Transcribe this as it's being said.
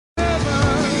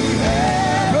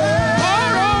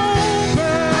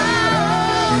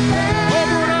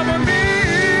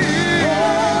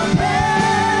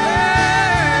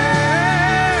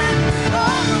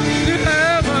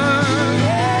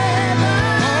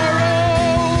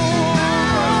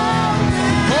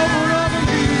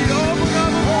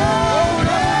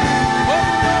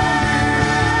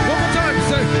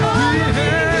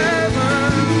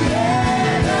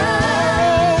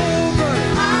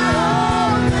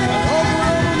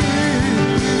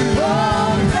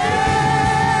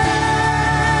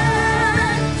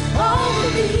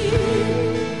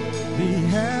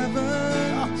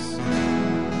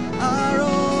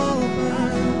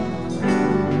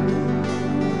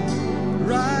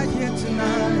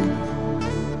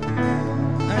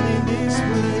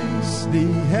the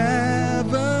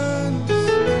heavens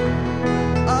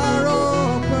are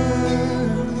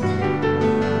open.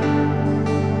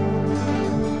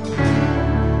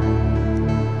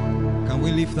 Can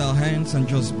we lift our hands and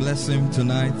just bless him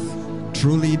tonight?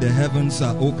 Truly the heavens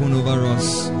are open over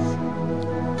us.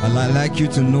 And I'd like you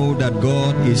to know that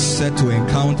God is set to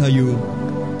encounter you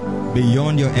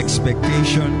beyond your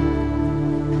expectation,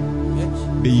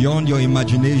 beyond your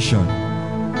imagination.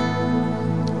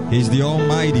 He's the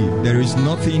Almighty. There is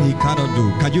nothing he cannot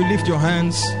do. Can you lift your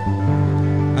hands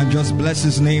and just bless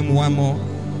his name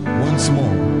once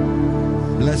more?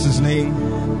 Bless his name.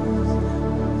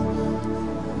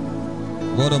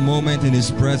 What a moment in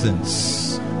his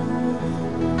presence.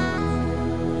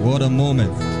 What a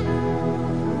moment.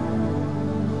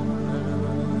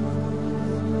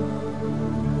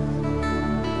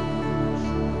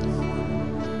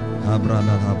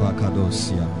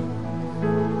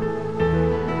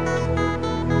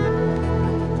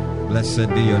 Blessed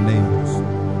be your name.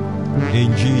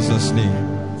 In Jesus' name.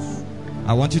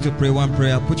 I want you to pray one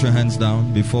prayer. Put your hands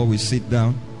down before we sit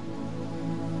down.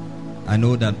 I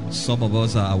know that some of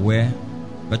us are aware,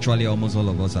 virtually almost all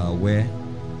of us are aware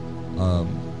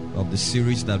of the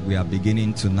series that we are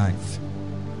beginning tonight.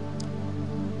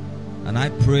 And I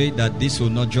pray that this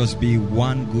will not just be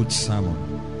one good sermon.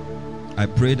 I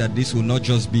pray that this will not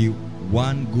just be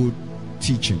one good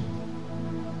teaching.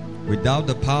 Without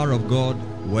the power of God,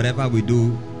 whatever we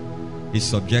do is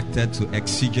subjected to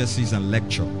exegesis and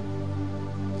lecture.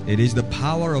 It is the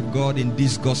power of God in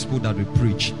this gospel that we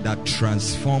preach that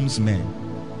transforms men,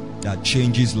 that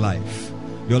changes life.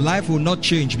 Your life will not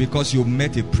change because you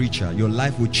met a preacher. Your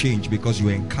life will change because you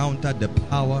encountered the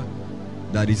power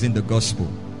that is in the gospel.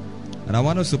 And I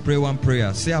want us to pray one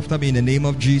prayer. Say after me, in the name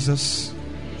of Jesus.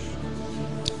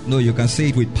 No, you can say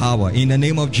it with power. In the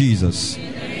name of Jesus.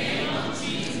 In the name of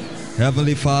Jesus.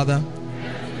 Heavenly Father,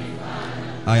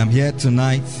 I am here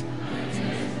tonight,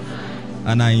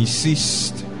 and I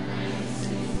insist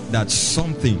that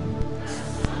something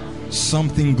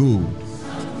good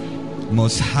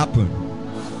must happen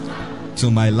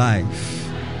to my life.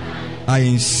 I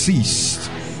insist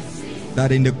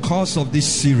that in the course of this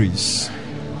series,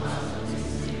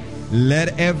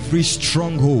 let every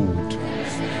stronghold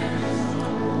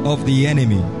of the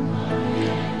enemy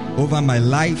over my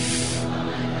life,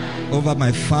 over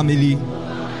my family,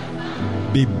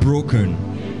 be broken.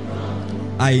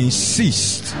 I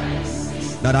insist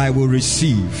that I will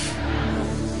receive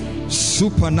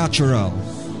supernatural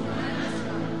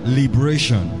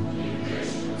liberation,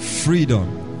 freedom,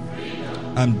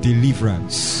 and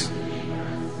deliverance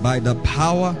by the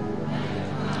power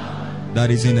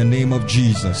that is in the name of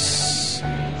Jesus.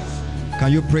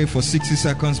 Can you pray for 60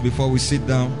 seconds before we sit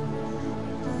down?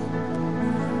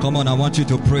 Come on, I want you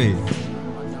to pray.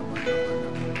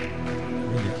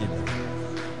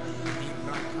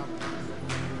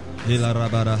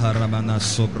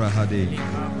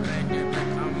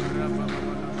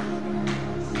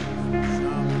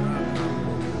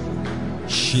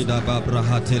 Shida babra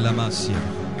hatela masia.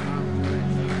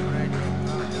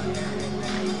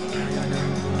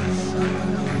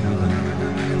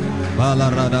 Bala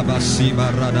rada basi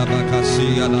barada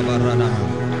bakasi ala barana.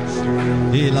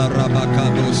 Ila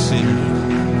rabakadosi.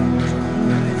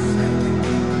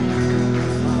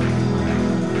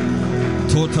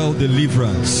 Total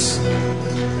deliverance.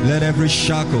 Let every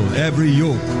shackle, every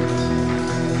yoke,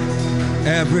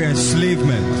 every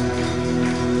enslavement,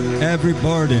 every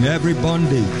burden, every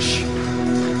bondage,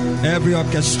 every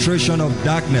orchestration of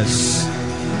darkness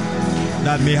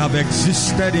that may have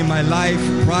existed in my life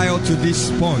prior to this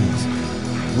point,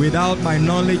 without my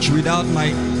knowledge, without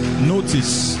my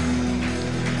notice,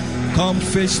 come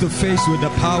face to face with the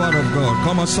power of God.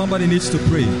 Come on, somebody needs to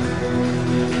pray.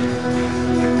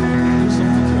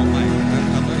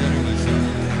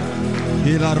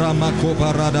 Ila rama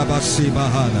koba rada basi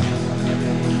bahana.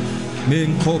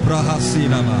 Min kobra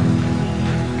hasinama.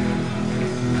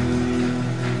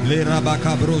 Le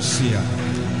rabakabrosia.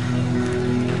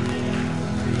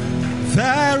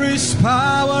 There is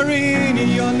power in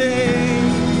your name.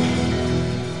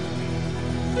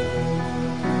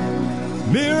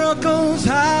 Miracles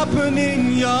happen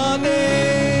in your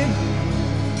name.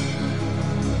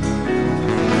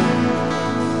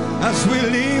 As we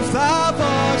lift our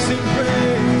voice in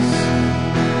praise,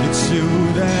 it's you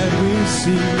that we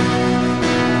see.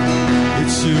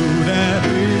 It's you that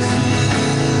we see.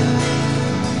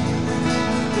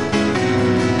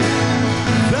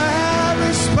 There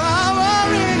is power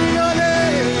in your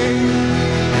name.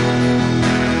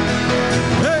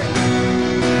 Hey,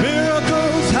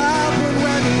 miracles happen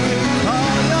when we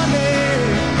call your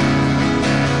name.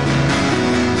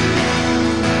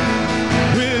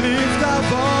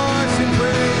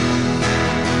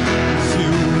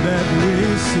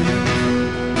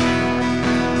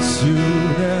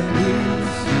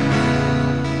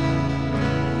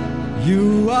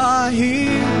 You are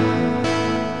here,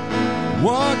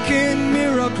 working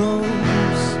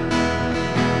miracles.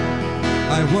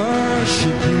 I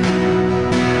worship you.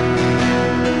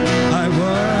 I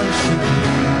worship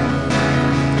you.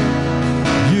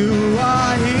 You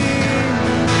are here,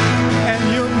 and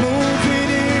you're moving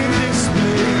in this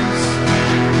place.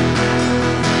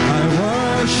 I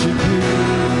worship you.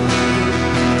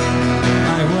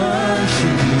 I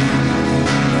worship you.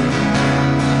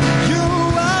 You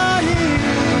are here,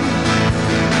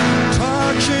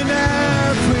 touching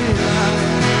every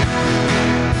life.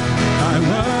 I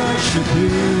worship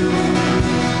you.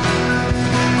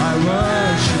 I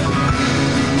worship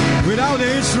you. Without the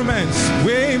instruments,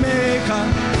 Waymaker,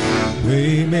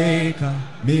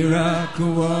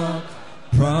 miracle work,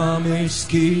 promise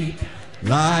keep,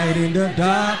 light in the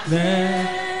darkness.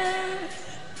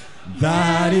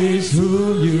 That is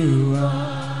who you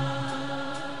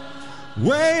are.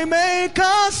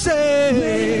 Waymaker,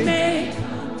 say,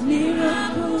 Waymaker,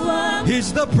 miracle work,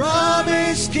 He's the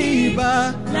promise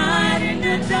keeper, light in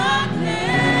the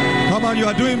darkness. Come on, you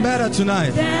are doing better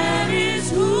tonight. That is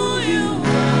who you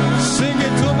are. Sing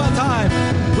it two more times.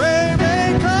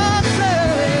 Waymaker, say,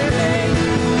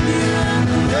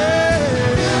 Miracle work,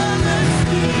 promise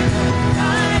keeper,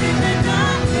 light in the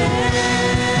darkness.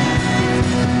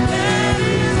 That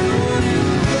is who you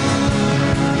are.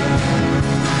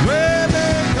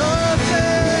 Waymaker,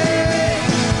 say,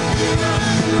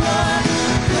 Miracle work,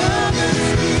 promise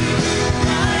keeper,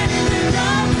 light in the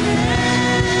darkness.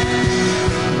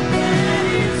 That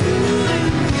is who you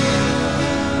are.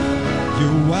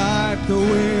 you wipe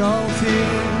away all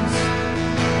tears.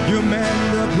 You mend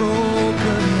the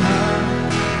broken heart.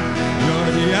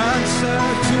 You're the answer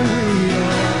to it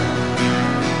all.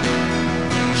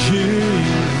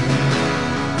 Jesus.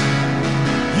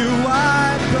 You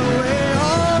wipe away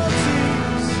all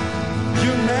tears.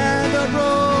 You mend the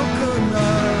broken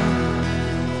heart.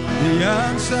 The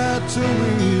answer to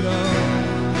it all.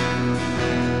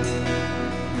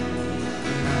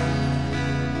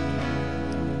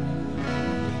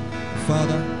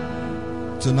 Father,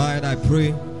 tonight I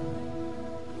pray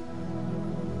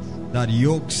that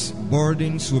yokes,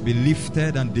 burdens will be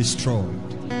lifted and destroyed.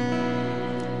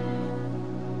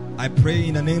 I pray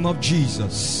in the name of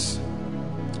Jesus,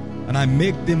 and I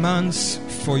make demands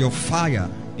for your fire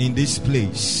in this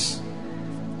place.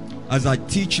 As I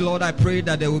teach, Lord, I pray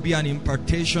that there will be an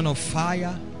impartation of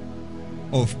fire,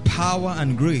 of power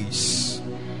and grace.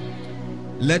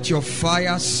 Let your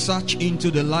fire search into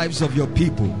the lives of your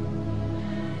people.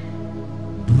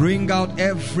 Bring out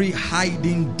every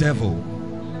hiding devil.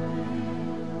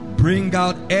 Bring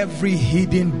out every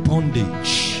hidden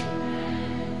bondage.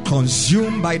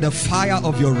 Consumed by the fire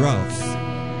of your wrath.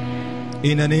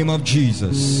 In the name of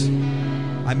Jesus.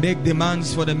 I make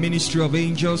demands for the ministry of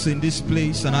angels in this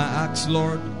place, and I ask,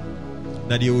 Lord,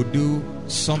 that you will do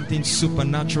something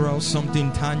supernatural,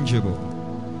 something tangible.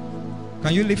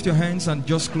 Can you lift your hands and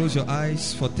just close your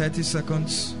eyes for 30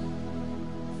 seconds?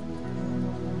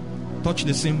 Touch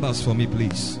the cymbals for me,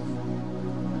 please.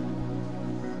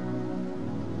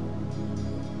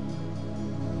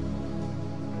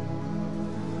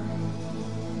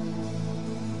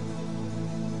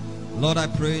 Lord, I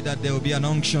pray that there will be an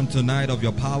unction tonight of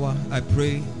your power. I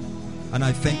pray and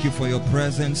I thank you for your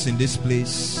presence in this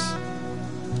place.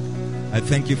 I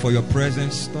thank you for your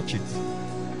presence. Touch it.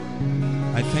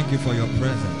 I thank you for your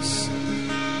presence.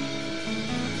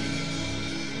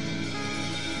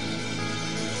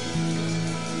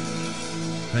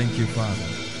 Thank you, Father.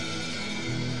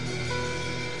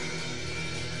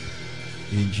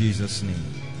 In Jesus' name.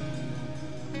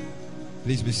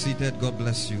 Please be seated. God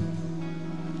bless you.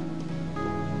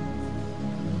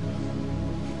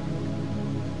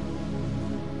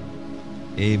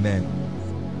 Amen.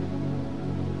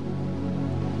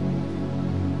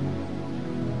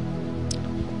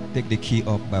 Take the key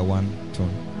up by one tone.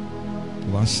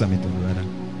 One semitone rather.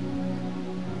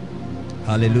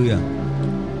 Hallelujah.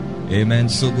 Amen.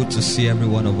 So good to see every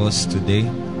one of us today.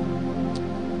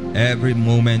 Every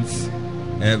moment,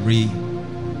 every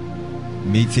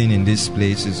meeting in this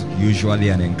place is usually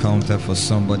an encounter for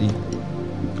somebody.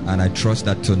 And I trust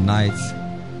that tonight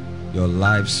your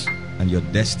lives and your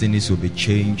destinies will be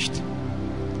changed,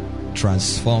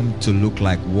 transformed to look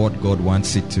like what God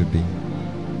wants it to be.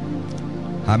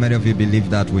 How many of you believe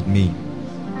that with me?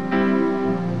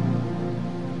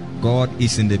 God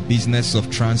is in the business of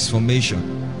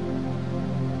transformation.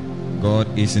 God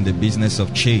is in the business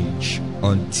of change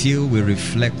until we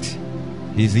reflect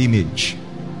His image,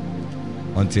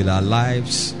 until our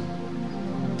lives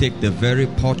take the very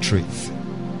portrait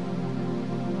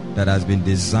that has been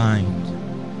designed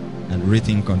and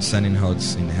written concerning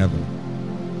us in heaven.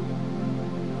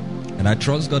 And I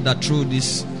trust God that through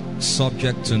this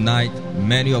subject tonight,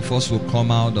 many of us will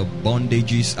come out of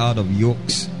bondages, out of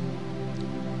yokes.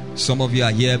 Some of you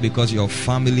are here because your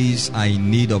families are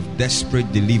in need of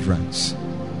desperate deliverance.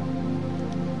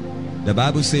 The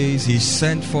Bible says He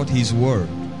sent forth His word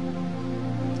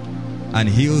and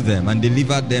healed them and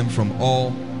delivered them from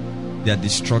all their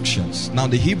destructions. Now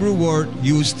the Hebrew word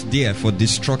used there for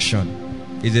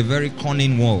destruction is a very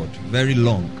cunning word, very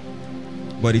long,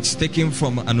 but it's taken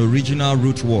from an original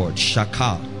root word,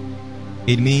 shakal.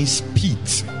 It means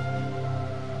pit.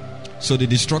 So the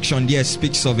destruction there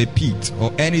speaks of a pit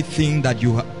or anything that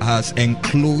has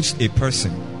enclosed a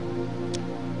person.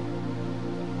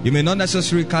 You may not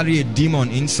necessarily carry a demon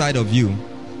inside of you,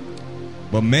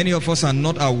 but many of us are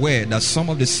not aware that some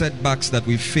of the setbacks that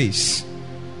we face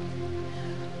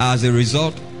as a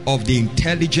result of the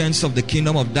intelligence of the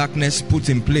kingdom of darkness put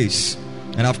in place.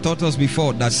 And I've taught us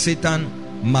before that Satan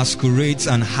masquerades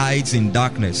and hides in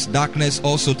darkness. Darkness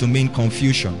also to mean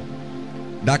confusion.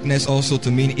 Darkness also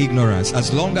to mean ignorance.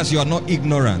 As long as you are not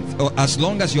ignorant, or as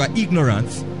long as you are ignorant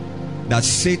that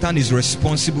Satan is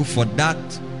responsible for that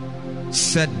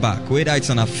setback, whether it's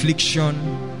an affliction,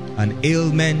 an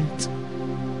ailment,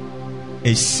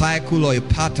 a cycle or a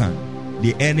pattern,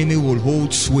 the enemy will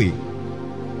hold sway.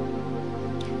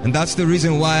 And that's the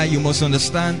reason why you must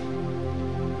understand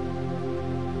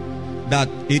that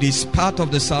it is part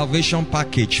of the salvation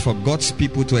package for God's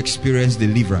people to experience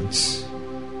deliverance.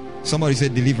 Somebody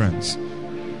said deliverance.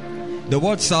 The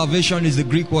word salvation is the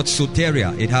Greek word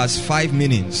soteria. It has 5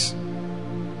 meanings: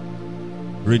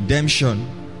 redemption,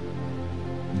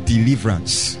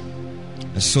 deliverance,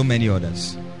 and so many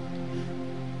others.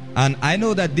 And I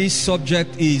know that this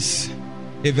subject is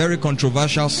a very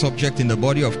controversial subject in the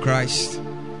body of Christ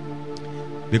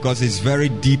because it's very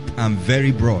deep and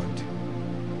very broad.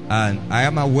 And I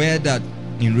am aware that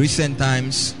in recent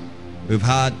times we've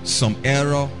had some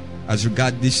error as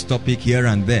regards this topic here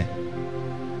and there.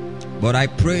 But I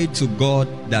pray to God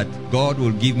that God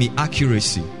will give me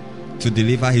accuracy to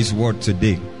deliver His word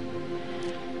today.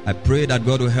 I pray that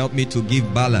God will help me to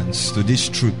give balance to this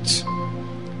truth.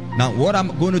 Now, what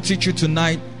I'm going to teach you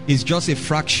tonight is just a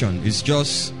fraction. It's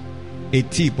just a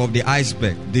tip of the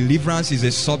iceberg. Deliverance is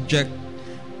a subject.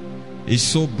 It's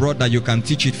so broad that you can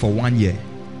teach it for 1 year.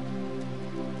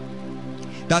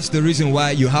 That's the reason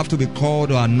why you have to be called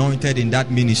or anointed in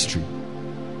that ministry.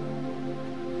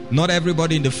 Not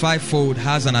everybody in the fivefold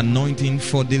has an anointing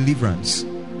for deliverance.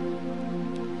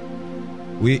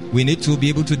 We need to be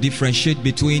able to differentiate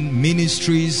between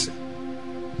ministries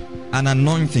and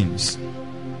anointings.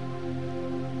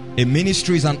 A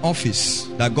ministry is an office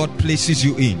that God places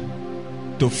you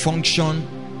in to function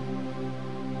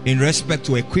in respect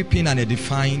to equipping and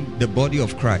edifying the body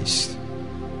of Christ.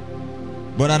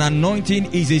 But an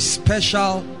anointing is a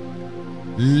special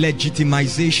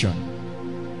legitimization,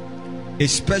 a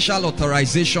special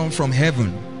authorization from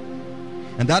heaven.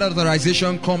 And that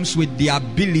authorization comes with the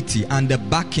ability and the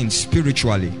backing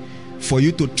spiritually for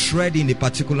you to tread in a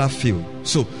particular field.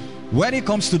 So when it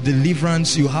comes to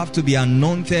deliverance, you have to be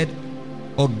anointed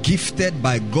or gifted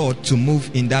by God to move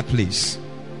in that place.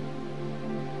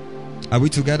 Are we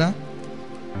together?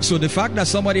 So the fact that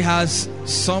somebody has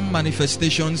some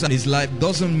manifestations in his life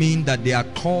doesn't mean that they are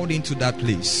called into that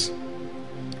place.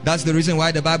 That's the reason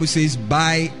why the Bible says,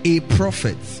 by a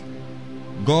prophet,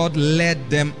 God led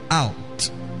them out.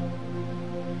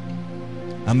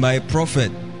 And by a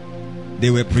prophet,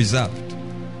 they were preserved.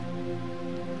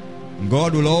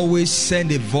 God will always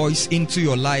send a voice into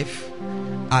your life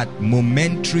at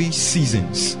momentary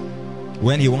seasons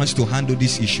when He wants to handle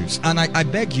these issues. And I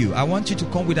beg you, I want you to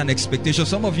come with an expectation.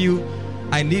 Some of you,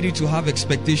 I need you to have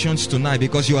expectations tonight,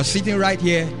 because you are sitting right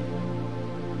here,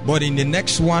 but in the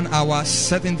next 1 hour,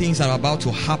 certain things are about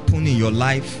to happen in your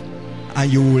life,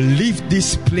 and you will leave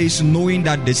this place knowing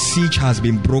that the siege has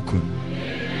been broken.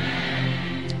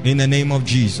 In the name of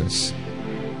Jesus.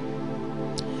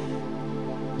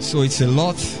 So it's a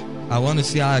lot. I want to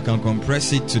see how I can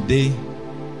compress it today,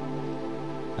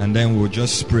 and then we'll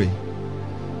just pray.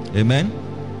 Amen.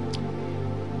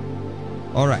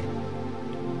 All right.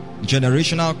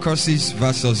 Generational curses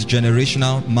versus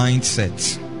generational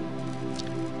mindsets.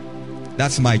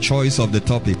 That's my choice of the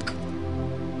topic.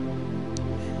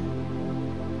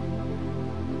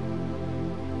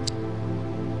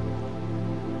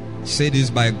 Say this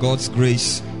by God's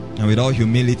grace and with all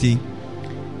humility,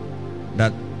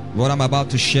 that what I'm about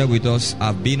to share with us,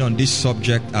 I've been on this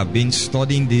subject, I've been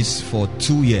studying this for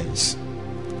 2 years.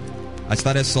 I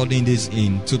started studying this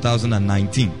in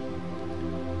 2019,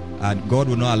 and God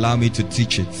will not allow me to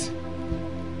teach it.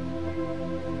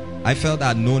 I felt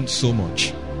I'd known so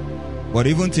much. But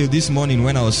even till this morning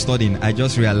when I was studying, I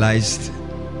just realized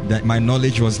that my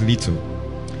knowledge was little.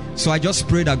 So I just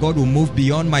pray that God will move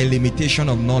beyond my limitation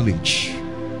of knowledge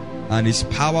and His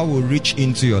power will reach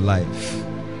into your life.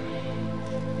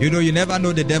 You know, you never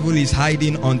know the devil is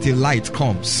hiding until light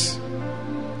comes.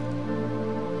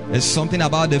 There's something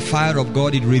about the fire of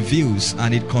God, it reveals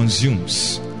and it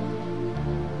consumes.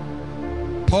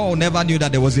 Paul never knew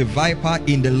that there was a viper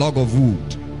in the log of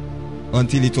wood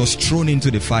until it was thrown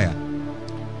into the fire.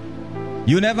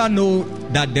 You never know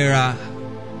that there are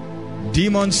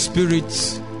demon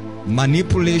spirits,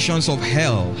 manipulations of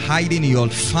hell hiding in your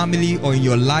family or in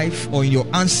your life or in your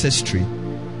ancestry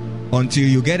until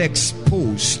you get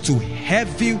exposed to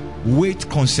heavy weight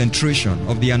concentration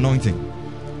of the anointing.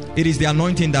 It is the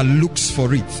anointing that looks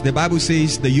for it. The Bible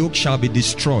says the yoke shall be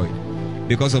destroyed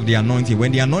because of the anointing.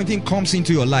 When the anointing comes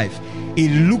into your life,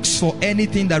 it looks for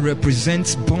anything that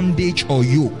represents bondage or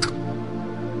yoke,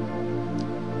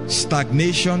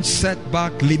 stagnation,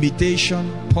 setback,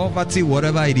 limitation, poverty,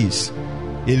 whatever it is.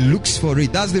 It looks for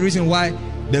it. That's the reason why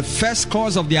the first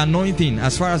cause of the anointing,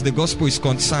 as far as the gospel is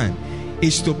concerned,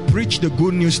 is to preach the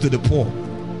good news to the poor.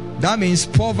 That means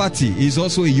poverty is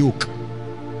also a yoke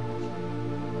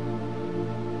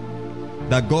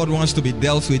that God wants to be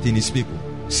dealt with in His people.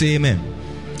 Say amen.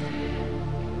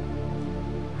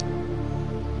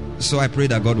 So I pray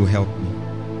that God will help me.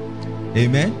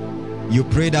 Amen. You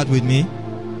pray that with me?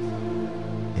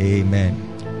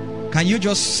 Amen. Can you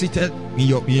just sit in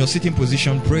your sitting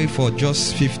position, pray for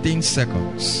just 15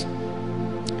 seconds.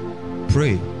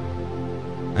 Pray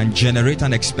and generate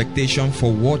an expectation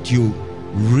for what you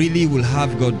really will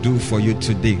have God do for you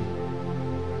today.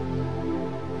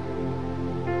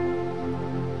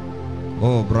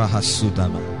 Oh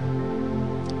brahasudama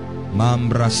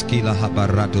mambraskila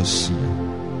habaradosia.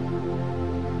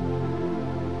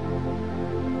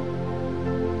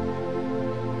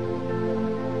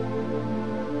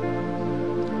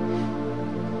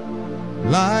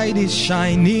 Light is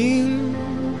shining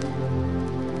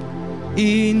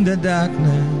in the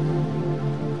darkness.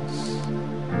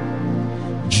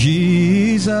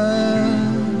 Jesus,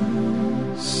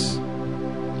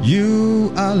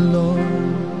 you are Lord.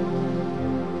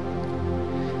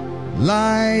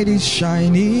 Light is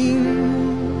shining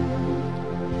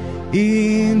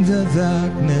in the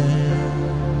darkness.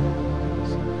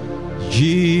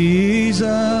 Jesus,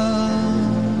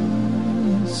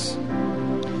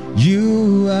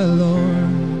 you are Lord.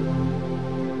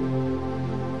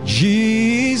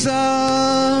 Jesus,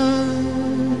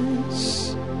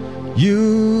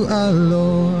 you are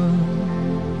Lord.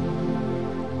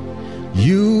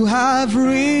 You have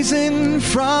risen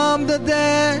from the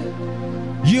dead.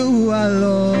 You are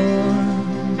Lord.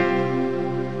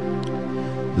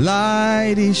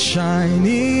 Light is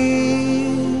shining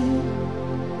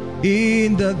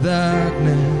in the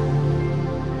darkness.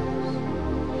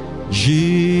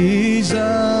 Jesus,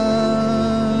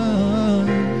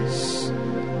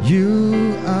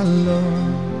 you are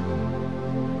Lord.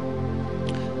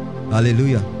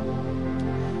 Hallelujah.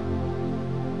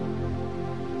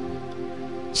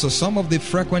 So some of the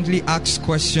frequently asked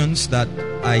questions that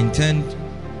I intend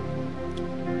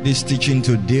this teaching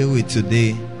to deal with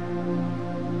today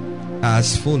are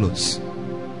as follows.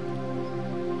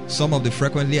 Some of the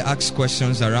frequently asked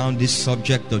questions around this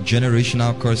subject of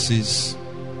generational curses,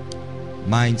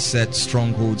 mindset,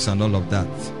 strongholds, and all of that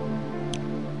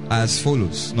are as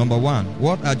follows. Number one,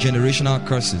 what are generational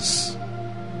curses?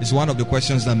 It's one of the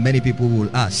questions that many people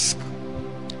will ask.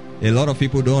 A lot of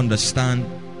people don't understand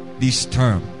this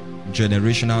term,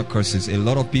 generational curses. A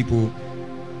lot of people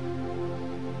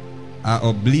are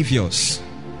oblivious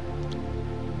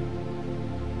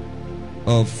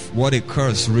of what a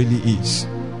curse really is.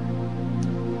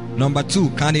 Number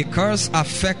two, can a curse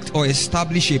affect or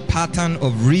establish a pattern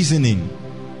of reasoning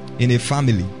in a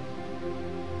family?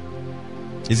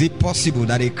 Is it possible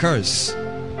that a curse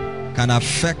can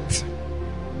affect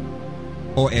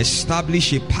or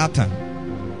establish a pattern?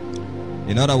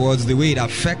 In other words, the way it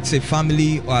affects a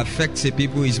family or affects a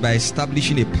people is by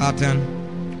establishing a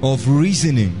pattern of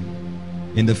reasoning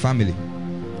in the family.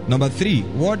 Number three,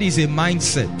 what is a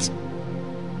mindset?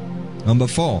 Number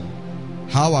four,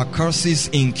 how are curses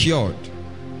incurred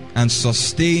and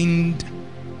sustained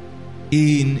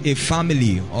in a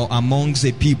family or amongst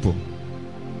a people?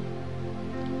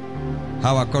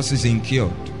 How are curses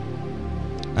incurred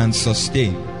and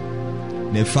sustained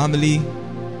in a family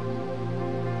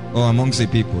or amongst a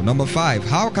people? Number five,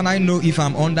 how can I know if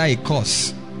I'm under a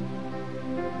curse?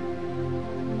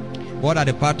 What are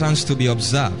the patterns to be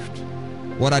observed?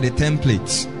 What are the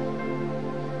templates?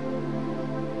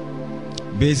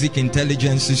 basic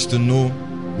intelligences to know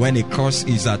when a curse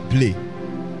is at play.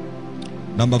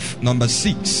 Number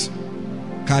 6,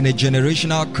 can a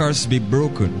generational curse be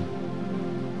broken?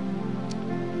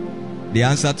 The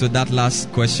answer to that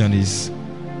last question is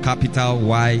capital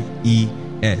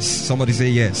Y-E-S. Somebody say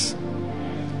yes.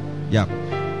 Yeah.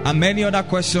 And many other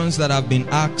questions that have been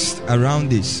asked around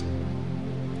this.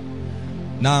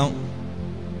 Now,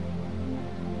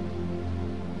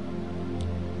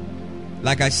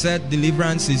 like I said,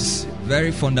 deliverance is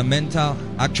very fundamental.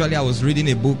 Actually, I was reading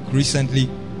a book recently,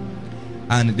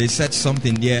 and they said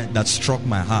something there that struck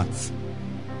my heart.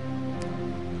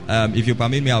 If you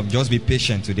permit me, I'll just be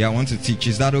patient today. I want to teach.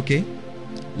 Is that okay?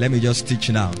 Let me just teach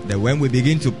now. Then when we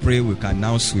begin to pray, we can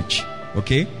now switch.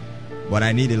 Okay? But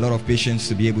I need a lot of patience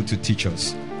to be able to teach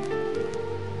us.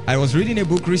 I was reading a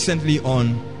book recently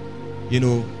on,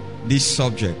 this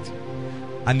subject.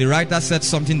 And the writer said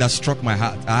something that struck my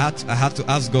heart. I had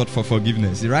to ask God for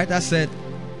forgiveness. The writer said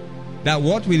that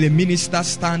what will a minister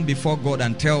stand before God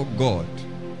and tell God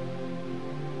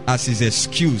as his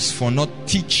excuse for not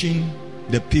teaching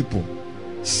the people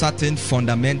certain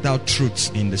fundamental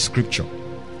truths in the scripture?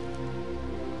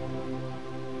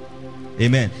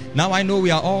 Amen. Now I know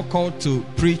we are all called to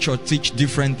preach or teach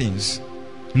different things.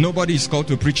 Nobody is called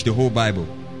to preach the whole Bible.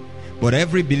 But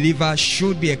every believer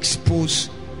should be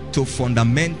exposed to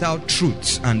fundamental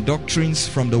truths and doctrines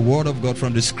from the Word of God,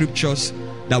 from the scriptures,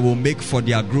 that will make for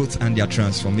their growth and their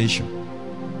transformation.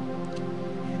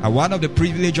 And one of the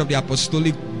privileges of the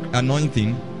apostolic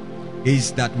anointing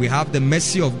is that we have the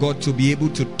mercy of God to be able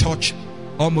to touch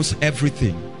almost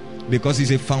everything, because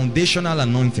it's a foundational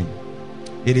anointing.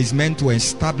 It is meant to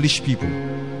establish people.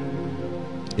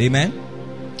 Amen.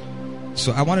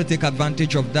 So I want to take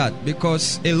advantage of that,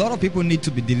 because a lot of people need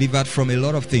to be delivered from a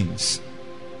lot of things.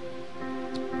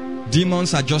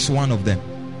 Demons are just one of them.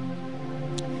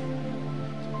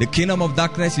 The kingdom of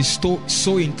darkness is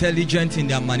so intelligent in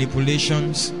their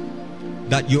manipulations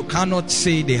that you cannot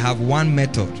say they have one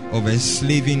method of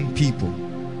enslaving people.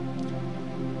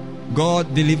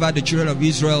 God delivered the children of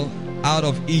Israel out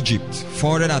of Egypt.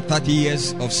 430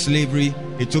 years of slavery.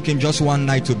 It took him just one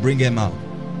night to bring them out.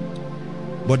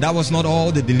 But that was not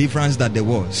all the deliverance that there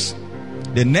was.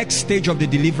 The next stage of the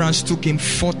deliverance took him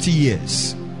 40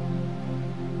 years.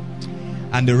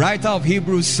 And the writer of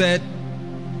Hebrews said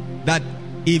that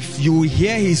if you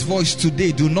hear his voice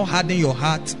today, do not harden your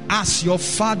heart as your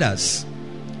fathers.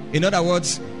 In other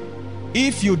words,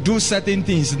 if you do certain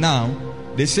things now,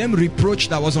 the same reproach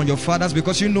that was on your fathers,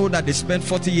 because you know that they spent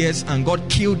 40 years and God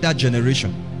killed that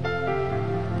generation.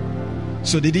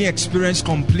 So they didn't experience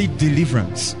complete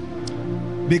deliverance.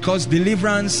 Because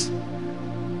deliverance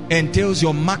entails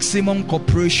your maximum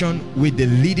cooperation with the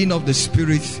leading of the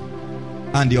Spirit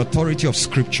and the authority of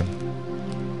Scripture.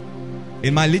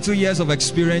 In my little years of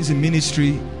experience in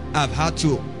ministry, I've had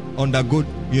to undergo,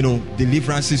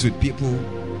 deliverances with people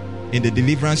in the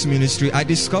deliverance ministry. I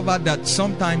discovered that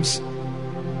sometimes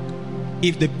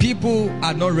if the people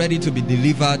are not ready to be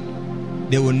delivered,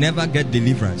 they will never get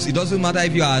deliverance. It doesn't matter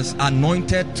if you are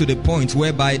anointed to the point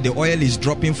whereby the oil is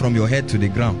dropping from your head to the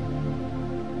ground.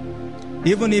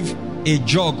 Even if a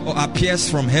jug appears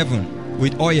from heaven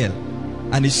with oil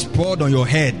and is poured on your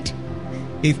head,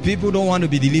 if people don't want to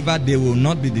be delivered, they will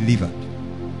not be delivered.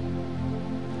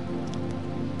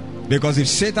 Because if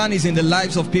Satan is in the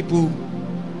lives of people,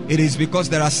 it is because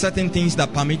there are certain things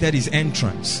that permitted his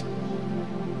entrance.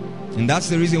 And that's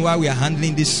the reason why we are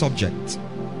handling this subject.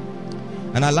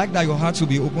 And I like that your hearts will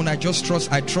be open. I trust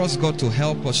God to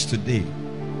help us today.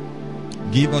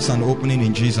 Give us an opening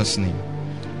in Jesus' name.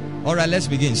 All right, let's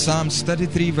begin. Psalms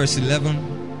 33 verse 11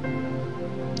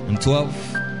 and 12.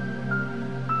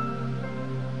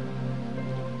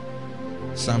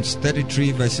 Psalms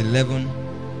 33 verse 11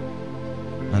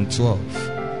 and 12.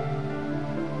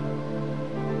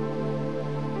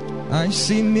 I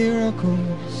see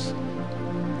miracles,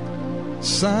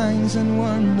 signs and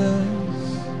wonders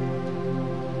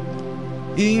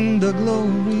in the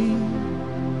glory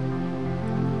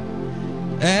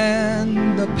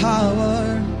and the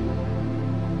power.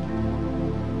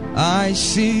 I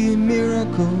see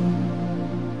miracles,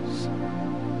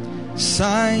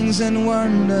 signs and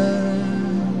wonders.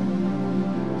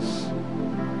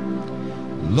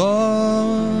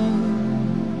 Lord,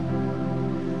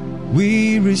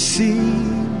 we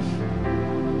receive.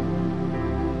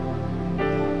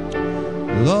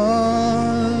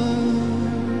 Lord,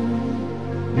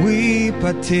 we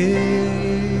partake.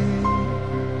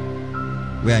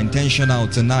 We are intentional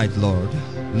tonight, Lord.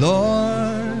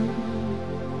 Lord,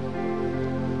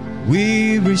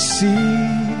 we receive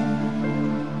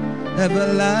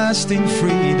everlasting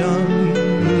freedom.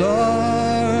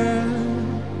 Lord,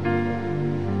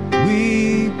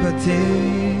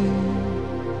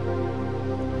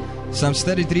 Psalms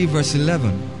 33 verse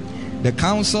 11. The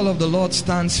counsel of the Lord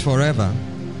stands forever,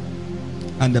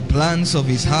 and the plans of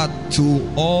his heart to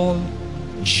all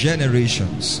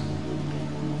generations.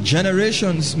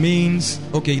 Generations means,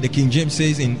 okay, the King James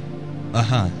says the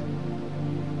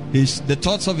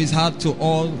thoughts of his heart to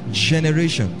all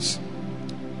generations.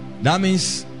 That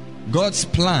means God's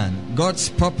plan, God's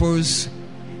purpose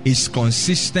is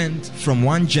consistent from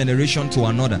one generation to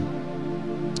another.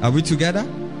 Are we together?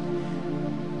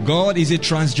 God is a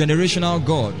transgenerational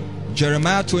God.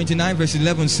 Jeremiah 29 verse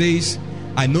 11 says,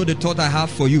 I know the thought I have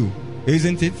for you,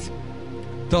 isn't it?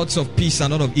 Thoughts of peace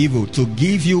and not of evil, to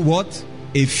give you what?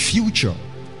 A future.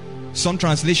 Some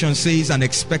translation says an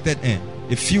expected end,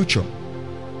 a future.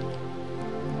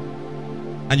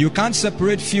 And you can't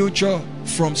separate future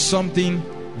from something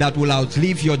that will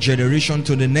outlive your generation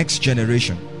to the next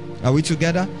generation. Are we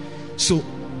together? So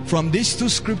from these two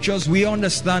scriptures we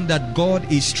understand that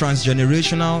God is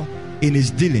transgenerational in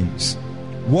his dealings.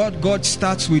 What God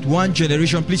starts with one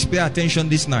generation, please pay attention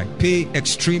this night, pay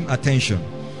extreme attention.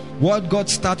 What God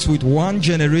starts with one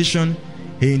generation,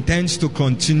 he intends to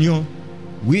continue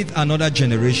with another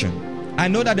generation. I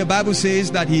know that the Bible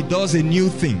says that he does a new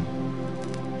thing.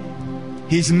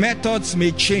 His methods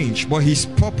may change, but his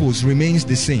purpose remains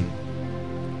the same.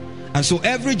 And so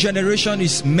every generation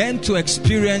is meant to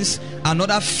experience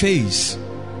another phase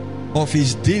of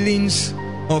his dealings,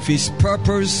 of his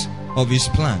purpose, of his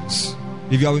plans.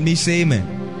 If you are with me, say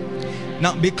amen.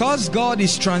 Now, because God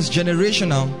is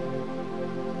transgenerational,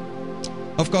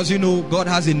 of course, you know, God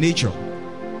has a nature.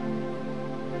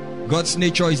 God's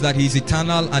nature is that he is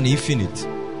eternal and infinite.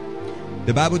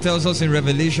 The Bible tells us in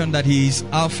Revelation that he is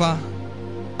Alpha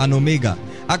and Omega.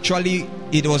 Actually,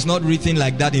 it was not written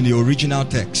like that in the original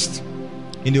text.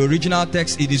 In the original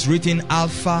text, it is written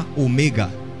Alpha,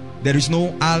 Omega. There is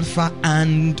no Alpha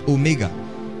and Omega,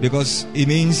 because it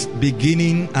means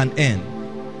beginning and end.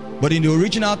 But in the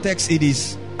original text, it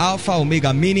is Alpha,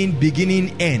 Omega, meaning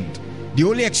beginning, end. The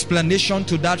only explanation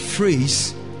to that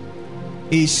phrase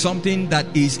is something that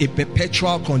is a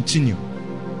perpetual continuum,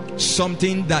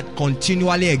 something that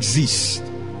continually exists.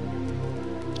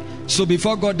 So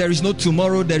before God, there is no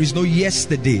tomorrow, there is no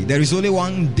yesterday. There is only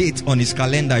one date on his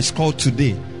calendar. It's called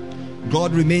today.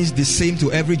 God remains the same to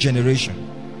every generation.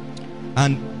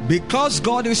 And because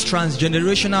God is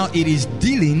transgenerational in his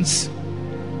dealings,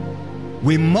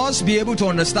 we must be able to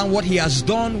understand what he has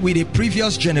done with a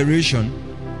previous generation,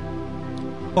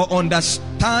 or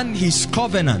understand his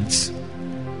covenant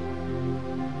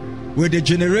with the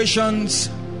generations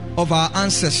of our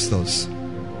ancestors,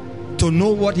 to know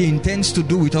what he intends to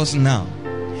do with us now.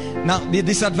 Now, the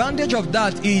disadvantage of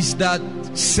that is that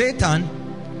Satan,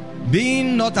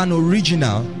 being not an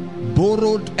original,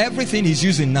 borrowed everything he's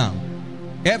using now.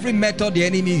 Every method the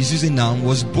enemy is using now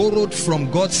was borrowed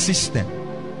from God's system.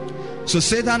 So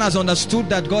Satan has understood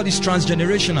that God is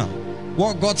transgenerational.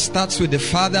 What God starts with the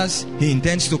fathers, he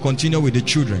intends to continue with the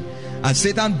children. And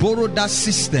Satan borrowed that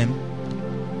system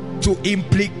to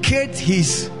implicate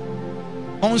his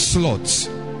onslaughts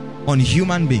on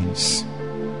human beings.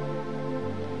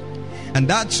 And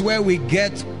that's where we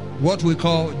get what we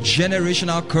call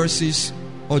generational curses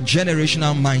or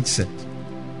generational mindset.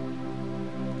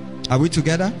 Are we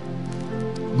together?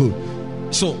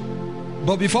 Good. So,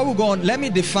 but before we go on, let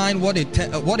me define what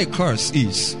a curse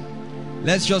is.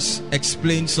 Let's just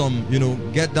explain some,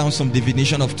 get down some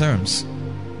definition of terms.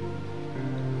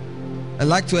 I'd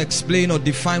like to explain or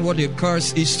define what a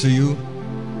curse is to you,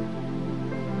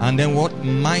 and then what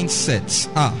mindsets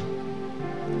are.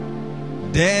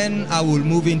 Then I will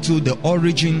move into the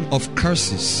origin of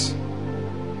curses.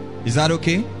 Is that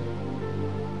okay?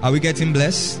 Are we getting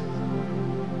blessed?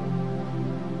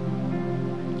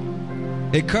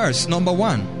 A curse, number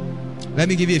one. Let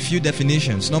me give you a few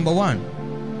definitions. Number one,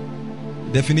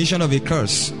 definition of a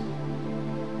curse.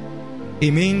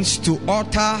 It means to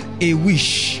utter a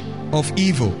wish of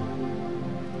evil.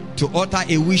 To utter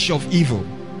a wish of evil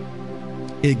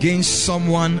against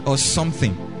someone or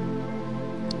something.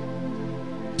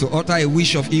 To utter a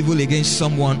wish of evil against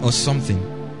someone or something.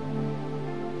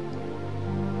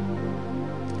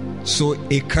 So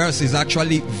a curse is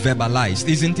actually verbalized,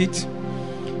 isn't it?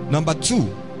 Number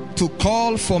two, to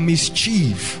call for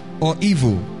mischief or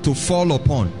evil to fall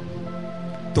upon.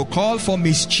 To call for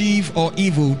mischief or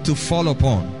evil to fall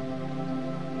upon.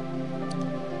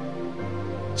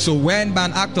 So when by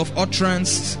an act of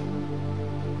utterance,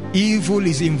 evil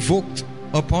is invoked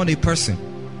upon a person.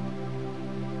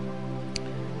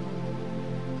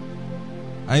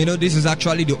 And this is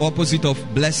actually the opposite of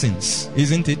blessings,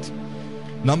 isn't it?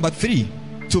 Number three,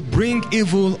 To bring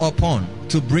evil upon.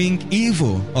 To bring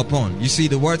evil upon. You see,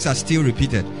 the words are still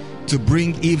repeated. To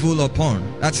bring evil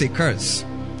upon. That's a curse.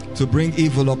 To bring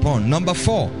evil upon. Number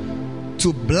 4.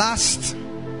 To blast.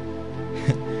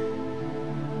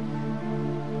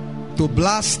 To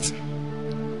blast.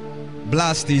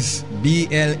 Blast is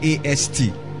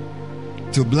B-L-A-S-T.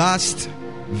 To blast,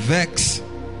 vex,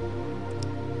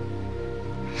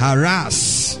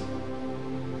 harass,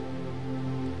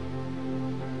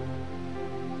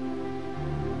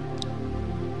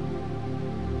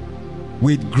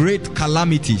 with great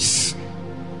calamities.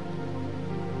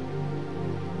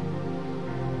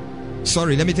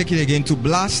 Sorry, let me take it again. To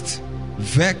blast,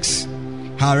 vex,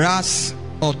 harass,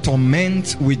 or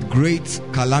torment with great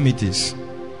calamities.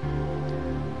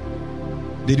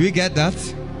 Did we get that?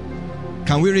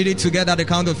 Can we read it together at the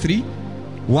count of 3?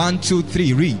 1, 2,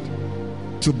 3. Read.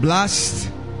 To blast,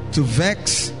 to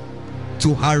vex,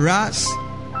 to harass,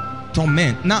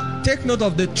 torment. Now, take note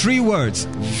of the 3 words: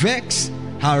 vex,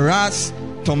 harass,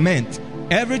 torment.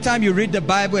 Every time you read the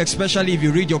Bible, especially if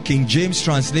you read your King James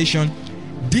translation,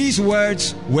 these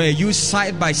words were used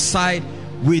side by side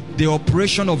with the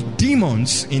operation of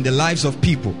demons in the lives of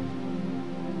people.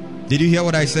 Did you hear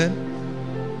what I said?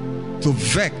 To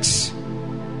vex.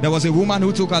 There was a woman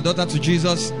who took her daughter to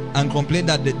Jesus and complained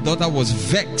that the daughter was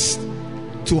vexed.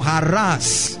 To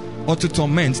harass or to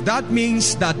torment. That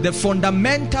means that the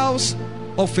fundamentals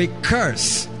of a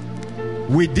curse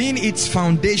within its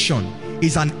foundation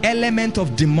is an element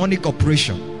of demonic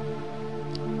operation.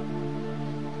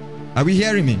 Are we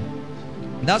hearing me?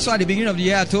 That's why at the beginning of the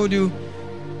year I told you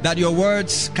that your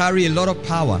words carry a lot of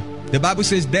power. The Bible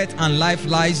says death and life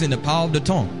lies in the power of the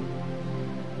tongue.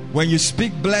 When you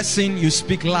speak blessing, you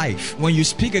speak life. When you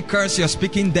speak a curse, you're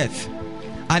speaking death.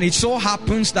 And it so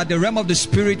happens that the realm of the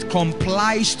spirit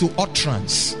complies to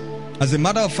utterance. As a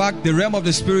matter of fact, the realm of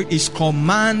the spirit is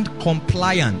command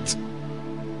compliant.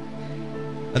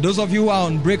 And those of you who are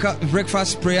on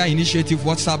Breakfast Prayer Initiative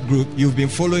WhatsApp group, you've been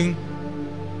following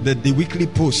the weekly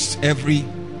posts every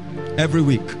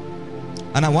week.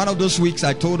 And on one of those weeks,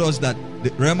 I told us that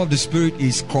the realm of the spirit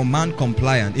is command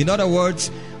compliant. In other words,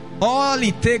 all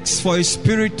it takes for a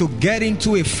spirit to get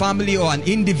into a family or an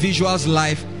individual's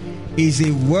life is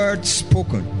a word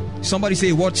spoken. Somebody say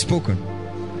a word spoken.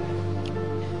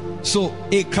 So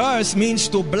a curse means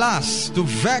to blast, to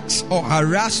vex or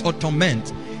harass or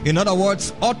torment. In other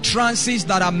words, utterances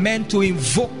that are meant to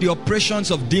invoke the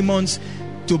operations of demons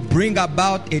to bring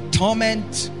about a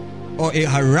torment or a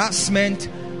harassment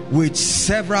with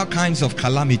several kinds of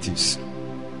calamities.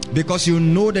 Because you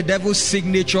know the devil's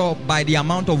signature by the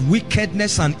amount of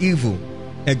wickedness and evil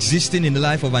existing in the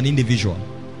life of an individual.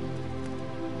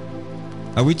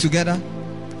 Are we together?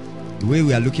 The way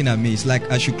we are looking at me, it's like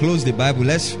I should close the Bible.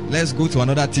 Let's go to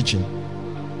another teaching.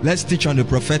 Let's teach on the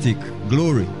prophetic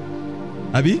glory.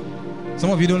 Abi? Some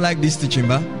of you don't like this teaching,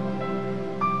 ba?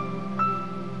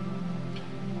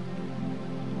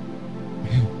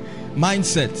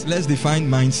 Mindset. Let's define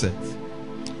mindset.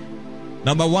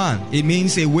 Number 1, it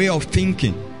means a way of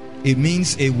thinking. It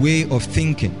means a way of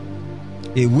thinking.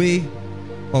 A way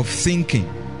of thinking.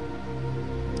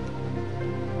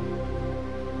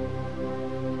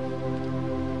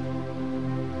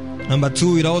 Number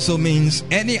 2, it also means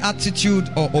any attitude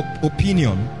or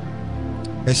opinion,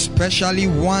 especially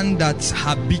one that's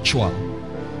habitual.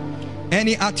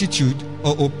 Any attitude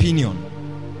or opinion,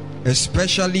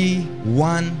 especially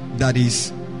one that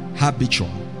is habitual.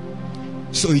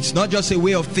 So it's not just a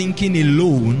way of thinking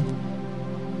alone,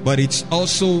 but it's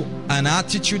also an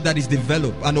attitude that is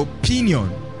developed, an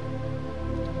opinion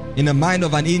in the mind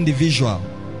of an individual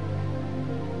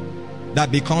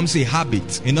that becomes a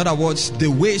habit. In other words, the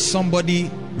way somebody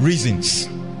reasons,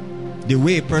 the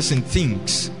way a person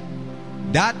thinks.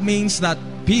 That means that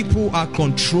people are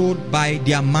controlled by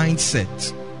their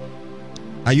mindset.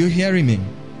 Are you hearing me?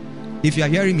 If you are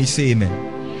hearing me, say amen.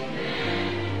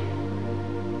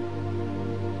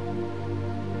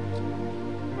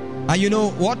 And you know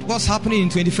what's happening in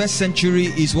 21st century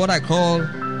is what I call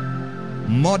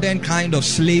modern kind of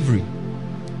slavery.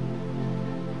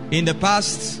 In the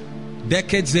past,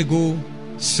 decades ago,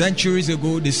 centuries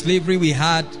ago, the slavery we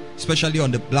had, especially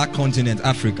on the black continent,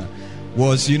 Africa,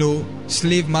 was,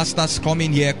 slave masters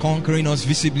coming here, conquering us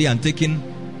visibly and taking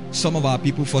some of our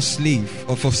people for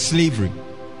slavery.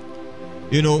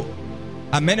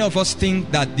 And many of us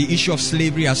think that the issue of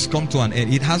slavery has come to an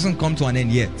end. It hasn't come to an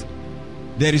end yet.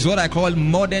 There is what I call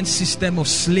modern system of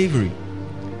slavery.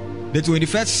 The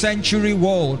 21st century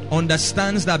world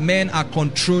understands that men are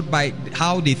controlled by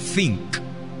how they think.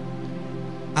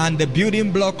 And the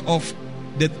building block of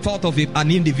the thought of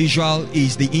an individual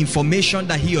is the information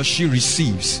that he or she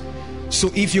receives. So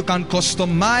if you can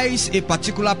customize a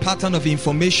particular pattern of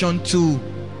information to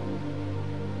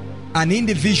an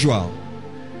individual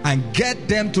and get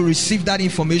them to receive that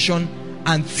information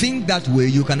and think that way,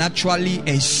 you can actually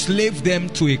enslave them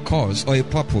to a cause or a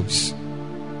purpose.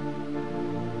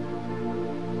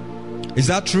 Is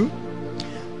that true?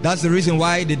 That's the reason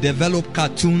why they develop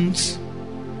cartoons.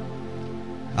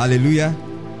 Hallelujah.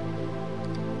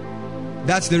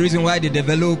 That's the reason why they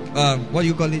develop what do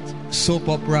you call it? Soap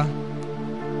opera.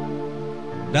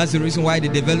 That's the reason why they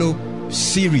develop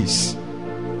series.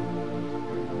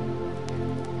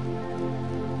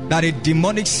 That a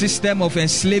demonic system of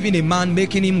enslaving a man,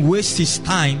 making him waste his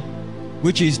time,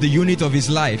 which is the unit of his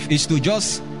life, is to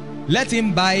just let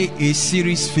him buy a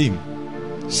series film.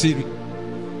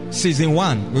 Season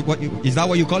 1. Is that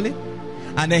what you call it?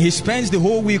 And then he spends the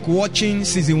whole week watching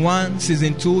season 1,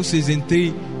 season 2, season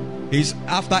 3.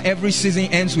 After every season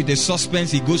ends with a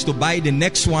suspense, he goes to buy the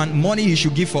next one. Money he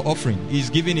should give for offering, he's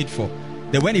giving it for.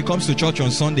 Then when he comes to church on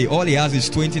Sunday, all he has is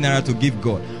 20 naira to give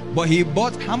God. But he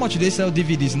bought, how much do they sell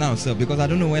DVDs now, sir? Because I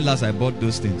don't know when last I bought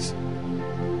those things.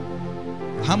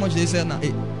 How much they sell now?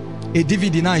 A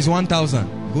DVD now is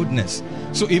 1,000. Goodness.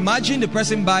 So imagine the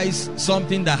person buys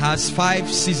something that has 5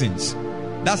 seasons.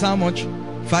 That's how much?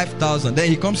 5,000. Then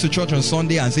he comes to church on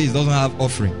Sunday and says he doesn't have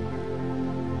offering.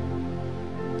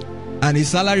 And his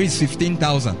salary is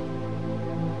 15,000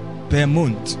 per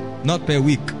month, not per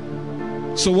week.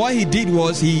 So what he did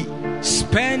was he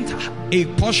spent a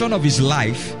portion of his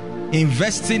life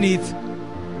investing it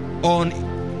on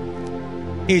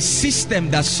a system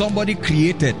that somebody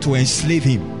created to enslave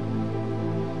him.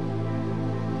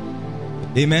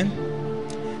 Amen.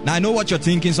 Now I know what you're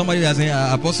thinking. Somebody that's saying,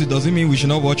 Apostle, doesn't mean we should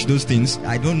not watch those things.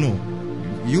 I don't know.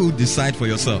 You decide for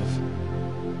yourself.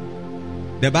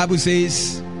 The Bible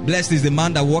says, blessed is the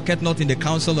man that walketh not in the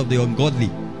counsel of the ungodly,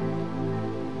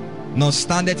 nor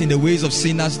standeth in the ways of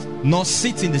sinners, nor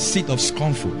sits in the seat of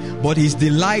scornful, but his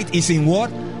delight is in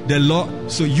what? The law.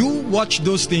 So you watch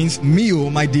those things. Me,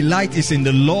 my delight is in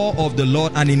the law of the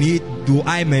Lord, and in it do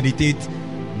I meditate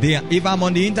there. If I'm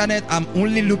on the internet, I'm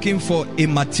only looking for a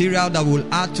material that will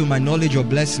add to my knowledge or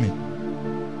bless me.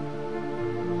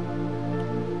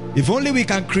 If only we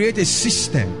can create a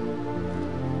system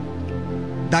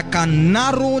that can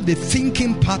narrow the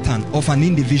thinking pattern of an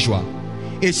individual.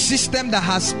 A system that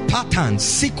has patterns,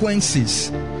 sequences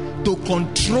to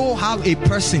control how a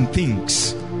person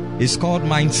thinks. It's called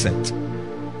mindset.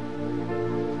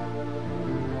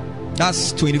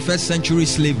 That's 21st century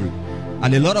slavery.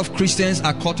 And a lot of Christians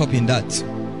are caught up in that.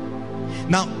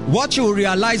 Now, what you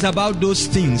realize about those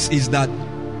things is that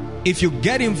if you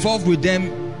get involved with them,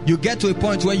 you get to a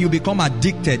point where you become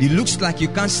addicted. It looks like you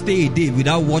can't stay a day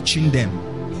without watching them.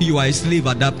 You are a slave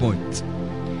at that point.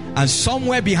 And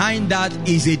somewhere behind that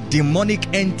is a demonic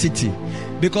entity.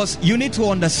 Because you need to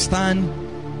understand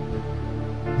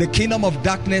the kingdom of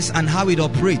darkness and how it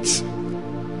operates.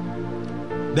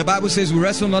 The Bible says we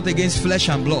wrestle not against flesh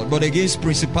and blood, but against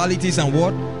principalities and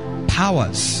what?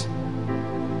 Powers.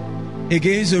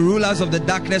 Against the rulers of the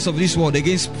darkness of this world,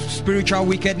 against spiritual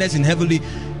wickedness in heavenly.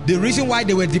 The reason why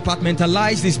they were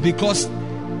departmentalized is because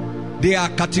they are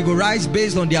categorized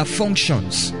based on their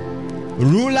functions.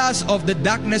 Rulers of the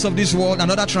darkness of this world,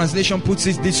 another translation puts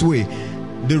it this way: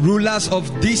 the rulers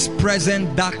of this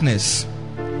present darkness.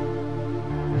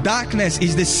 Darkness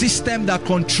is the system that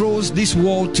controls this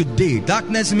world today.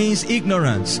 Darkness means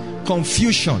ignorance,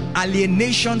 confusion,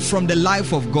 alienation from the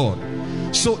life of God.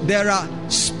 So there are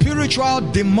spiritual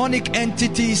demonic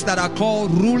entities that are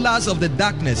called rulers of the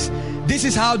darkness. This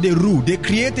is how they rule. They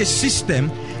create a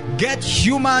system, get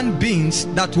human beings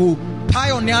that will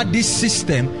pioneer this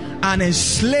system and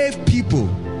enslave people.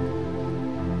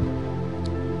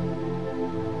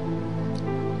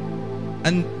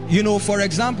 And you know, for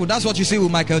example, that's what you see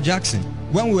with Michael Jackson.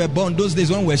 When we were born, those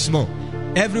days when we were small,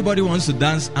 everybody wants to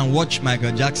dance and watch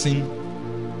Michael Jackson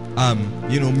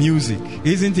music,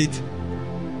 isn't it?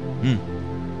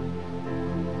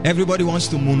 Everybody wants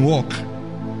to moonwalk,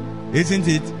 isn't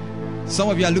it? Some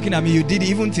of you are looking at me, you did it,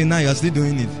 even till now you're still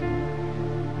doing it.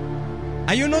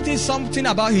 And you notice something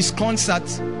about his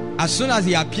concerts. As soon as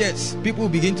he appears, people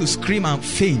begin to scream and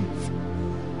faint.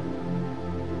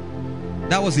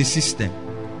 That was a system.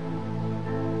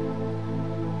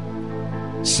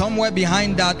 Somewhere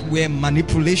behind that were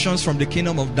manipulations from the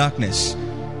kingdom of darkness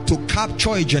to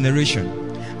capture a generation.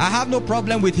 I have no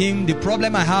problem with him. The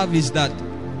problem I have is that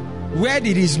where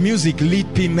did his music lead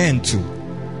men to?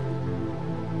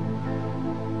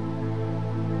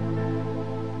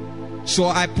 So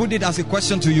I put it as a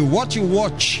question to you. What you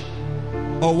watch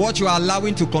or what you are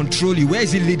allowing to control you, where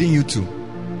is it leading you to?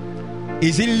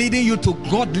 Is it leading you to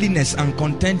godliness and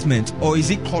contentment, or is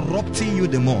it corrupting you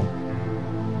the more?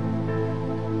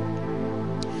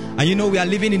 And you know, we are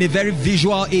living in a very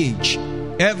visual age.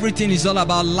 Everything is all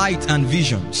about light and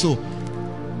vision. So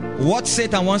what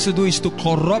Satan wants to do is to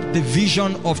corrupt the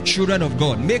vision of children of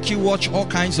God, make you watch all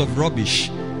kinds of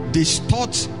rubbish,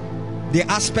 distort the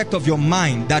aspect of your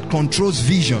mind that controls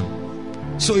vision.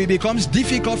 So it becomes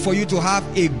difficult for you to have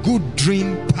a good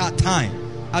dream part-time.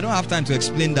 I don't have time to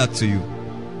explain that to you.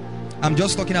 I'm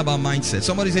just talking about mindset.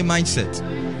 Somebody say mindset.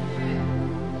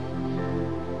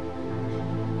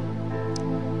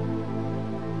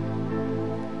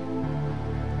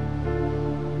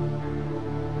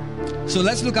 So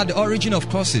let's look at the origin of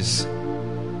curses.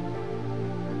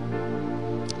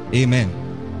 Amen.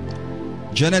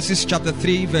 Genesis chapter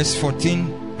 3 verse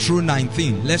 14 through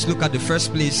 19. Let's look at the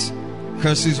first place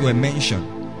curses were mentioned.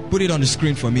 Put it on the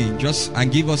screen for me,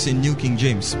 and give us a New King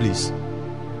James, please.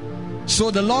 So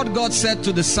the Lord God said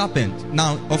to the serpent.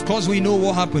 Now, of course, we know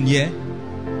what happened here.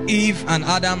 Eve and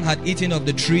Adam had eaten of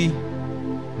the tree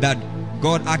that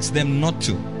God asked them not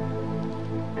to.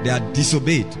 They had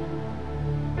disobeyed.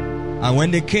 And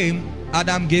when they came,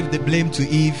 Adam gave the blame to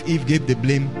Eve. Eve gave the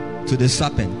blame to the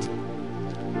serpent.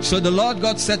 So the Lord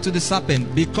God said to the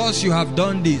serpent, because you have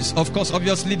done this. Of course,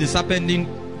 obviously the serpent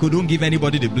couldn't give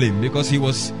anybody the blame, because he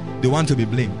was the one to be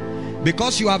blamed.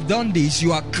 Because you have done this,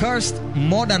 you are cursed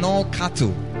more than all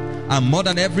cattle and more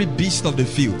than every beast of the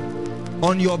field.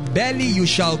 On your belly you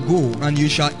shall go, and you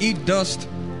shall eat dust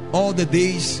all the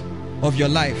days of your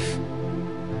life.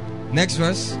 Next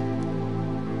verse.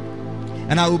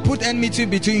 And I will put enmity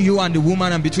between you and the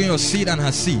woman, and between your seed and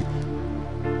her seed.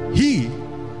 He,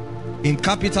 in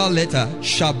capital letter,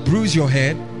 shall bruise your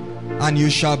head, and you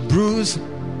shall bruise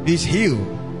his heel.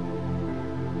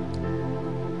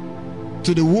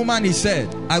 To the woman he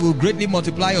said, I will greatly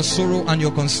multiply your sorrow and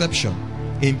your conception.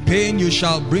 In pain you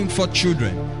shall bring forth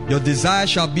children. Your desire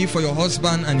shall be for your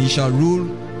husband, and he shall rule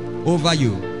over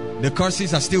you. The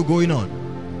curses are still going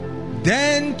on.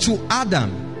 Then to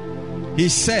Adam he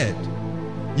said,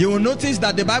 you will notice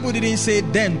that the Bible didn't say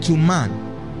then to man,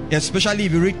 especially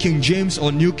if you read King James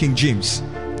or New King James.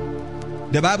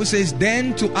 The Bible says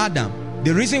then to Adam.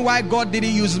 The reason why God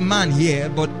didn't use man here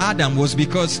but Adam was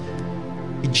because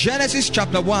in Genesis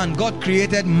chapter 1, God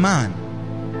created man.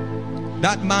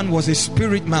 That man was a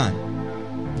spirit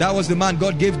man. That was the man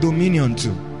God gave dominion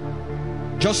to.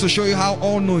 Just to show you how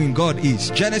all-knowing God is.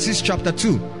 Genesis chapter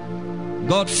 2,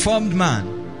 God formed man,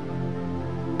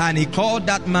 and he called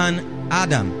that man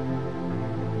Adam.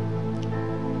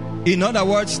 In other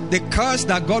words, the curse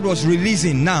that God was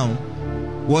releasing now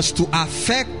was to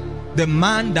affect the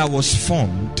man that was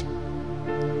formed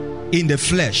in the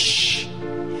flesh,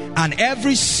 and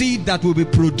every seed that will be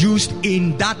produced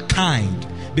in that kind.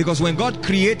 Because when God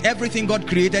created everything God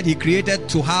created, he created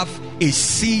to have a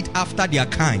seed after their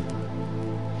kind.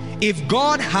 If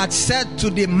God had said to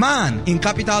the man in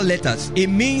capital letters, it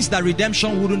means that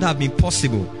redemption wouldn't have been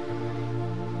possible,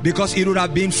 because it would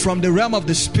have been from the realm of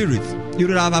the spirit. It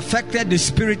would have affected the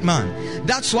spirit man.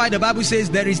 That's why the Bible says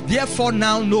there is therefore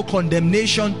now no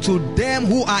condemnation to them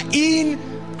who are in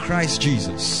Christ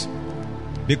Jesus,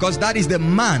 because that is the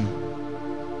man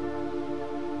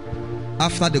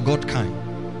after the God kind.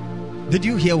 Did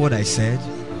you hear what I said?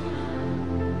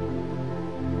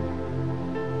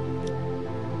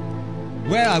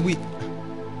 Where are we?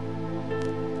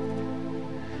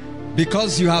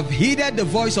 Because you have heeded the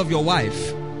voice of your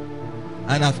wife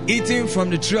and have eaten from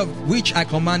the tree of which I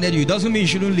commanded you. It doesn't mean you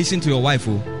shouldn't listen to your wife.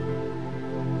 Oh.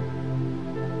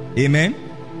 Amen.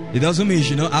 It doesn't mean you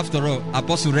should not. After all,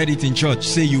 Apostle read it in church.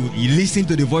 Say you listen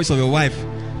to the voice of your wife.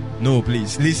 No,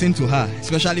 please listen to her,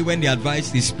 especially when the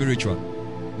advice is spiritual.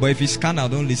 But if it's carnal,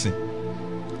 don't listen.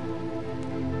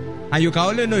 And you can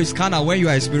only know it's carnal when you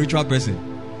are a spiritual person.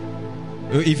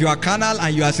 If you are carnal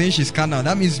and you are saying she's carnal,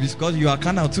 that means because you are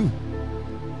carnal too.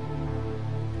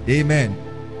 Amen.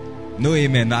 No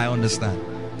amen. I understand.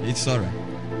 It's alright.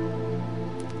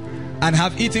 And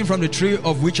have eaten from the tree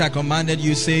of which I commanded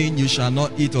you, saying you shall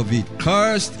not eat of it.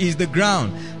 Cursed is the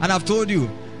ground. And I've told you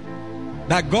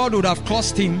that God would have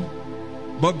cursed him,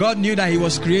 but God knew that he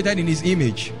was created in his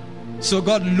image. So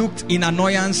God looked in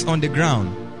annoyance on the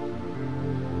ground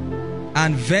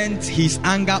and vent his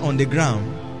anger on the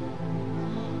ground.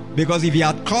 Because if he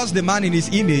had cursed the man in his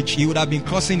image, he would have been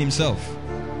cursing himself.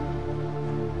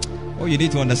 Oh, you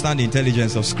need to understand the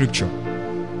intelligence of scripture.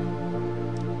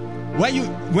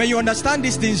 When you understand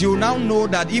these things, you now know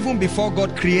that even before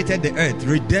God created the earth,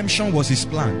 redemption was his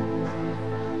plan.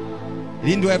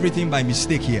 He didn't do everything by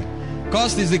mistake here.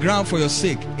 Cursed is the ground for your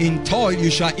sake. In toil you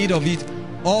shall eat of it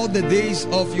all the days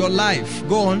of your life.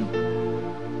 Go on.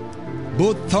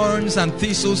 Both thorns and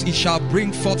thistles it shall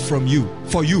bring forth for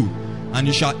you, and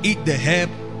you shall eat the herb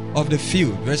of the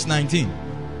field. Verse 19.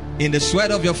 In the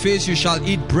sweat of your face you shall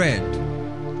eat bread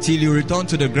till you return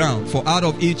to the ground, for out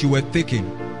of it you were taken.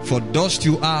 For dust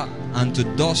you are, and to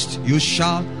dust you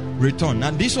shall return.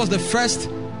 Now this was the first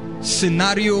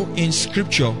scenario in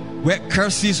scripture where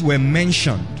curses were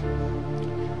mentioned.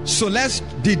 So let's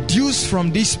deduce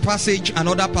from this passage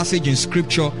another passage in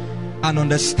scripture and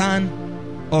understand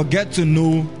or get to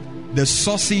know the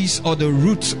sources or the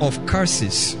roots of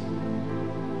curses.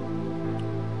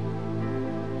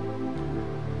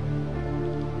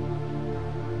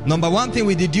 Number one thing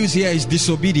we deduce here is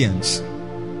disobedience.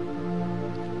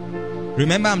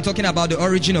 Remember, I'm talking about the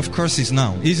origin of curses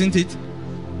now, isn't it?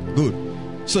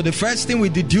 Good. So the first thing we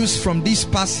deduced from this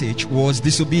passage was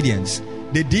disobedience.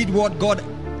 They did what God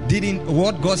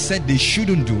said they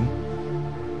shouldn't do,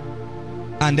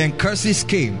 and then curses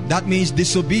came. That means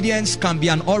disobedience can be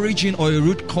an origin or a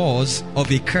root cause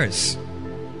of a curse.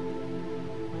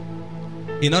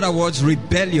 In other words,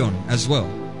 rebellion as well.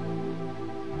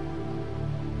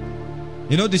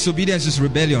 You know, disobedience is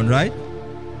rebellion, right?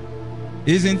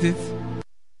 Isn't it?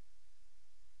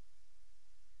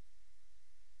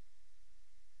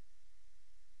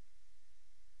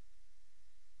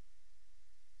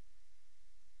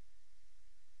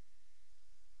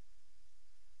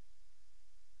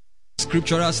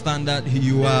 Scriptural standard,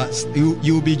 you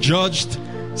will be judged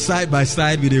side by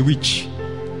side with a witch.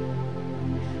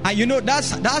 And you know, that's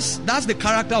the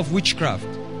character of witchcraft.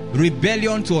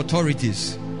 Rebellion to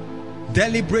authorities.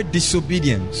 Deliberate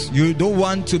disobedience. You don't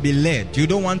want to be led. You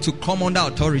don't want to come under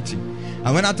authority.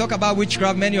 And when I talk about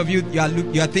witchcraft, many of you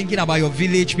are thinking about your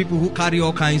village, people who carry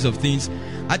all kinds of things.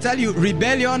 I tell you,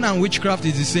 rebellion and witchcraft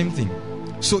is the same thing.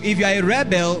 So if you are a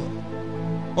rebel,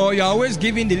 or you are always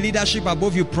giving the leadership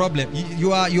above you problem,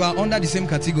 you are under the same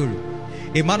category.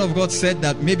 A man of God said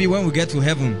that maybe when we get to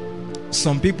heaven,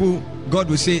 some people, God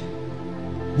will say,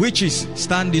 witches,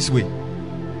 stand this way.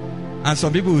 And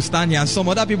some people will stand here, and some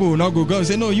other people will not go. God will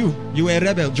say, no, you were a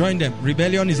rebel, join them.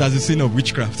 Rebellion is as a sin of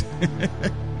witchcraft.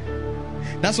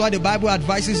 That's why the Bible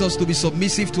advises us to be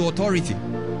submissive to authority.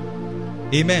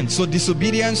 Amen. So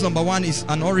disobedience, number one, is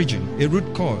an origin, a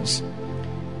root cause.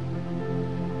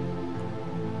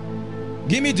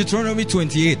 Give me Deuteronomy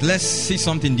 28. Let's see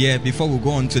something there before we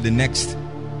go on to the next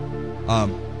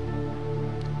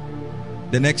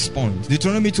point.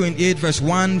 Deuteronomy 28 verse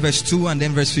 1, verse 2, and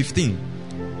then verse 15.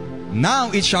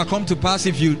 Now it shall come to pass,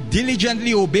 if you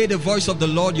diligently obey the voice of the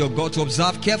Lord your God, to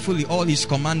observe carefully all his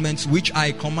commandments which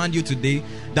I command you today,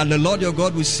 that the Lord your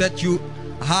God will set you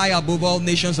high above all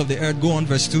nations of the earth. Go on,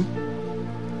 verse 2.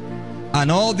 And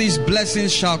all these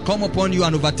blessings shall come upon you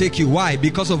and overtake you. Why?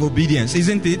 Because of obedience,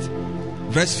 isn't it?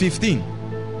 Verse 15.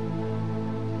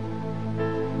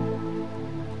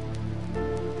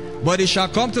 But it shall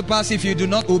come to pass, if you do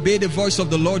not obey the voice of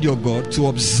the Lord your God, to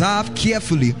observe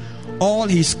carefully all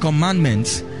his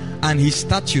commandments and his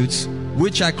statutes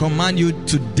which I command you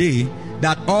today,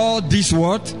 that all these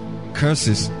what?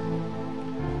 Curses.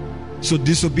 So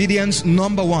disobedience,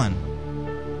 number one.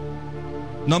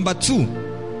 Number two,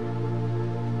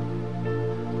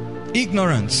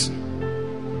 ignorance.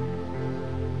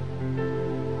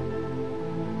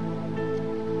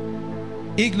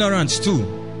 Ignorance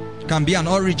too can be an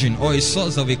origin or a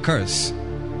source of a curse.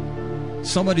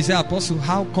 Somebody say, Apostle,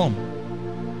 how come?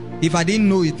 If I didn't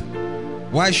know it,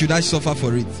 why should I suffer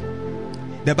for it?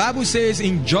 The Bible says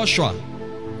in Joshua,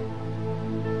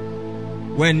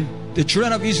 when the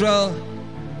children of Israel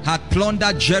had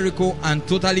plundered Jericho and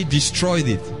totally destroyed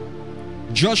it,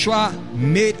 Joshua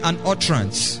made an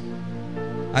utterance.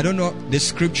 I don't know the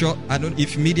scripture. I don't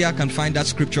if media can find that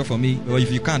scripture for me, or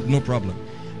if you can't, no problem.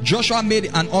 Joshua made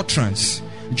an utterance.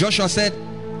 Joshua said,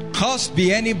 cursed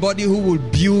be anybody who will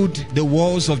build the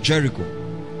walls of Jericho,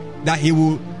 that he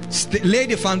will lay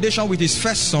the foundation with his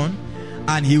first son,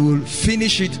 and he will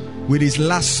finish it with his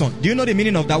last son. Do you know the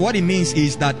meaning of that? What it means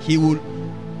is that he will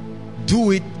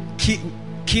do it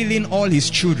killing all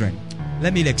his children.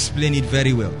 Let me explain it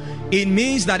very well. It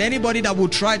means that anybody that will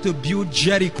try to build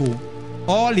Jericho,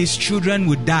 all his children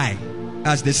will die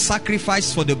as the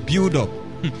sacrifice for the build-up.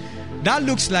 That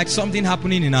looks like something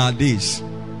happening in our days.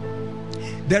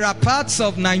 There are parts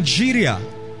of Nigeria,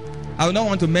 I would not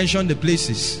want to mention the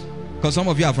places because some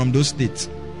of you are from those states,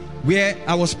 where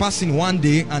I was passing one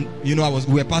day, and you know,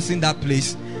 we were passing that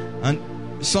place, and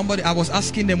I was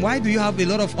asking them, why do you have a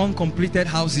lot of uncompleted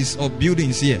houses or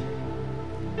buildings here?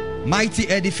 Mighty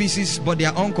edifices, but they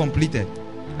are uncompleted.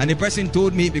 And the person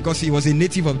told me, because he was a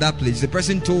native of that place, the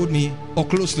person told me, or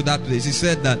close to that place, he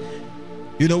said that,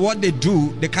 you know what they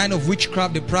do, the kind of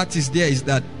witchcraft they practice there is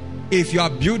that if you are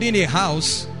building a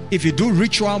house, if you do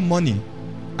ritual money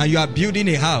and you are building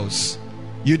a house,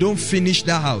 you don't finish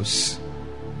that house.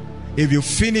 If you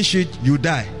finish it, you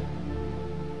die.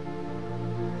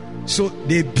 So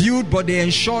they build, but they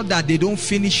ensure that they don't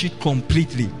finish it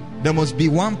completely. There must be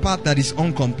one part that is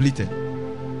uncompleted.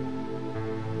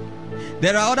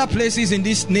 There are other places in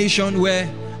this nation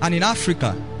where, and in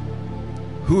Africa,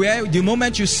 where the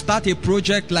moment you start a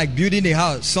project like building a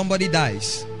house, somebody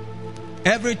dies.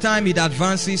 Every time it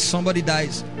advances, somebody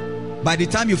dies. By the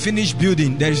time you finish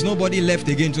building, there is nobody left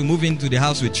again to move into the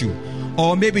house with you.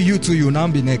 Or maybe you too, you'll now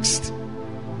be next.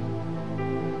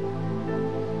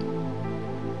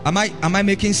 Am I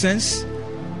making sense?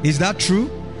 Is that true?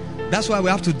 That's why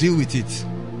we have to deal with it.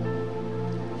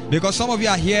 Because some of you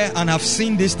are here and have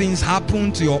seen these things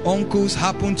happen to your uncles,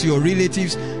 happen to your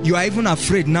relatives. You are even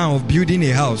afraid now of building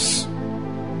a house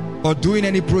or doing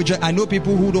any project. I know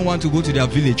people who don't want to go to their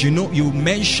village. You know, you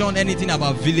mention anything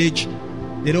about village,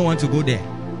 they don't want to go there.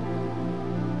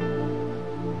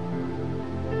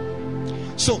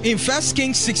 So in 1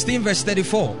 Kings 16 verse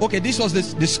 34, okay, this was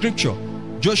the scripture.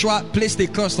 Joshua placed a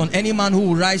curse on any man who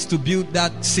will rise to build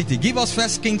that city. Give us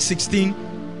 1 Kings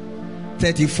 16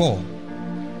 34.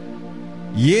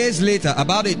 Years later,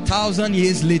 about 1,000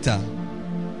 years later,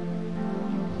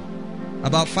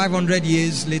 about 500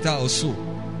 years later or so,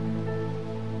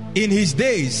 in his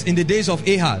days, in the days of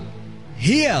Ahab,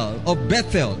 Hiel of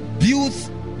Bethel built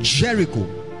Jericho.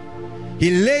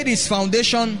 He laid his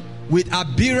foundation with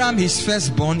Abiram his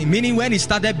firstborn, meaning when he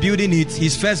started building it,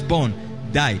 his firstborn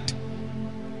died.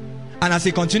 And as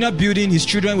he continued building, his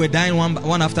children were dying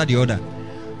one after the other.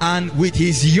 And with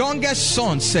his youngest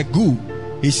son, Segu,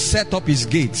 he set up his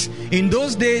gates. In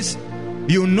those days,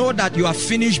 you know that you have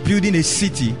finished building a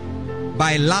city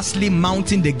by lastly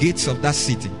mounting the gates of that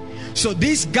city. So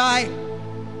this guy,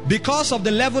 because of the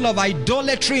level of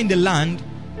idolatry in the land,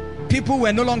 people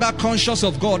were no longer conscious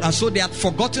of God, and so they had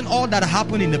forgotten all that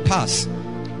happened in the past.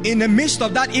 In the midst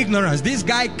of that ignorance, this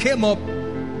guy came up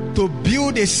to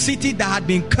build a city that had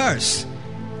been cursed,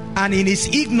 and in his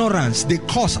ignorance, the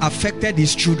curse affected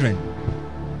his children.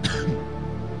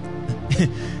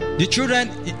 The children,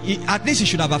 at least it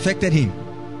should have affected him.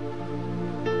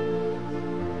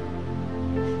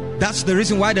 That's the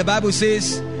reason why the Bible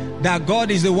says that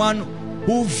God is the one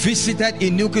who visited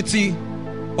iniquity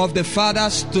of the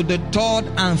fathers to the third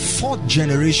and fourth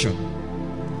generation.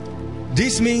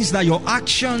 This means that your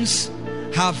actions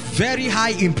have very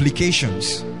high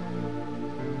implications.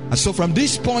 And so from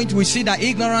this point, we see that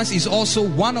ignorance is also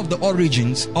one of the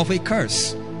origins of a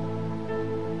curse.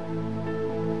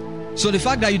 So the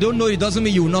fact that you don't know it doesn't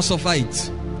mean you will not suffer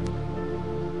it.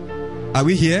 Are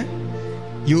we here?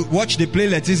 You watch the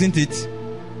playlet, isn't it?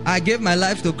 I gave my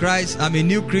life to Christ. I'm a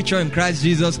new creature in Christ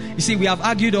Jesus. You see, we have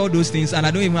argued all those things and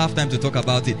I don't even have time to talk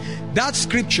about it. That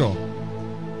scripture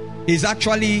is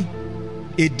actually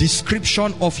a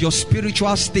description of your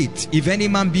spiritual state. If any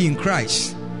man be in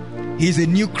Christ, he is a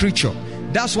new creature.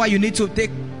 That's why you need to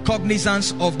take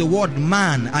cognizance of the word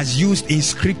man as used in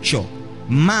scripture.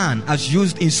 Man as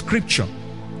used in scripture.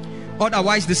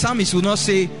 Otherwise the psalmist will not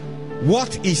say,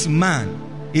 what is man?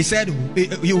 He said,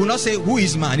 he will not say, who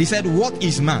is man? He said, what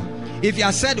is man? If he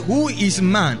had said, who is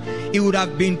man, he would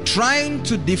have been trying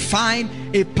to define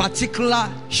a particular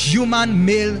human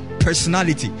male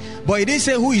personality. But he didn't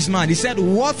say, who is man? He said,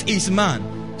 what is man?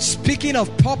 Speaking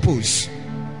of purpose.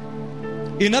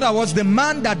 In other words, the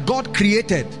man that God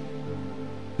created,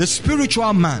 the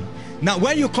spiritual man. Now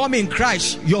when you come in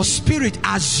Christ, your spirit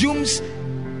assumes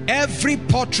every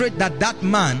portrait that that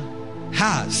man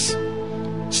has.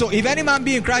 So if any man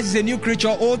be in Christ is a new creature,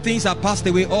 all things are passed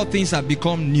away, all things have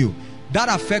become new. That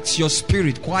affects your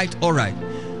spirit quite alright.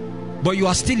 But you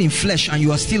are still in flesh and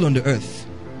you are still on the earth.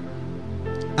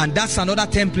 And that's another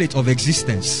template of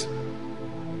existence.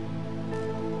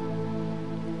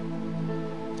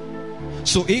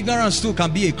 So ignorance too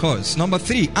can be a cause. Number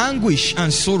 3, anguish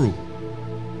and sorrow.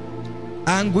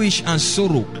 Anguish and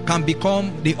sorrow can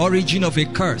become the origin of a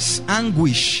curse.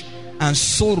 Anguish and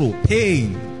sorrow,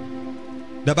 pain.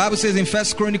 The Bible says in 1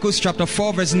 Chronicles chapter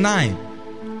 4 verse 9,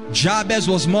 Jabez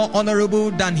was more honorable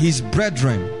than his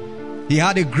brethren. He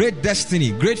had a great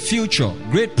destiny, great future,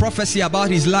 great prophecy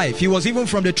about his life. He was even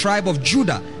from the tribe of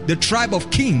Judah, the tribe of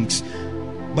kings.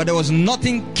 But there was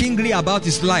nothing kingly about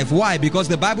his life. Why? Because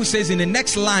the Bible says in the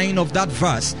next line of that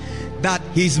verse that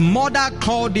his mother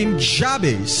called him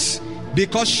Jabez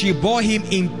because she bore him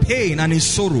in pain and in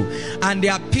sorrow. And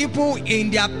there are people in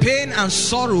their pain and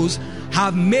sorrows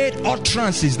have made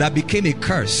utterances that became a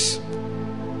curse.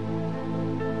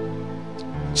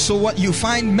 So what you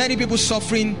find many people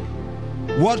suffering,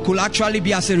 what could actually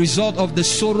be as a result of the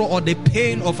sorrow or the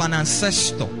pain of an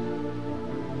ancestor.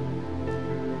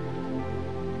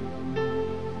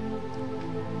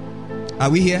 Are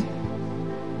we here?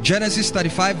 Genesis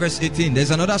 35 verse 18.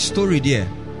 There's another story there.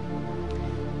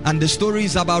 And the story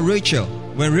is about Rachel.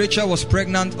 When Rachel was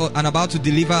pregnant and about to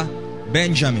deliver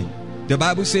Benjamin, the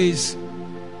Bible says,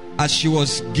 as she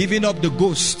was giving up the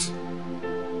ghost,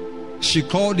 she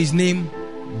called his name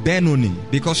Benoni,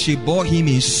 because she bore him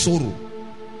in sorrow.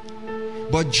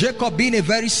 But Jacob, being a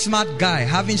very smart guy,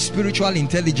 having spiritual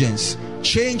intelligence,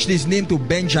 changed his name to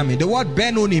Benjamin. The word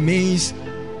Benoni means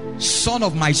son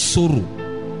of my sorrow.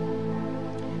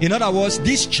 In other words,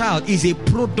 this child is a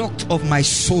product of my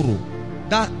sorrow.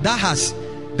 That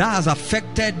has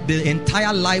affected the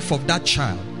entire life of that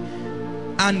child.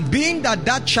 And being that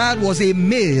that child was a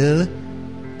male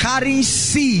carrying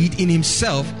seed in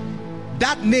himself,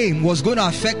 that name was going to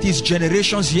affect his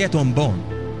generations yet unborn.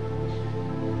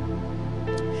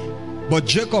 But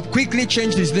Jacob quickly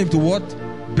changed his name to what?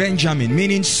 Benjamin,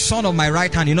 meaning son of my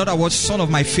right hand. In other words, son of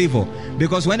my favor.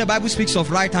 Because when the Bible speaks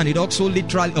of right hand, it also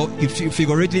literally or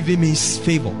figuratively means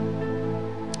favor.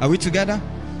 Are we together?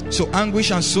 So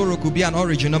anguish and sorrow could be an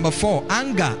origin. Number 4,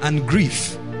 anger and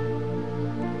grief.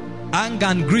 Anger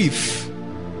and grief.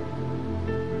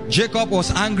 Jacob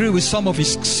was angry with some of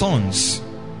his sons,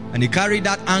 and he carried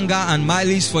that anger and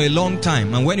malice for a long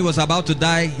time. And when he was about to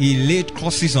die, he laid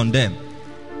curses on them.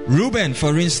 Reuben,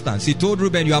 for instance, he told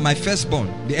Reuben, you are my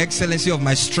firstborn, the excellency of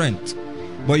my strength,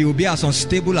 but you will be as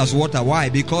unstable as water. Why?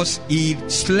 Because he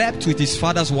slept with his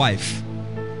father's wife.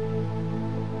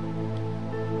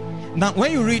 Now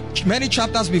when you read many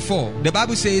chapters before, the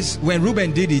Bible says when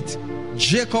Reuben did it,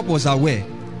 Jacob was aware,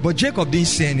 but Jacob didn't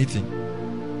say anything.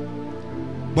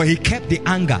 But he kept the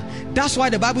anger. That's why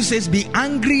the Bible says, be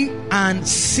angry and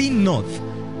sin not.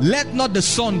 Let not the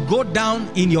sun go down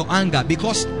in your anger,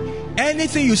 because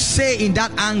anything you say in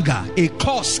that anger, a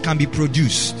curse can be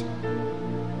produced.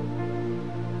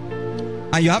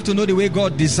 And you have to know the way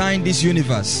God designed this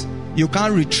universe. You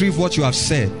can't retrieve what you have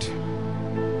said.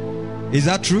 Is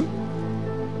that true?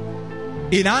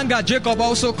 In anger, Jacob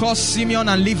also cursed Simeon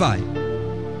and Levi.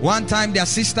 One time their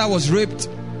sister was raped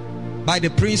by the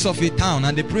prince of a town,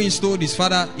 and the prince told his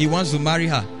father he wants to marry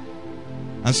her.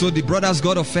 And so the brothers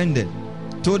got offended,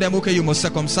 told them, okay, you must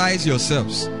circumcise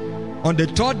yourselves. On the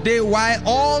 3rd day, while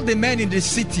all the men in the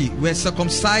city were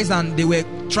circumcised and they were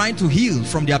trying to heal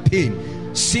from their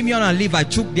pain, Simeon and Levi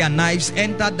took their knives,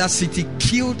 entered that city,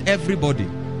 killed everybody.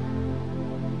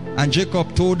 And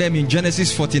Jacob told them in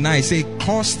Genesis 49, say,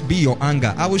 cursed be your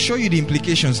anger. I will show you the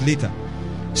implications later.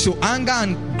 So anger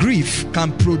and grief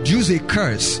can produce a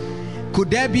curse.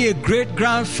 Could there be a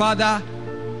great-grandfather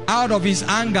out of his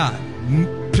anger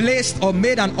placed or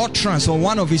made an utterance on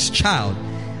one of his child,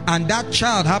 and that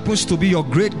child happens to be your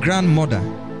great-grandmother,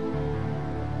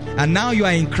 and now you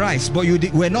are in Christ, but you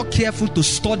were not careful to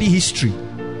study history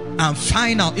and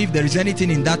find out if there is anything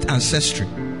in that ancestry?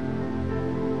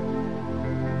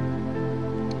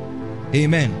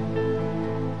 Amen.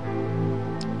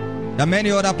 There are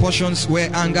many other portions where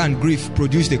anger and grief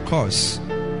produced a curse.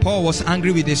 Paul was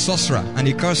angry with a sorcerer and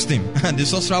he cursed him, and the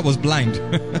sorcerer was blind.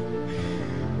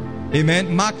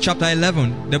 Amen. Mark chapter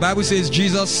 11, the Bible says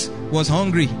Jesus was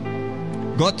hungry,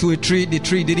 got to a tree, the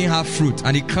tree didn't have fruit,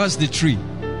 and he cursed the tree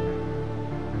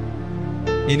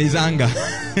in his anger.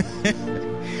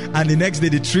 And the next day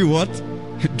the tree what?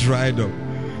 Dried up.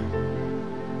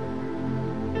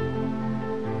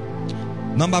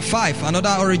 Number 5,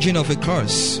 another origin of a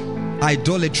curse: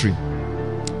 idolatry.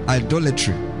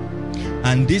 Idolatry.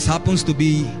 And this happens to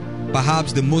be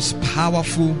perhaps the most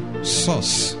powerful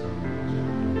source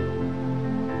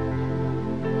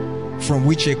from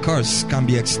which a curse can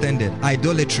be extended.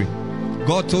 Idolatry.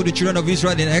 God told the children of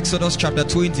Israel in Exodus chapter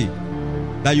 20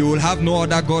 that you will have no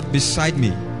other God beside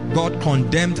me. God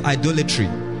condemned idolatry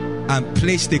and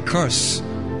placed a curse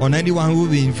on anyone who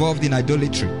will be involved in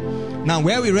idolatry. Now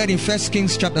where we read in 1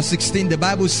 Kings chapter 16, the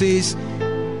Bible says,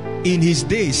 in his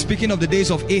days, speaking of the days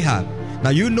of Ahab. Now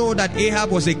you know that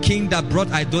Ahab was a king that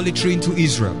brought idolatry into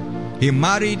Israel. He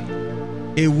married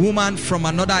a woman from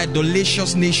another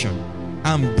idolatrous nation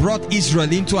and brought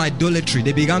Israel into idolatry.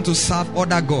 They began to serve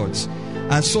other gods.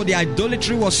 And so the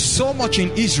idolatry was so much in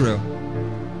Israel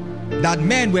that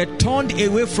men were turned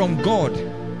away from God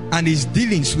and his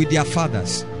dealings with their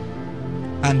fathers.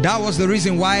 And that was the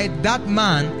reason why that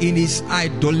man, in his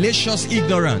idolatrous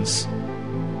ignorance,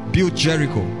 built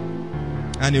Jericho,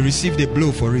 and he received a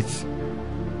blow for it.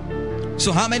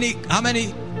 So how many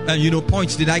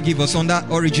points did I give us under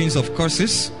origins of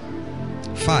curses?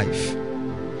 5.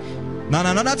 Now,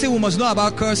 another thing we must know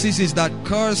about curses is that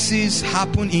curses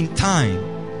happen in time.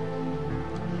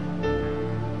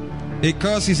 A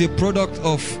curse is a product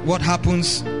of what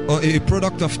happens, or a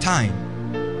product of time.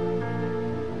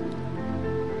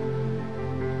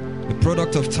 A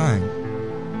product of time.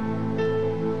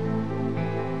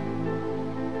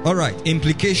 All right,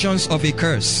 implications of a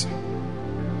curse.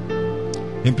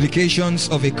 Implications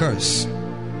of a curse.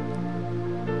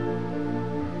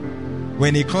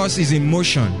 When a curse is in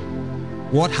motion,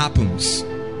 what happens?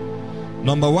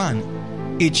 Number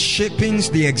 1, it shapes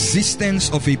the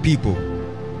existence of a people.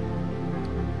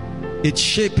 It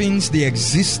shapes the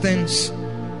existence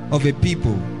of a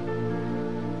people.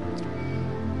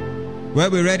 Where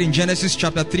we read in Genesis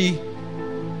chapter 3,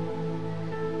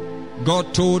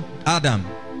 God told Adam,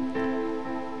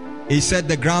 He said,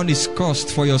 the ground is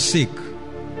cursed for your sake,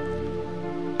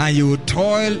 and you will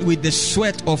toil with the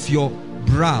sweat of your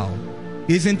brow,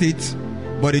 isn't it?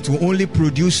 But it will only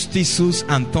produce thistles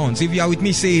and thorns. If you are with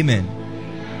me, say amen.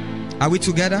 Are we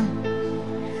together?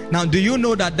 Now, do you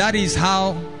know that that is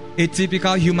how a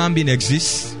typical human being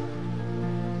exists?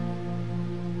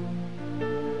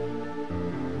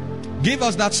 Give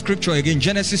us that scripture again,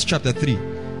 Genesis chapter 3.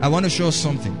 I want to show us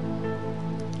something.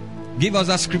 Give us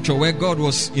that scripture where God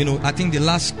was, I think the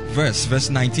last verse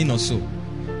 19 or so,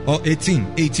 or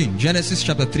 18. Genesis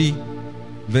chapter 3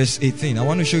 verse 18. I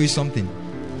want to show you something.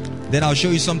 Then I'll show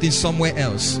you something somewhere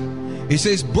else. It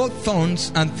says both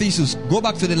thorns and thistles. Go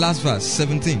back to the last verse,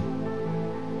 17.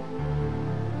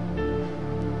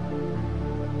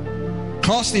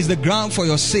 Cursed is the ground for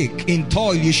your sake. In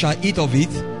toil you shall eat of it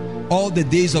all the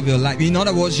days of your life. In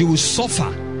other words, you will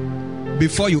suffer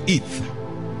before you eat.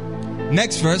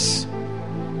 Next verse,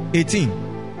 18.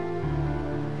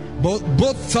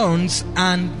 Both thorns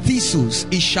and thistles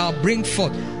it shall bring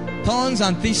forth. Thorns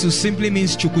and thistles simply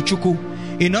means chuku chuku.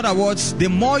 In other words, the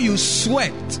more you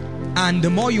sweat and the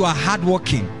more you are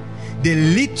hardworking, the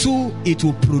little it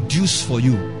will produce for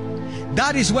you.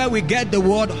 That is where we get the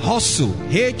word hustle.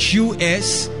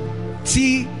 H-U-S-T-L-E.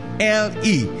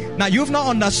 Now, you've not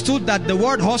understood that the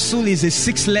word hustle is a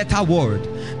 6-letter word,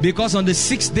 because on the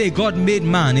 6th day God made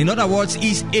man. In other words,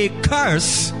 it's a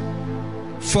curse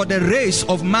for the race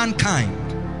of mankind.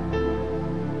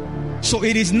 So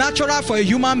it is natural for a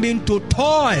human being to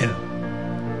toil,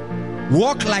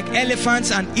 walk like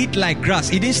elephants and eat like grass.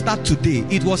 It didn't start today.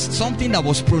 It was something that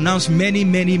was pronounced many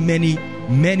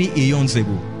eons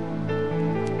ago.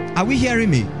 Are we hearing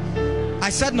me? I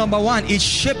said number 1, it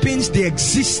shapes the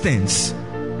existence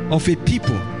of a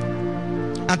people.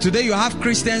 And today you have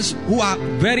Christians who are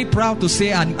very proud to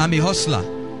say, I'm a hustler.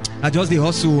 I just the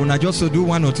hustle and I just do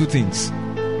 1 or 2 things.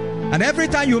 And every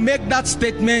time you make that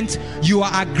statement, you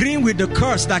are agreeing with the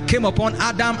curse that came upon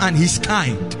Adam and his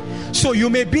kind. So you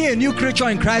may be a new creature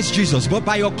in Christ Jesus, but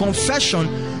by your confession,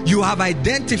 you have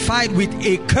identified with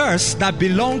a curse that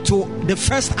belonged to the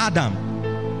first Adam.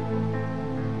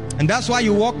 And that's why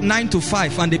you work 9 to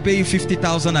 5 and they pay you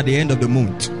 50,000 at the end of the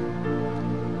month.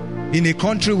 In a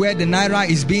country where the naira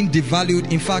is being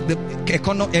devalued. In fact, the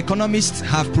economists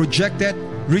have projected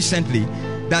recently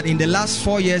that in the last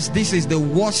 4 years, this is the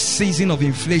worst season of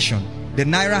inflation. The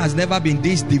naira has never been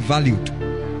this devalued.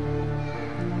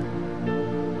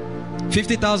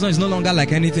 50,000 is no longer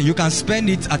like anything. You can spend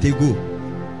it at a go.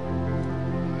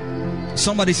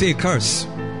 Somebody say a curse.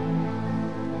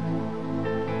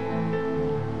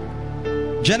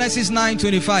 Genesis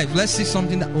 9:25. Let's see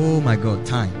something that, oh my God,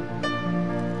 time.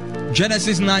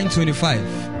 Genesis 9:25.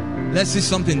 Let's see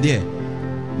something there.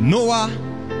 Noah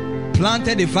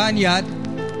planted a vineyard,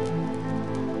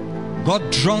 got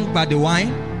drunk by the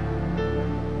wine,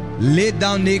 laid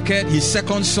down naked. His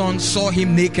second son saw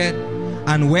him naked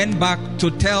and went back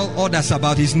to tell others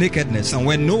about his nakedness. And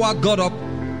when Noah got up,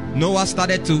 Noah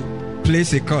started to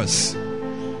place a curse.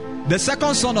 The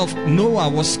second son of Noah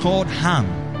was called Ham.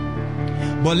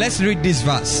 But let's read this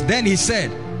verse. Then he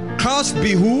said, cursed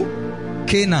be who?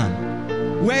 Canaan.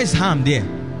 Where is Ham there?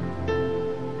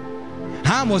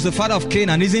 Ham was the father of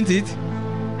Canaan, isn't it?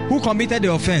 Who committed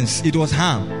the offense? It was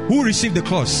Ham. Who received the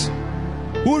curse?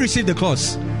 Who received the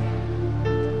curse?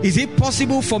 Is it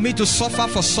possible for me to suffer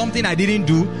for something I didn't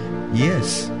do?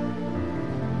 Yes.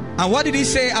 And what did he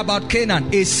say about Canaan?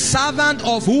 A servant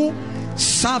of who?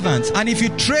 Servant. And if you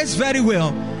trace very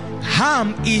well,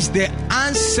 Ham is the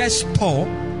ancestor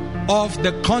of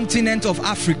the continent of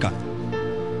Africa.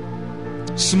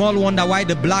 Small wonder why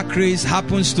the black race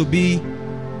happens to be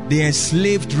the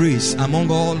enslaved race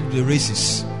among all the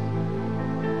races.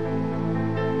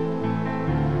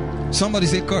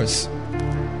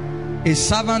 a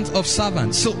servant of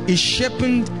servants. So it shaped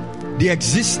the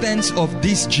existence of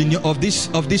this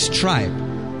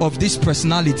tribe, of this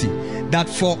personality, that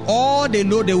for all they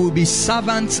know, they will be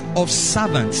servants of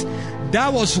servants.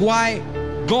 That was why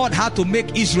God had to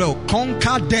make Israel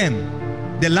conquer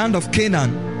them, the land of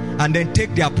Canaan, and then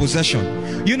take their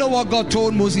possession. You know what God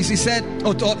told Moses? He said,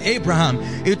 or told Abraham,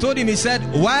 he told him, he said,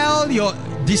 while your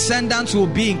descendants will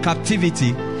be in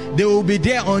captivity, they will be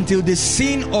there until the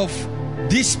sin of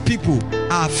these people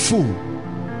are full.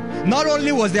 Not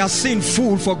only was their sin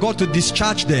full for God to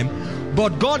discharge them,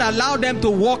 but God allowed them to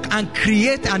walk and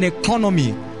create an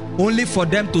economy only for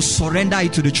them to surrender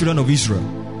it to the children of Israel.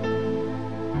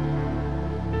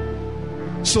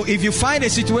 So if you find a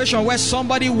situation where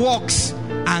somebody walks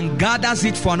and gathers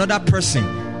it for another person,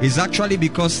 it's actually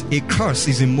because a curse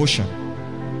is in motion.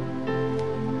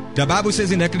 The Bible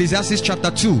says in Ecclesiastes chapter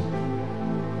 2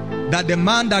 that the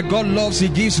man that God loves, he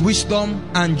gives wisdom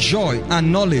and joy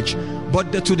and knowledge,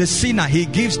 but to the sinner he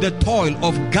gives the toil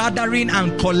of gathering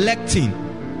and collecting,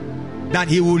 that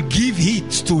he will give heed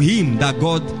to him that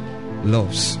God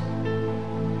loves.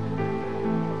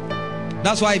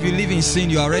 That's why if you live in sin,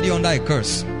 you are already under a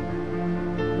curse.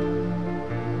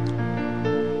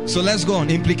 So let's go on.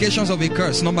 Implications of a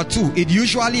curse. Number 2, it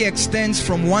usually extends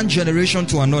from one generation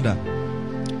to another.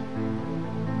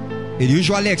 It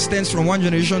usually extends from one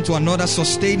generation to another,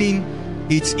 sustaining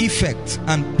its effects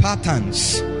and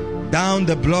patterns down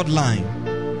the bloodline.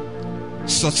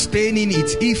 Sustaining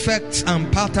its effects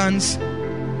and patterns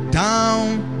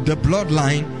down the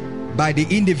bloodline by the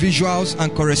individuals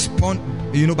and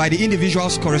by the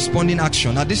individual's corresponding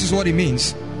action. Now this is what it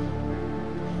means.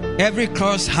 Every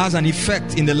curse has an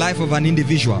effect in the life of an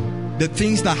individual. The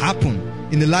things that happen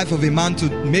in the life of a man to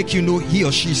make you know he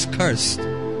or she is cursed.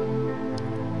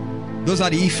 Those are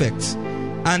the effects.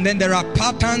 And then there are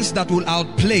patterns that will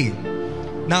outplay.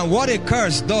 Now what a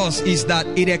curse does is that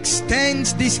it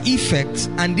extends these effects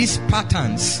and these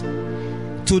patterns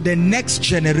to the next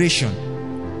generation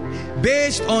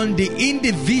based on the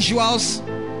individual's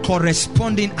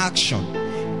corresponding action.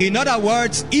 In other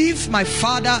words, if my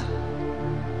father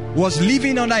was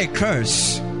living under a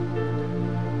curse,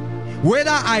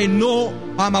 whether I know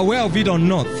I'm aware of it or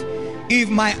not, if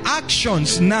my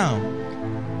actions now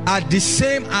are the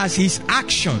same as his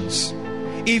actions,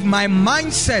 if my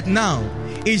mindset now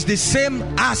is the same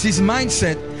as his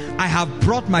mindset, I have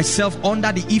brought myself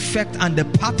under the effect and the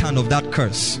pattern of that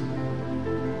curse.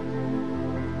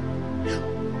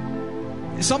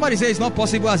 Somebody say it's not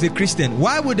possible as a Christian.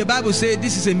 Why would the Bible say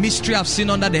this is a mystery I've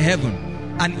seen under the heaven?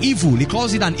 An evil, he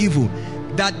calls it an evil,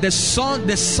 that the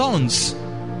sons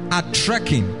are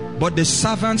trekking, but the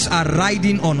servants are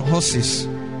riding on horses.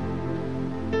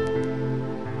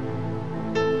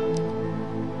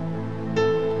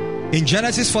 In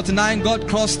Genesis 49, God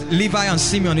cursed Levi and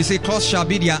Simeon. He said, cursed shall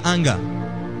be their anger.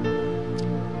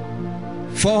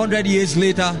 400 years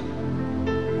later,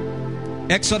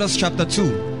 Exodus chapter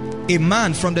 2, a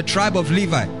man from the tribe of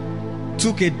Levi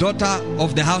took a daughter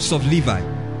of the house of Levi,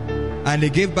 and they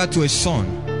gave birth to a son,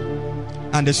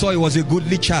 and they saw he was a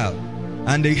goodly child,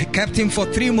 and they kept him for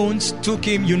 3 months, took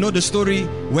him, you know the story,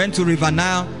 went to River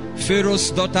Nile. Pharaoh's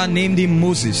daughter named him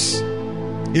Moses,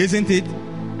 isn't it?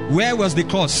 Where was the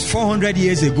cause? 400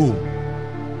 years ago.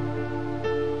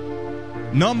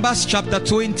 Numbers chapter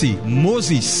 20,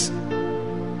 Moses,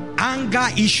 anger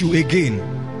issue again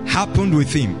happened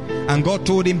with him, and God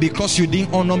told him, because you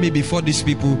didn't honor me before these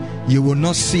people, you will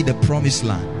not see the promised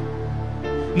land.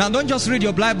 Now don't just read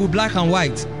your Bible black and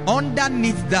white.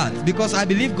 Underneath that, because I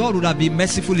believe God would have been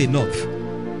merciful enough,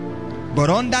 but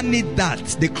underneath that,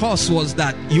 the cause was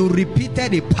that you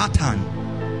repeated a pattern.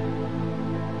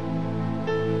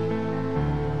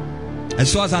 And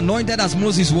so as anointed as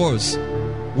Moses was,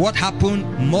 what happened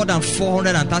more than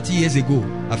 430 years ago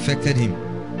affected him.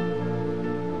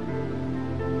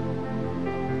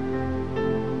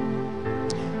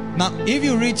 Now if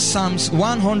you read Psalms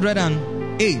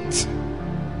 108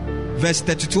 verse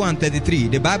 32 and 33,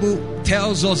 the Bible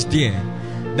tells us there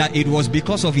that it was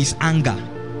because of his anger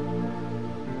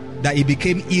that it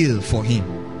became ill for him.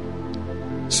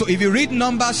 So if you read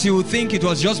Numbers, you will think it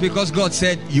was just because God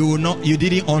said you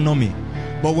didn't honor me.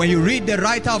 But when you read, the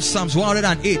writer of Psalms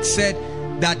 108 said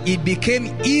that it became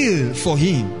ill for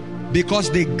him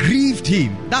because they grieved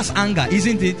him. That's anger,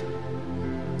 isn't it?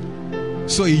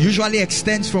 So it usually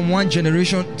extends from one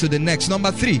generation to the next.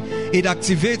 Number 3, it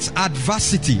activates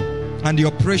adversity and the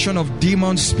operation of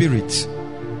demon spirits.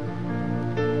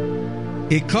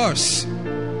 A curse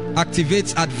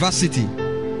activates adversity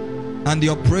and the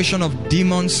operation of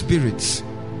demon spirits.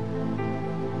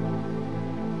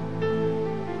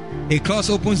 A curse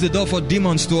opens the door for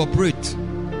demons to operate.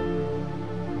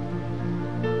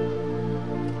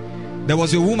 There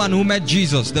was a woman who met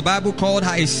Jesus. The Bible called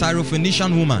her a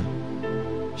Syrophoenician woman.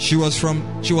 She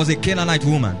was a Canaanite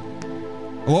woman.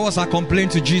 What was her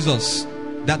complaint to Jesus?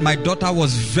 That my daughter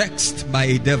was vexed by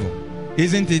a devil.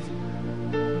 Isn't it?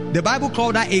 The Bible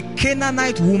called her a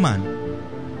Canaanite woman.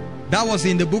 That was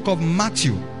in the book of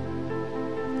Matthew.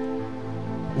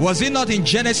 Was it not in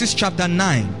Genesis chapter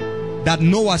 9 that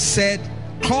Noah said,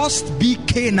 "Cursed be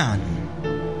Canaan"?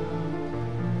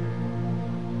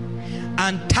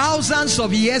 And thousands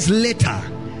of years later,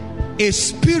 a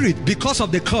spirit, because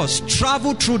of the curse,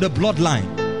 traveled through the bloodline.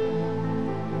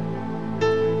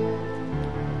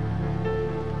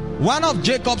 One of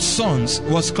Jacob's sons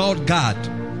was called Gad.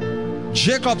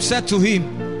 Jacob said to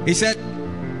him, he said,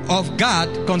 of Gad,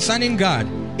 concerning Gad,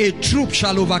 a troop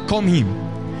shall overcome him,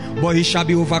 but he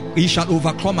shall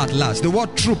overcome at last. The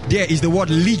word troop there is the word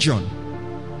legion.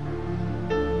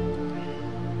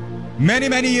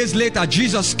 Many years later,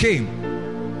 Jesus came,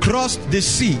 crossed the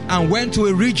sea, and went to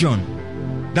a region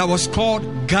that was called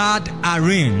Gad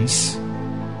Aranes,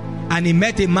 and he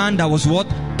met a man that was what?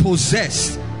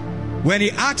 Possessed. When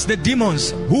he asked the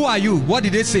demons, "Who are you?" What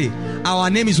did they say? Our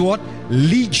name is what?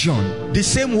 Legion. The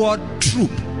same word,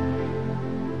 troop.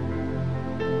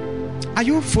 Are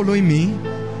you following me?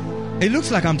 It looks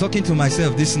like I'm talking to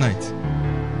myself this night.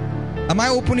 Am I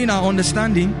opening our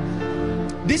understanding?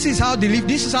 This is how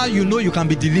you know you can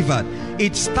be delivered.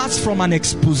 It starts from an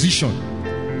exposition.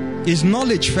 It's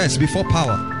knowledge first before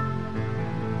power.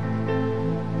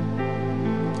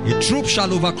 A troop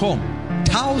shall overcome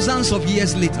thousands of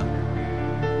years later.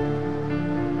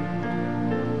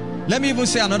 Let me even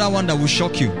say another one that will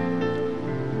shock you.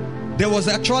 There was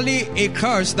actually a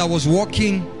curse that was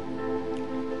working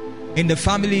in the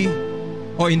family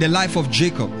or in the life of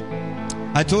Jacob.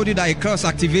 I told you that a curse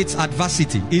activates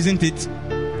adversity, isn't it?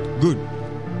 Good.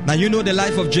 Now you know the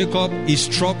life of Jacob. He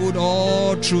struggled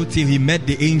all through till he met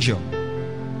the angel.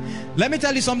 Let me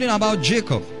tell you something about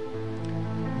Jacob.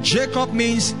 Jacob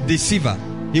means deceiver.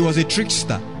 He was a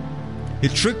trickster. He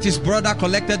tricked his brother,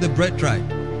 collected the birthright.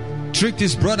 Tricked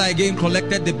his brother again,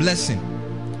 collected the blessing.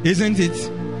 Isn't it?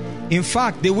 In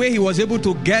fact, the way he was able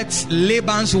to get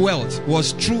Laban's wealth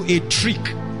was through a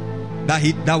trick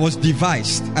that was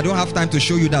devised. I don't have time to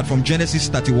show you that from Genesis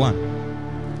 31.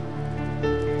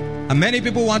 And many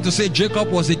people want to say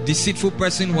Jacob was a deceitful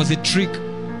person, was a trick.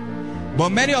 But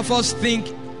many of us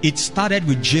think it started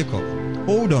with Jacob.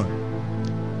 Hold on.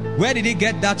 Where did he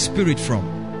get that spirit from?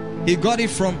 He got it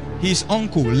from his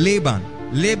uncle Laban.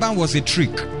 Laban was a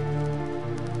trick.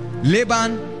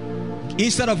 Laban,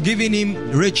 instead of giving him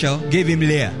Rachel, gave him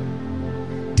Leah.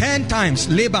 10 times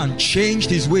Laban changed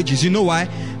his wages. You know why?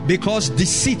 Because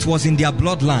deceit was in their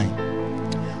bloodline.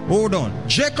 Hold on.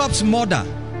 Jacob's mother,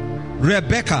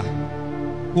 Rebecca,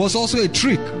 was also a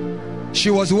trick. She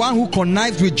was the one who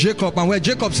connived with Jacob, and when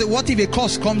Jacob said, "What if a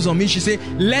curse comes on me?" she said,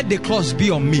 "Let the curse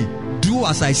be on me. Do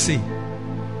as I say."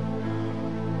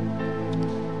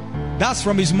 That's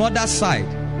from his mother's side.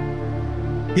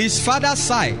 His father's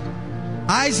side,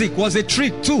 Isaac, was a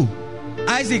trick too.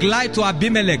 Isaac lied to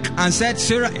Abimelech and said,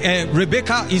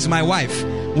 Rebecca is my wife.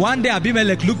 One day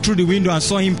Abimelech looked through the window and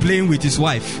saw him playing with his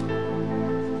wife.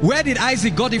 Where did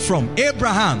Isaac got it from?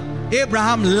 Abraham.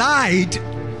 Abraham lied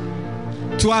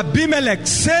to Abimelech,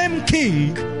 same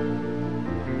king.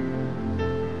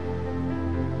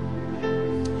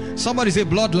 Somebody say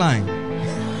bloodline.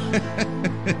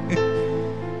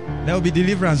 There will be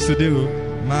deliverance today.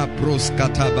 Ma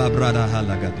proskataba brada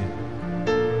halagade.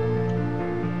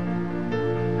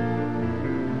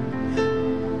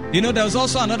 You know, there was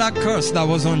also another curse that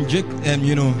was on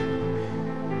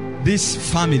this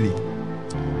family.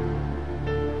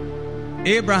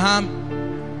 Abraham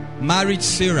married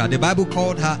Sarah. The Bible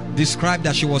described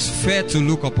that she was fair to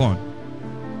look upon.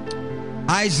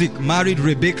 Isaac married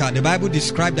Rebecca. The Bible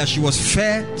described that she was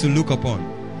fair to look upon.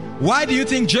 Why do you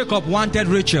think Jacob wanted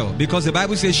Rachel? Because the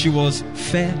Bible says she was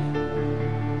fair.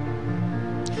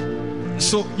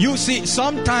 So you see,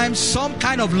 sometimes some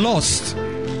kind of lust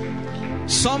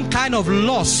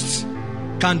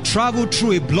can travel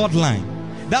through a bloodline.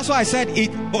 That's why I said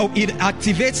it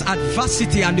activates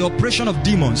adversity and the oppression of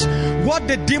demons. What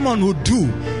the demon would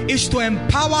do is to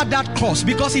empower that cause,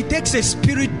 because it takes a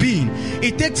spirit being,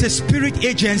 it takes a spirit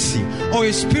agency or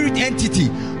a spirit entity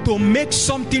to make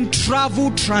something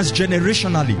travel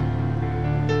transgenerationally.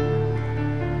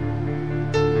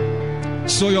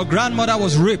 So your grandmother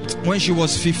was raped when she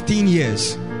was 15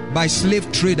 years by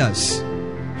slave traders,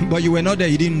 but you were not there,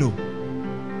 you didn't know.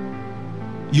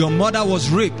 Your mother was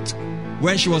raped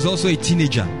when she was also a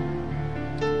teenager.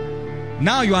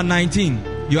 Now you are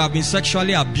 19. You have been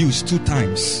sexually abused 2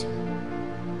 times.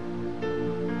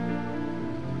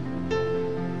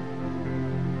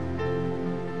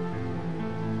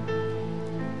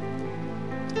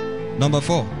 Number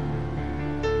 4.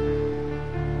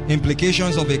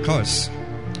 Implications of a curse.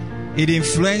 It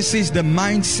influences the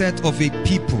mindset of a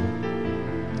people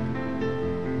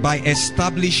by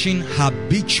establishing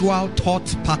habitual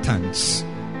thought patterns.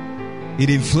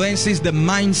 It influences the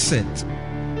mindset.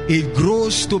 It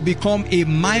grows to become a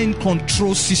mind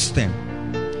control system,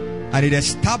 and it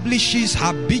establishes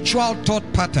habitual thought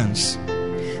patterns.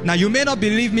 Now, you may not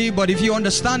believe me, but if you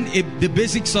understand the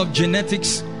basics of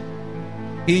genetics,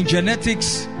 in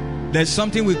genetics there's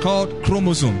something we call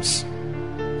chromosomes,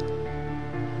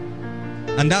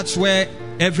 and that's where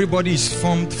everybody is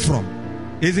formed from,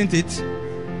 isn't it?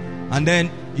 And then,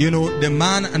 you know, the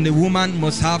man and the woman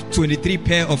must have 23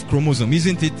 pair of chromosomes,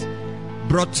 isn't it?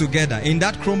 Brought together. In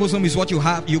that chromosome is what you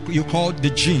have, you call the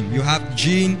gene. You have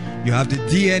gene, you have the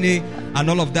DNA and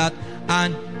all of that.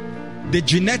 And the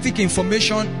genetic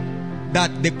information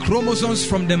that the chromosomes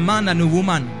from the man and the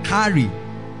woman carry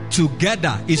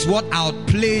together is what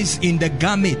outplays in the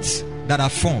gametes that are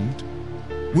formed,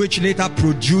 which later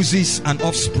produces an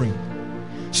offspring.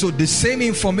 So the same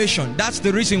information, that's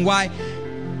the reason why,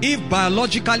 if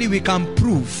biologically we can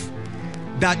prove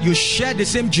that you share the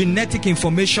same genetic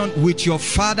information with your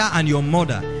father and your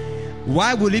mother,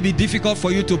 why will it be difficult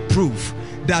for you to prove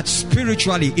that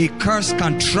spiritually a curse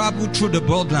can travel through the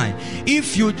bloodline?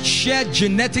 If you share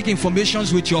genetic information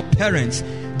with your parents,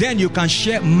 then you can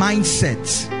share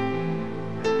mindsets.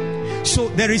 So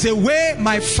there is a way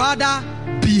my father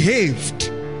behaved,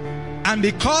 and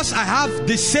because I have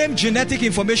the same genetic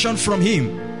information from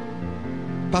him.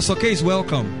 Pastor K is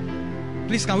welcome.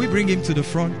 Please, can we bring him to the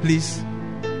front, please?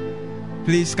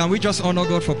 Please, can we just honor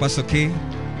God for Pastor K?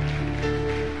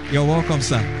 You're welcome,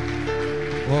 sir.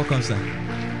 Welcome, sir.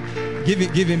 Give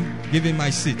him my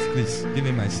seat, please. Give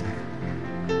him my seat.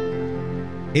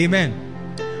 Amen.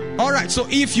 All right. So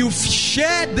if you've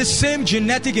shared the same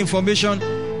genetic information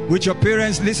with your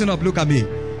parents, listen up, look at me.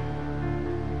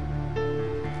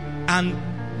 And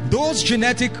those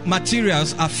genetic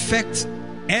materials affect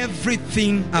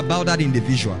everything about that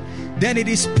individual, then it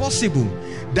is possible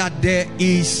that there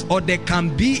is, or there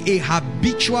can be, a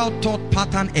habitual thought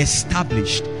pattern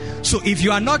established. So if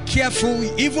you are not careful,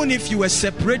 even if you were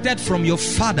separated from your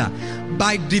father,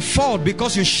 by default,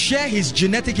 because you share his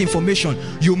genetic information,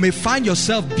 you may find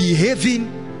yourself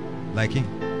behaving like him.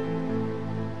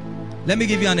 Let me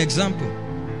give you an example.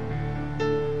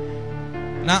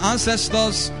 Now,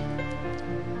 ancestors,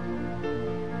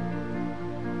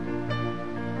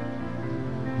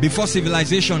 before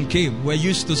civilization came, were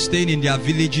used to staying in their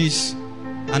villages,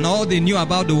 and all they knew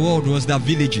about the world was their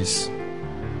villages,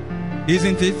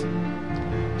 isn't it?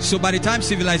 So by the time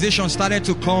civilization started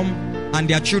to come and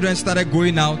their children started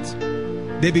going out,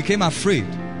 they became afraid,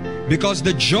 because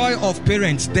the joy of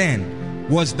parents then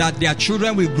was that their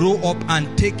children will grow up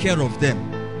and take care of them.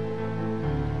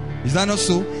 Is that not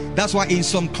so? That's why in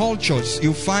some cultures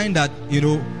you find that, you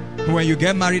know, when you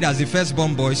get married as the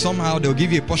firstborn boy, somehow they'll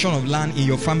give you a portion of land in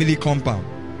your family compound,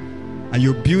 and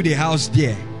you build a house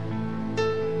there,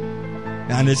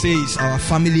 and they say it's our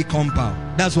family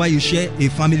compound. That's why you share a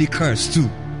family curse too.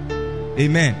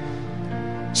 Amen.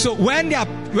 So when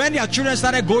their children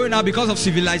started going out because of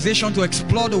civilization to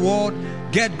explore the world,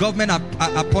 get government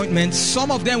appointments,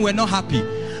 some of them were not happy,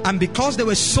 and because they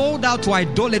were sold out to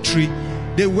idolatry,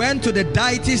 they went to the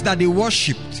deities that they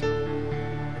worshipped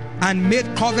and made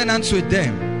covenants with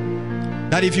them,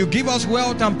 that if you give us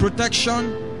wealth and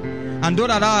protection, and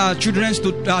don't allow our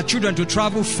children to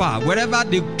travel far, wherever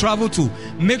they travel to,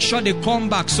 make sure they come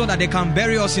back so that they can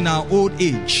bury us in our old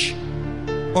age.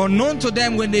 Unknown to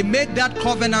them, when they made that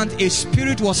covenant, a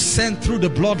spirit was sent through the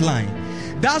bloodline.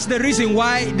 That's the reason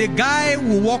why the guy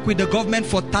will work with the government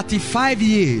for 35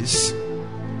 years.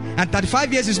 And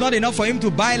 35 years is not enough for him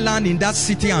to buy land in that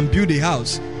city and build a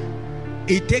house.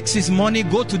 He takes his money,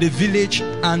 go to the village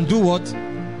and do what?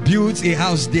 Builds a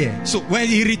house there. So when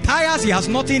he retires, he has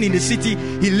nothing in the city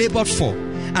he labored for.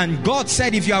 And God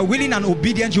said, if you are willing and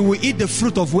obedient, you will eat the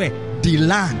fruit of where? The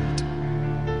land.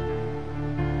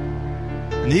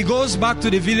 And he goes back to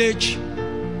the village,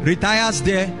 retires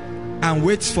there, and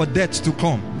waits for death to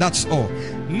come. That's all.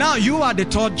 Now you are the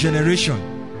third generation.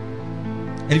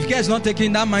 And if God is not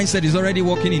taking that mindset, is already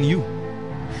working in you.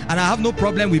 And I have no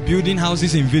problem with building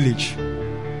houses in village.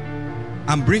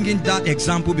 I'm bringing that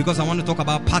example because I want to talk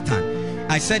about pattern.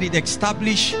 I said it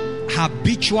established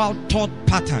habitual thought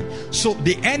pattern. So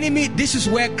the enemy, this is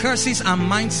where curses and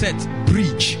mindset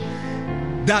breach.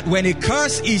 that when a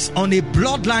curse is on a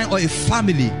bloodline or a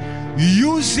family,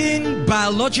 using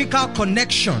biological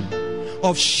connection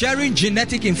of sharing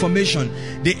genetic information,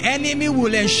 the enemy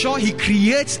will ensure he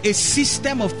creates a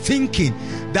system of thinking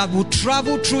that will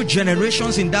travel through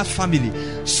generations in that family,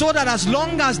 so that as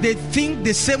long as they think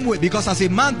the same way, because as a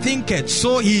man thinketh,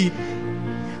 so he,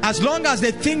 as long as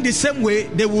they think the same way,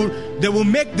 they will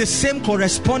make the same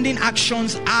corresponding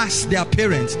actions as their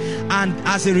parents, and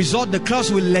as a result the curse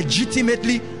will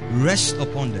legitimately rest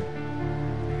upon them.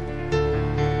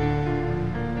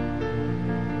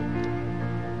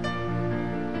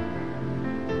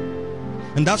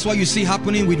 And that's what you see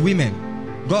happening with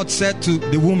women. God said to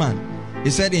the woman, he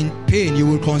said, in pain you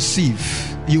will conceive,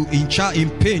 in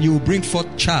pain you will bring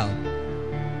forth child,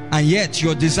 and yet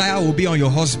your desire will be on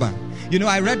your husband. You know,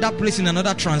 I read that place in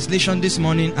another translation this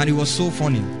morning, and it was so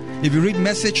funny. If you read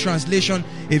Message translation,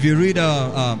 if you read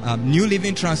New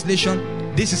Living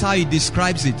translation, this is how it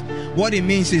describes it. What it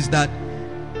means is that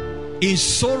in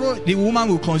sorrow the woman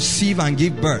will conceive and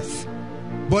give birth,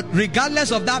 but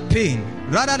regardless of that pain,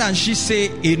 rather than she say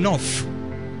enough,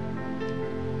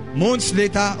 months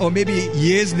later or maybe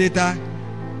years later,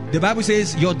 the Bible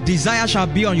says your desire shall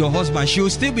be on your husband. She will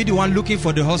still be the one looking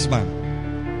for the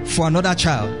husband for another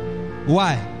child.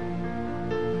 Why?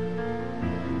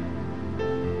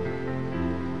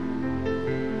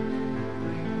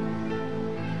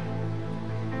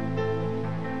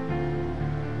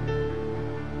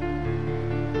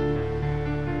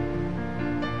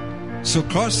 So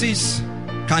curses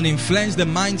can influence the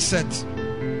mindset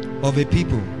of a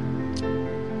people.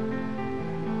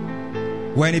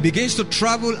 When it begins to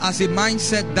travel as a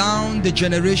mindset down the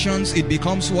generations, it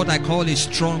becomes what I call a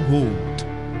stronghold.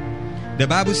 The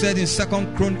Bible said in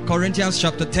 2 Corinthians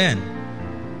chapter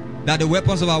 10 that the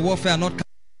weapons of our warfare are not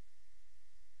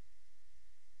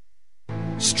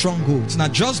strongholds. Now,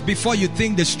 just before you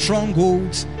think the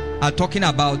strongholds are talking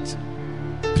about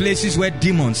places where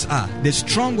demons are, the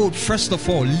stronghold, first of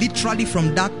all, literally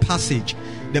from that passage,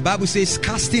 the Bible says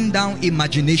casting down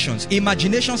imaginations.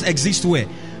 Imaginations exist where?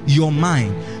 Your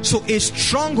mind. So a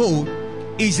stronghold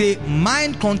is a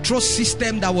mind control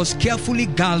system that was carefully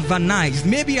galvanized,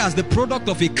 maybe as the product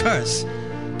of a curse,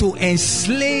 to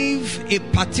enslave a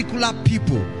particular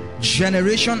people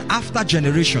generation after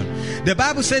generation. The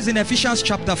Bible says in Ephesians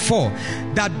chapter 4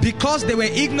 that because they were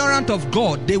ignorant of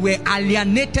God, they were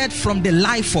alienated from the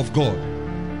life of God.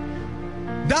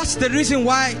 That's the reason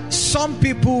why some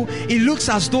people, it looks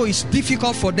as though it's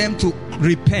difficult for them to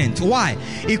repent. Why?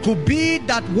 It could be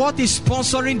that what is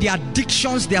sponsoring the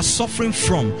addictions they are suffering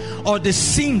from, or the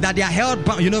sin that they are held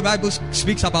bound. You know, the Bible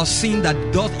speaks about sin that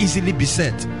does easily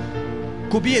beset.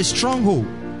 Could be a stronghold.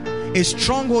 A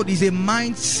stronghold is a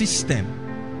mind system.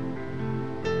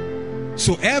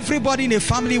 So everybody in a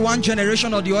family, one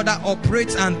generation or the other,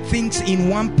 operates and thinks in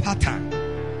one pattern.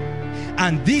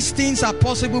 And these things are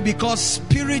possible because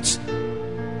spirits,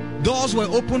 doors were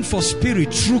opened for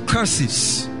spirit through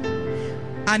curses.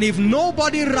 And if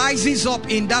nobody rises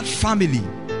up in that family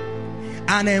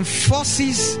and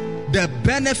enforces the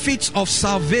benefits of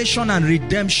salvation and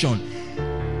redemption,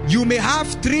 you may have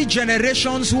 3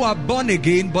 generations who are born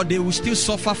again, but they will still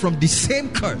suffer from the same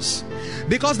curse.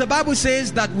 Because the Bible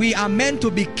says that we are meant to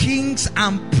be kings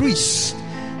and priests.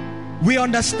 We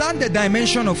understand the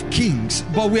dimension of kings,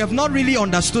 but we have not really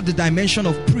understood the dimension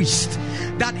of priest.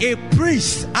 That a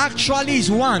priest actually is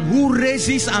one who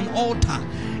raises an altar,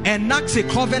 enacts a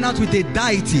covenant with a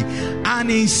deity,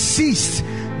 and insists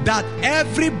that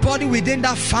everybody within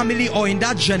that family or in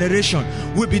that generation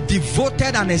will be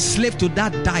devoted and enslaved to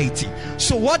that deity.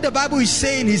 So what the Bible is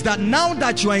saying is that now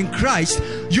that you are in Christ,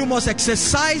 you must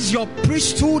exercise your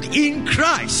priesthood in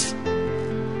Christ.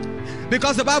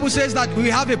 Because the Bible says that we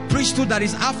have a priesthood that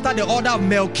is after the order of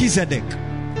Melchizedek.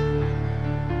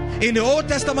 In the Old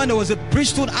Testament, there was a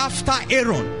priesthood after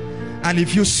Aaron. And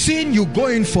if you sin, you go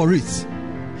in for it.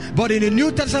 But in the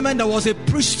New Testament, there was a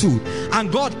priesthood. And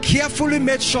God carefully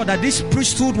made sure that this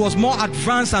priesthood was more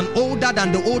advanced and older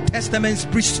than the Old Testament's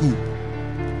priesthood,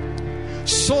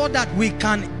 so that we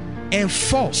can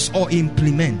enforce or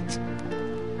implement.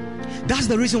 That's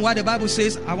the reason why the Bible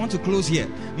says, I want to close here.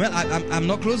 Well, I'm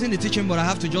not closing the teaching, but I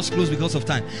have to just close because of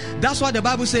time. That's why the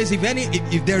Bible says,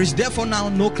 if there is therefore now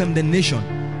no condemnation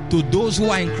to those who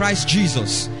are in Christ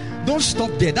Jesus. Don't stop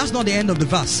there. That's not the end of the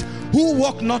verse. Who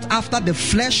walk not after the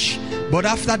flesh, but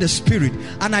after the spirit.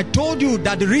 And I told you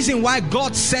that the reason why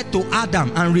God said to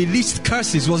Adam and released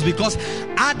curses was because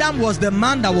Adam was the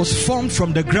man that was formed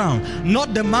from the ground,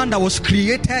 not the man that was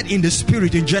created in the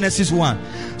spirit in Genesis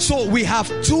 1. So we have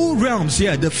 2 realms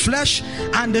here, the flesh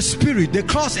and the spirit. The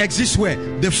curse exists where?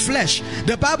 The flesh.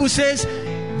 The Bible says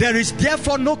There is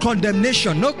therefore no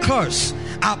condemnation, no curse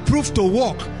approved to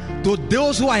walk to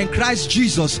those who are in Christ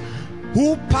Jesus,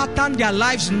 who pattern their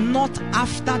lives not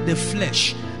after the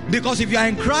flesh. Because if you are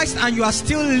in Christ and you are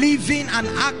still living and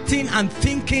acting and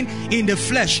thinking in the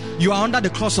flesh, you are under the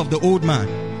curse of the old man.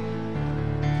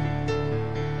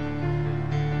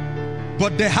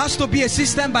 But there has to be a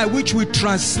system by which we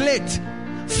translate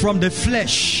from the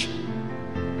flesh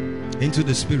into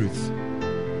the spirit.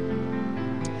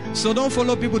 So don't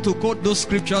follow people to quote those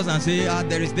scriptures and say,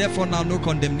 there is therefore now no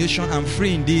condemnation, I'm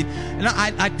free indeed. And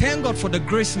I thank God for the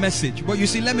grace message. But you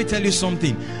see, let me tell you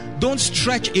something. Don't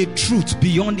stretch a truth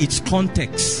beyond its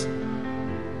context.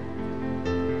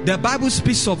 The Bible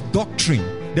speaks of doctrine.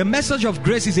 The message of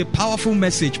grace is a powerful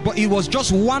message, but it was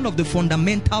just one of the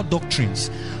fundamental doctrines.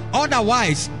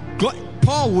 Otherwise,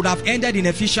 Paul would have ended in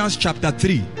Ephesians chapter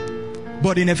 3.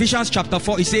 But in Ephesians chapter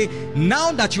 4, he says,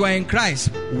 now that you are in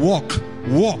Christ, walk.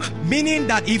 Meaning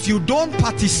that if you don't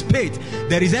participate,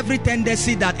 there is every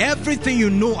tendency that everything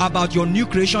you know about your new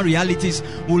creation realities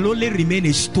will only remain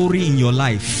a story in your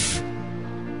life.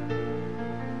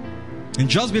 And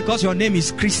just because your name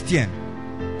is Christian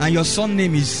and your son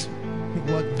name is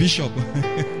what? Bishop.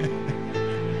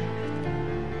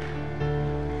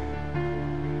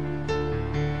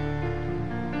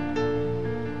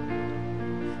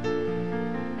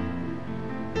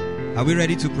 Are we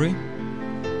ready to pray?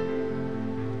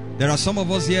 There are some of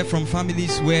us here from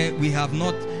families where we have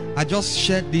not. I just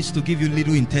shared this to give you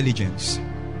little intelligence.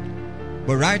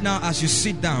 But right now, as you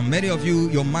sit down, many of you,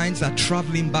 your minds are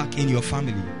traveling back in your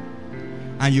family.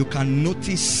 And you can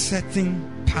notice certain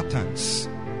patterns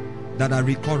that are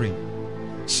recurring.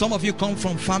 Some of you come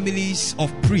from families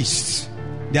of priests.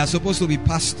 They are supposed to be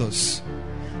pastors.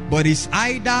 But it's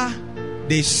either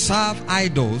they serve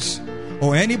idols,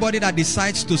 or anybody that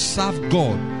decides to serve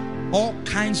God, all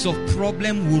kinds of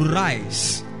problems will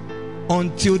rise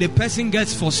until the person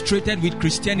gets frustrated with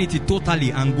Christianity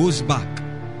totally and goes back.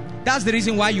 That's the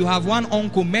reason why you have one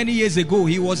uncle many years ago,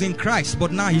 he was in Christ,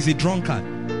 but now he's a drunkard.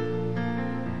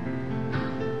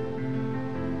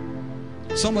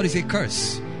 Somebody say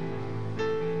curse.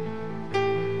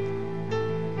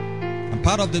 And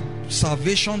part of the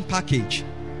salvation package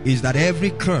is that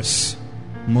every curse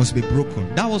must be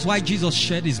broken. That was why Jesus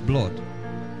shed his blood.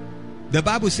 The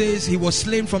Bible says he was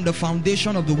slain from the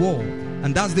foundation of the world,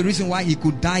 and that's the reason why he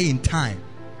could die in time.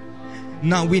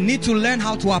 Now we need to learn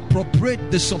how to appropriate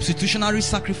the substitutionary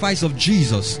sacrifice of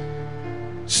Jesus,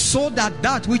 so that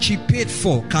that which he paid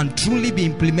for can truly be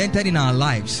implemented in our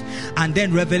lives. And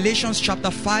then Revelation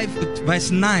chapter 5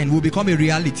 verse 9 will become a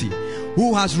reality.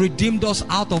 Who has redeemed us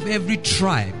out of every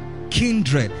tribe,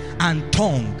 kindred and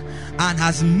tongue, and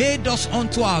has made us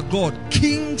unto our God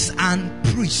kings and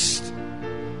priests,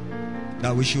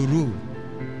 that we should rule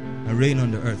and reign on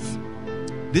the earth.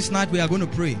 This night we are going to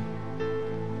pray,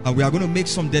 and we are going to make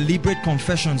some deliberate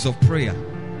confessions of prayer,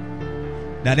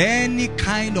 that any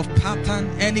kind of pattern,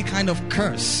 any kind of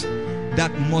curse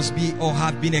that must be or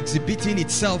have been exhibiting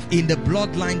itself in the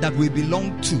bloodline that we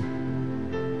belong to,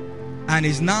 and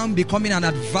is now becoming an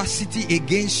adversity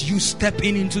against you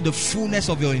stepping into the fullness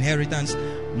of your inheritance,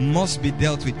 must be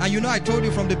dealt with. And you know, I told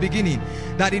you from the beginning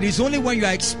that it is only when you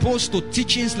are exposed to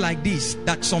teachings like this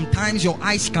that sometimes your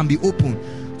eyes can be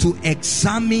opened to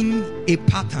examine a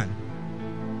pattern.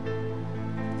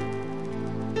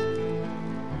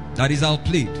 That is our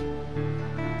plea.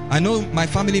 I know my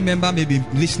family member may be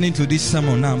listening to this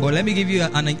sermon now, but let me give you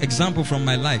an example from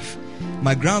my life.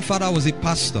 My grandfather was a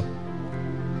pastor,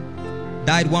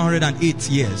 died 108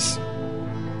 years.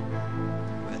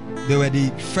 They were the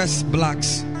first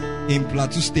blacks in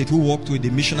Plateau State who worked with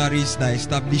the missionaries that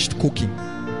established cooking.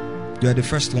 They were the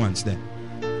first ones there.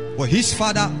 But his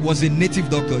father was a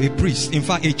native doctor, a priest, in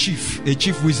fact a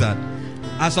chief wizard.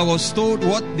 As I was told,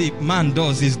 what the man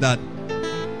does is that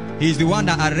he's the one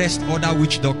that arrests other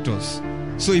witch doctors.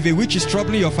 So if a witch is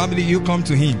troubling your family, you come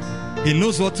to him. He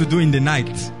knows what to do in the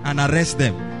night and arrest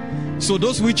them. So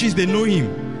those witches, they know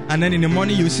him. And then in the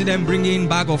morning you see them bringing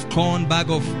bag of corn, bag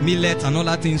of millet and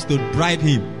other things to bribe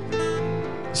him.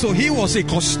 So he was a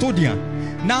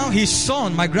custodian. Now his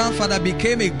son, my grandfather,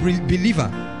 became a believer.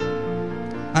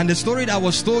 And the story that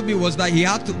was told me was that he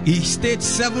stayed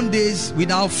 7 days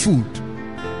without food,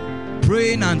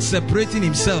 praying and separating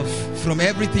himself from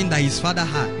everything that his father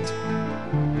had.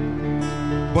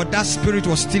 But that spirit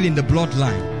was still in the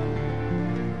bloodline.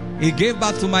 He gave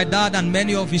birth to my dad and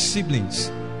many of his siblings.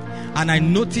 And I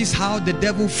noticed how the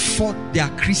devil fought their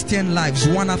Christian lives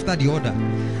one after the other.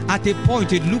 At a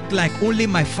point, it looked like only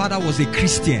my father was a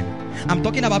Christian. I'm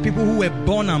talking about people who were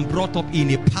born and brought up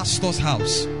in a pastor's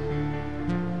house.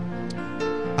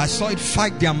 I saw it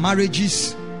fight their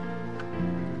marriages.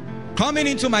 Coming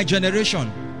into my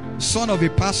generation, son of a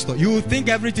pastor, you will think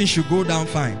everything should go down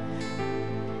fine.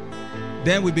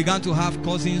 Then we began to have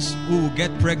cousins who will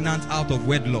get pregnant out of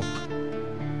wedlock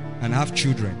and have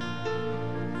children.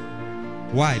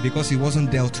 Why? Because it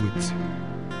wasn't dealt with.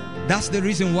 That's the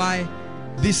reason why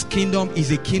this kingdom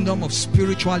is a kingdom of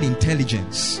spiritual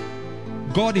intelligence.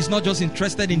 God is not just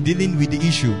interested in dealing with the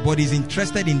issue, but is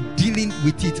interested in dealing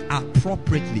with it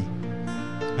appropriately.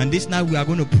 And this night we are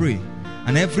going to pray.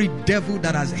 And every devil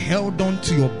that has held on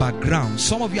to your background,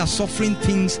 some of you are suffering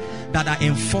things that are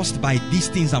enforced by these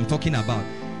things I'm talking about.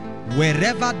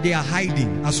 Wherever they are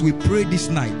hiding, as we pray this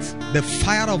night, the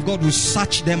fire of God will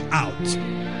search them out.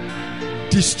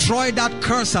 Destroy that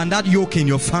curse and that yoke in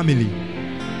your family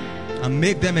and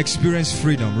make them experience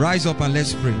freedom. Rise up and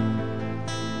let's pray.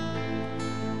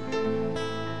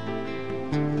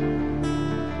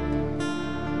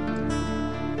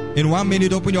 In 1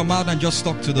 minute, open your mouth and just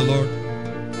talk to the Lord.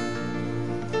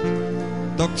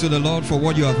 Talk to the Lord for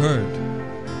what you have heard.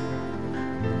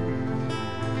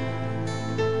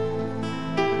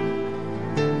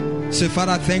 Say,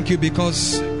 Father, thank you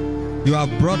because you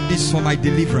have brought this for my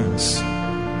deliverance.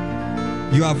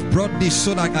 You have brought this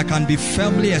so that I can be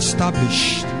firmly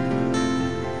established.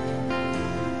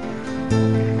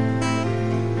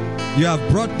 You have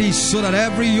brought this so that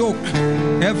every yoke,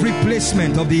 every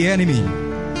placement of the enemy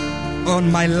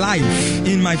on my life,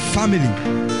 in my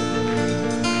family,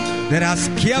 that has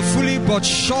carefully but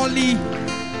surely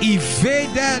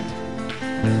evaded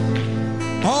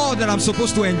all that I'm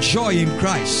supposed to enjoy in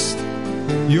Christ.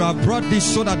 You have brought this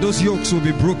so that those yokes will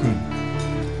be broken,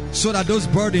 so that those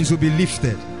burdens will be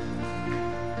lifted.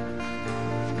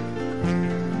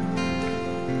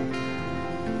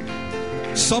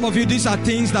 Some of you, these are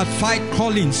things that fight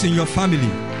callings in your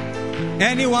family.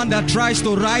 Anyone that tries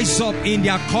to rise up in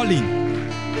their calling,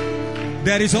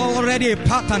 there is already a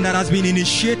pattern that has been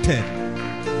initiated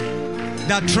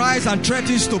that tries and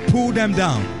threatens to pull them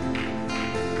down.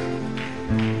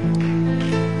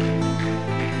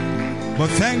 But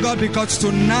thank God, because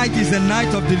tonight is the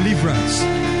night of deliverance.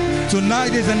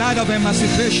 Tonight is the night of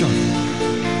emancipation.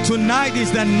 Tonight is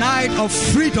the night of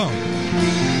freedom.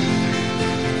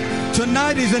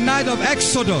 Tonight is the night of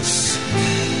exodus.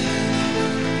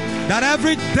 That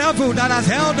every devil that has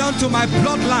held on to my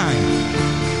bloodline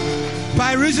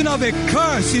by reason of a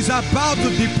curse is about to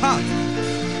depart.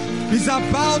 Is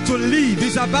about to leave.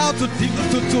 Is about to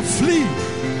flee.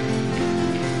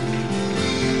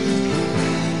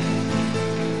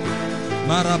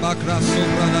 Marabakra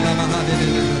sobra da la mahade de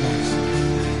Lebanon.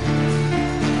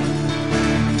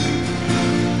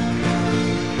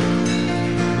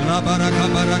 La baraka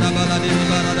barada balade de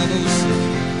barada bus.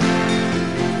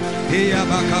 Eya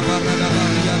baka barada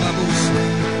balia babus.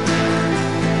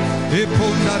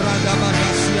 Eponda rada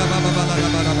bagasia baba balada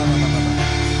barada baba.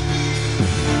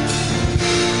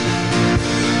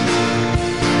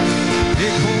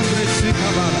 Ekombre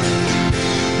sikabala.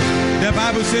 The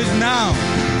Bible says now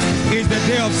is the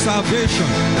day of salvation.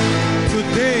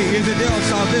 Today is the day of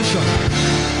salvation.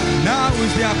 Now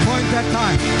is the appointed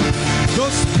time.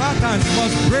 Those patterns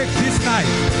must break this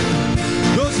night.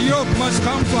 Those yokes must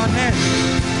come to an end.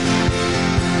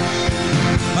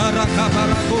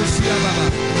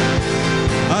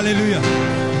 Hallelujah.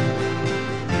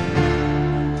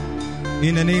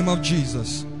 In the name of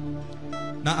Jesus.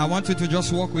 Now I want you to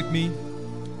just walk with me.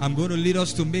 I'm going to lead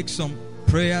us to make some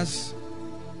prayers.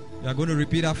 You are going to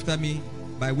repeat after me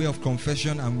by way of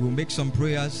confession, and we'll make some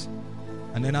prayers.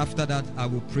 And then after that, I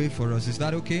will pray for us. Is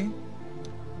that okay?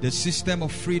 The system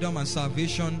of freedom and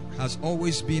salvation has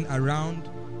always been around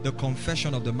the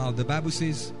confession of the mouth. The Bible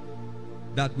says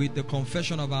that with the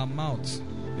confession of our mouth,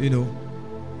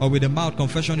 or with the mouth,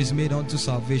 confession is made unto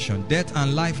salvation. Death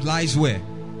and life lies where?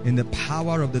 In the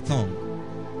power of the tongue.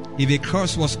 If a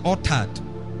curse was uttered,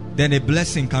 then a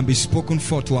blessing can be spoken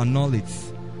for to annul it.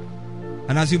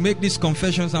 And as you make these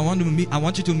confessions, I want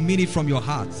you to mean it from your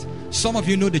heart. Some of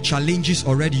you know the challenges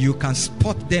already. You can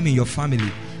spot them in your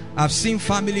family. I've seen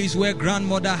families where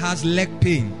grandmother has leg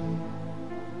pain.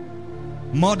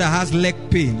 Mother has leg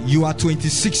pain. You are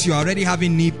 26, you are already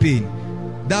having knee pain.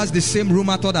 That's the same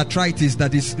rheumatoid arthritis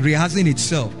that is rehearsing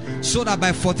itself. So that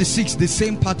by 46, the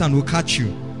same pattern will catch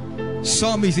you.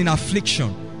 Some is in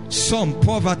affliction. Some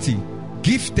poverty.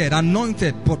 Gifted,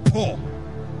 anointed, but poor.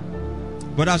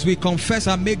 But as we confess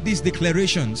and make these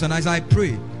declarations, and as I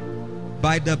pray,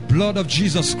 by the blood of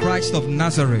Jesus Christ of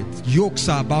Nazareth, yokes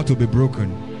are about to be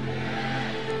broken.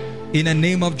 In the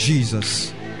name of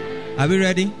Jesus. Are we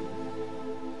ready?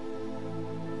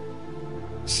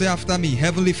 Say after me,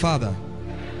 Heavenly Father,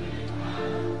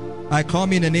 I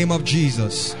come in the name of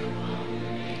Jesus.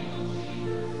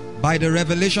 by the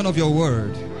revelation of your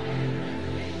word,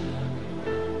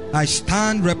 I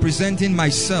stand representing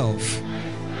myself,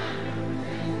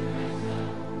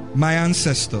 my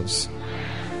ancestors,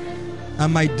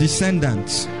 and my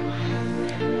descendants,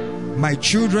 my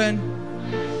children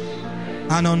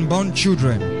and unborn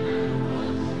children.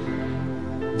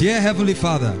 Dear Heavenly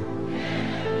Father,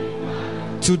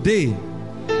 today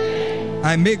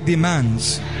I make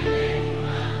demands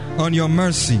on your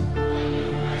mercy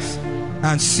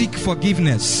and seek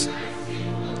forgiveness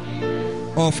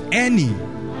of any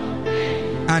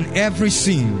and every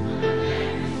sin,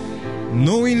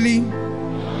 knowingly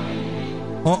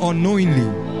or unknowingly,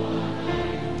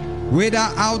 whether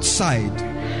outside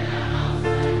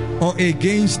or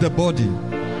against the body,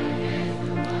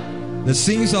 the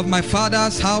sins of my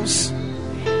father's house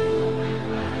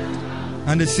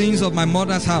and the sins of my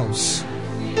mother's house.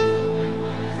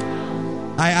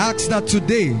 I ask that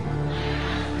today,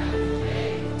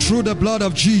 through the blood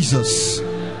of Jesus,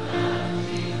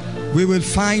 we will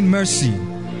find mercy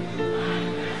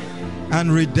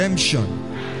and redemption.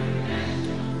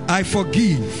 I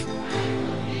forgive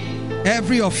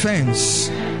every offense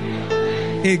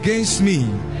against me.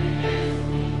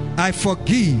 I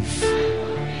forgive.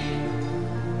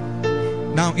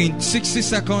 Now in 60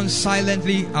 seconds,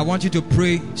 silently, I want you to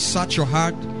pray, search your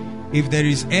heart. If there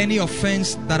is any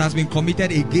offense that has been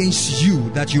committed against you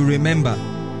that you remember,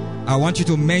 I want you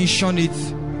to mention it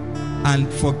and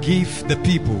forgive the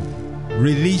people.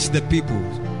 Release the people.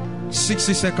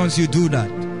 60 seconds, you do that.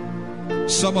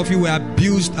 Some of you were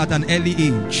abused at an early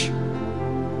age.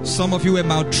 Some of you were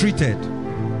maltreated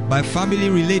by family,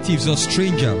 relatives, or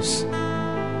strangers.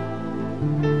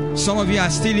 Some of you are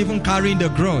still even carrying the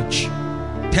grudge.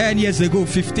 10 years ago,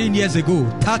 15 years ago,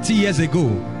 30 years ago.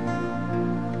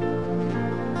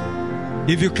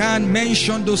 If you can't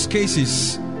mention those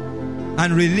cases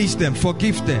and release them,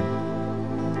 forgive them.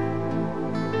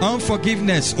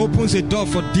 Unforgiveness opens a door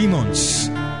for demons.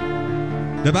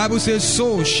 The Bible says,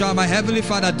 so shall my heavenly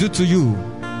Father do to you,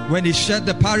 when he shared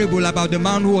the parable about the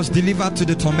man who was delivered to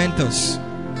the tormentors.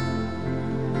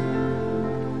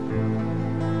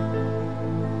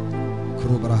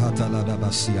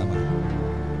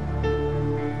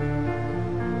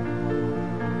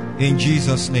 In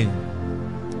Jesus' name.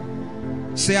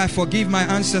 Say, I forgive my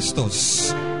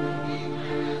ancestors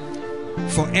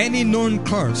for any known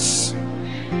curse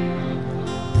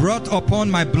brought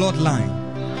upon my bloodline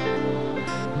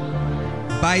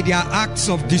by their acts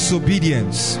of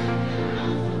disobedience,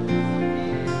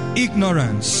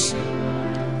 ignorance,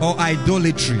 or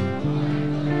idolatry.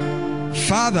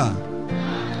 Father,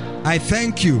 I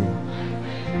thank you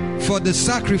for the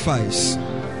sacrifice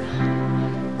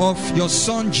of your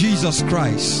Son Jesus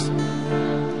Christ.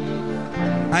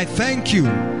 I thank you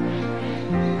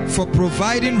for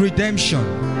providing redemption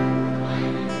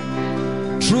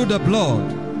through the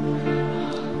blood.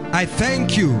 I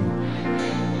thank you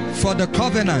for the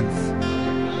covenant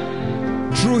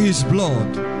through his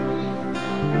blood,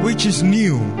 which is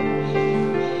new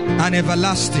and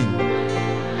everlasting.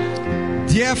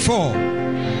 Therefore,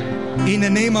 in the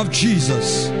name of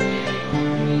Jesus,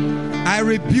 I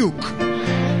rebuke,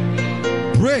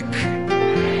 break,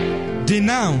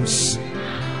 denounce,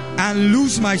 and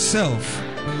lose myself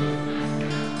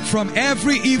from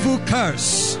every evil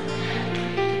curse,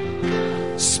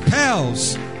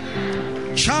 spells,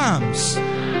 charms,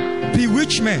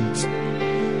 bewitchment,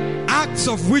 acts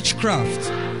of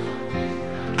witchcraft,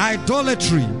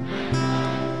 idolatry,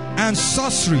 and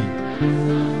sorcery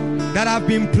that have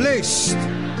been placed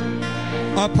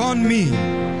upon me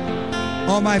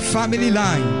or my family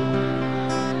line.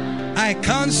 I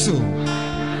cancel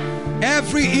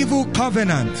every evil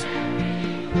covenant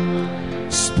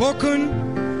spoken,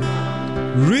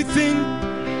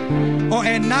 written, or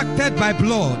enacted by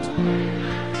blood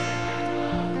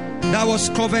that was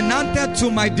covenanted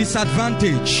to my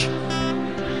disadvantage.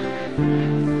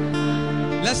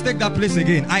 Let's take that place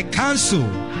again. I cancel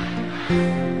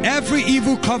every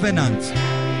evil covenant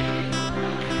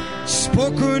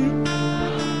spoken,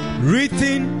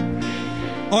 written,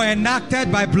 or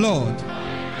enacted by blood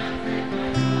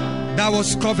that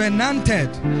was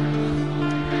covenanted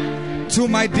to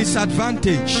my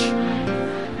disadvantage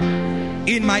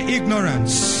in my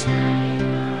ignorance.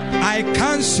 I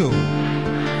cancel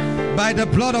by the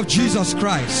blood of Jesus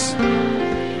Christ.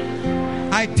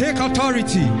 I take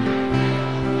authority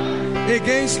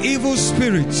against evil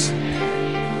spirits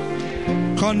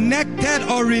connected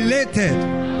or related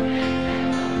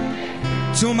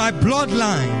to my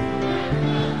bloodline,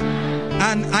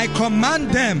 and I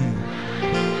command them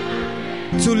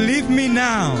to leave me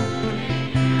now,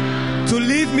 to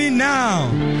leave me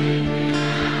now,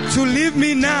 to leave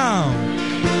me now.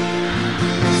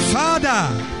 Father,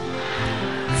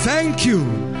 thank you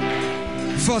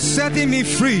for setting me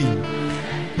free.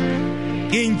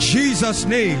 In Jesus'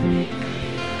 name,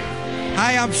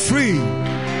 I am free.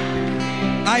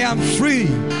 I am free.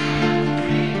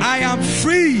 I am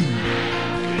free.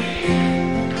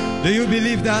 Do you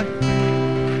believe that?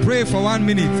 Pray for 1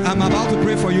 minute. I'm about to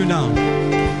pray for you now.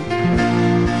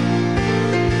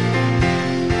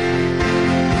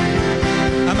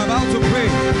 I'm about to pray.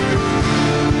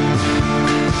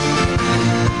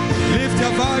 Lift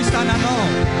your voice and annul.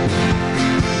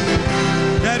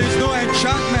 There is no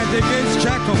enchantment against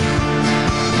Jacob,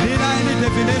 neither any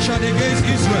divination against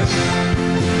Israel.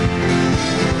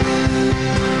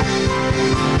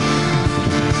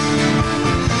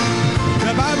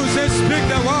 The Bible says, speak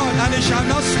the word and it shall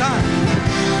not stand.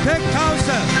 Take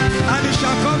counsel and it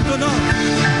shall come to naught.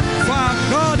 For our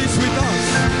God is with us.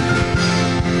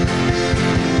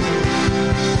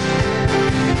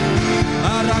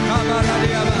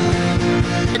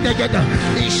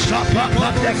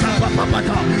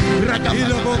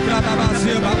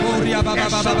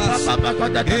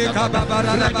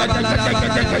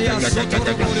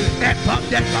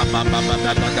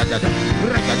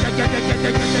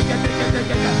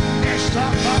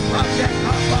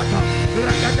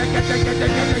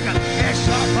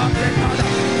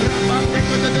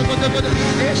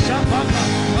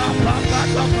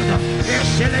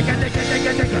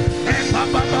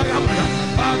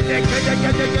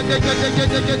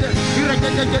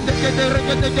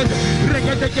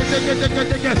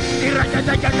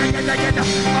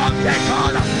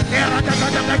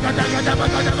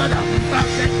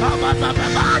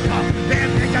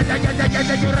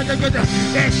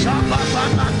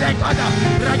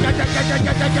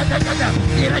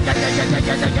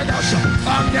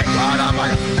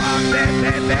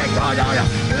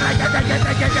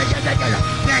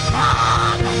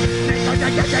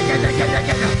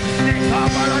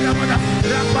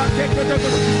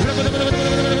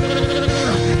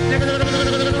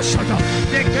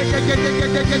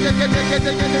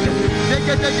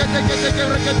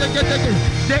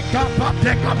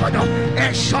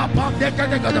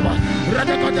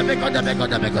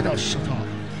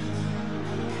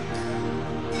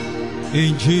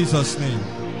 In Jesus' name.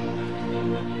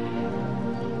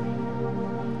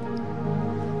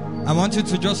 I want you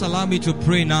to just allow me to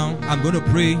pray now. I'm going to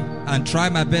pray and try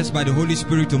my best by the Holy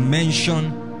Spirit to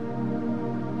mention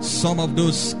some of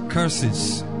those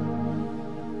curses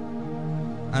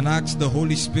and ask the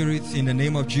Holy Spirit in the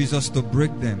name of Jesus to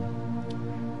break them.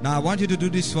 Now I want you to do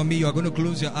this for me. You are going to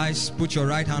close your eyes, put your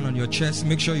right hand on your chest,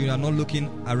 make sure you are not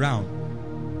looking around.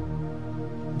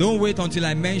 Don't wait until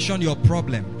I mention your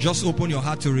problem. Just open your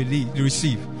heart to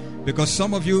receive. Because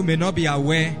some of you may not be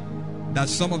aware that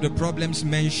some of the problems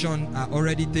mentioned are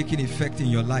already taking effect in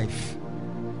your life.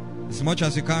 As much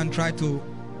as you can, try to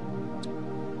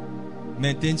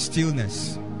maintain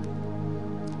stillness.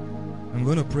 I'm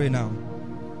going to pray now.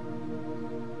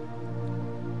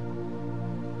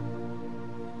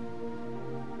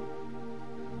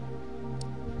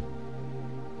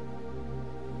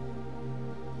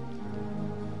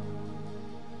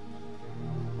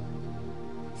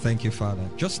 Thank you, Father.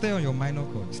 Just stay on your minor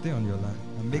chord. Stay on your line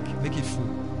and make it full.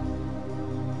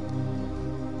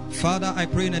 Father, I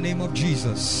pray in the name of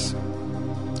Jesus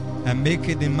and make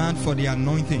a demand for the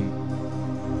anointing.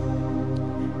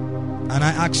 And I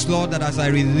ask, Lord, that as I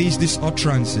release these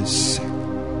utterances,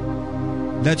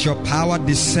 let your power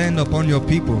descend upon your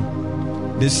people,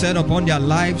 descend upon their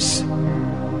lives,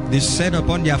 descend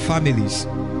upon their families.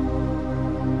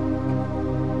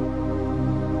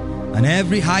 And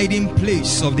every hiding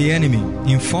place of the enemy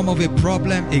in form of a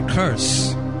problem, a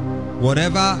curse,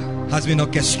 whatever has been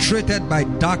orchestrated by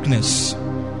darkness,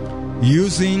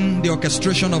 using the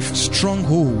orchestration of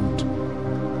stronghold,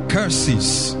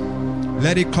 curses,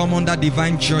 let it come under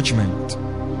divine judgment.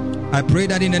 I pray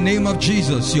that in the name of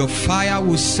Jesus, your fire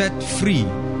will set free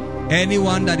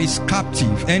anyone that is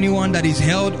captive, anyone that is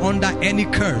held under any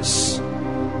curse,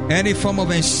 any form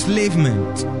of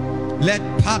enslavement. Let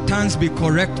patterns be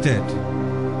corrected.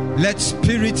 Let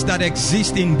spirits that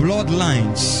exist in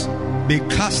bloodlines be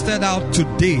casted out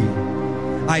today.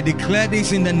 I declare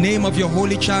this in the name of your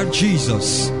holy child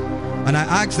Jesus. And I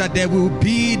ask that there will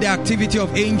be the activity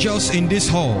of angels in this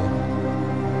hall.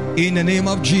 In the name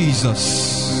of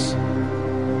Jesus.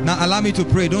 Now allow me to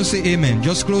pray. Don't say amen.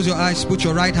 Just close your eyes. Put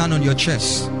your right hand on your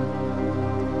chest.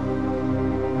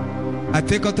 I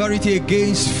take authority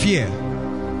against fear.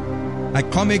 I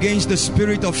come against the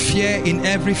spirit of fear in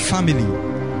every family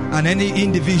and any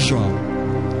individual.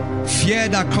 Fear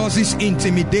that causes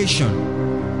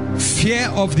intimidation. fear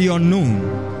of the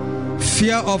unknown,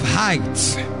 fear of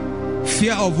heights,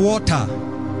 fear of water,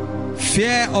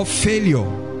 fear of failure,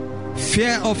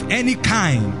 fear of any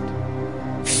kind,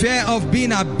 fear of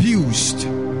being abused,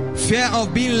 fear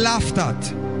of being laughed at,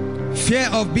 fear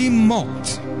of being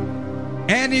mocked,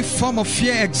 any form of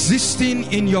fear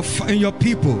existing in your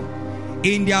people,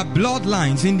 in their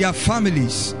bloodlines, in their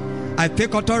families. I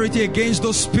take authority against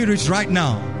those spirits right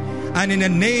now, and in the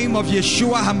name of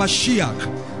Yeshua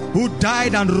HaMashiach, who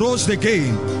died and rose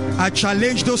again, I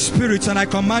challenge those spirits and I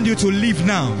command you to leave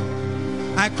now.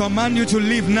 I command you to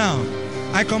leave now.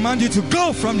 I command you to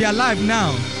go from their life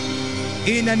now.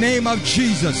 In the name of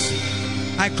Jesus,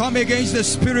 I come against the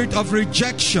spirit of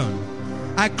rejection.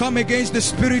 I come against the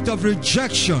spirit of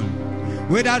rejection,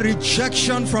 whether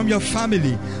rejection from your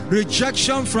family,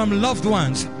 rejection from loved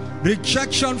ones,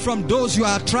 rejection from those you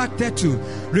are attracted to,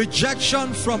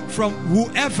 rejection from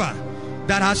whoever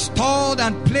that has told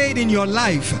and played in your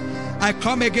life. I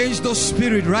come against those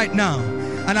spirits right now,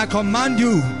 and I command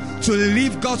you to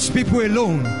leave God's people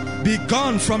alone. Be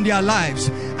gone from their lives.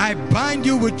 I bind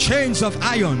you with chains of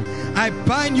iron. I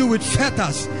bind you with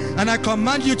fetters, and I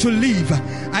command you to leave.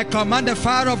 I command the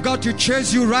fire of God to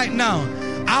chase you right now,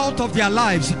 out of their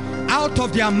lives, out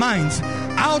of their minds,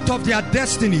 out of their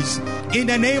destinies. In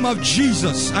the name of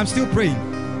Jesus, I'm still praying.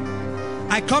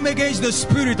 I come against the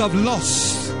spirit of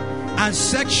lust and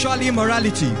sexual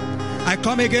immorality. I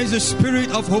come against the spirit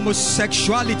of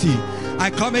homosexuality. I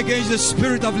come against the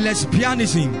spirit of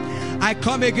lesbianism. I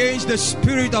come against the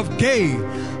spirit of gay.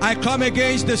 I come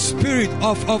against the spirit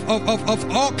of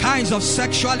all kinds of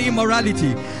sexual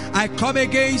immorality. I come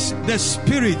against the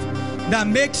spirit that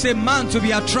makes a man to be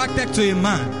attracted to a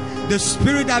man, the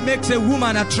spirit that makes a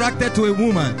woman attracted to a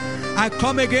woman. I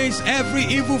come against every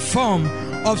evil form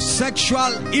of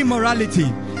sexual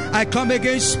immorality. I come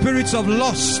against spirits of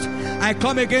lust. I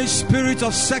come against spirits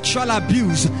of sexual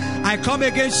abuse. I come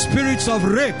against spirits of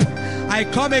rape. I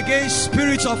come against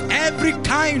spirits of every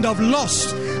kind of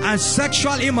lust and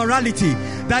sexual immorality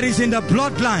that is in the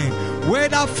bloodline,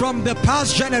 whether from the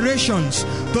past generations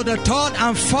to the third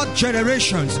and fourth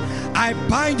generations. I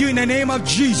bind you in the name of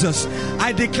Jesus.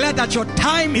 I declare that your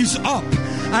time is up,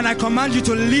 and I command you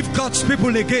to leave God's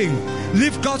people again.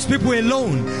 Leave God's people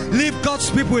alone. Leave God's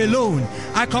people alone.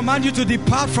 I command you to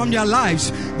depart from their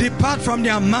lives, depart from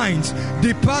their minds,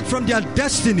 depart from their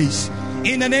destinies.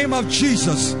 In the name of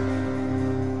Jesus,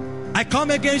 I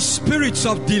come against spirits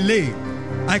of delay.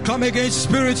 I come against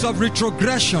spirits of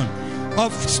retrogression,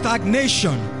 of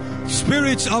stagnation,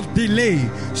 spirits of delay,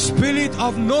 spirit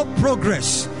of no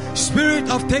progress, spirit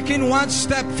of taking one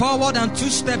step forward and two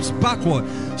steps backward,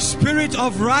 spirit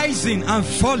of rising and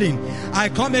falling. I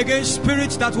come against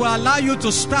spirits that will allow you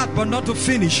to start but not to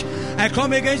finish. I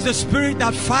come against the spirit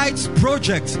that fights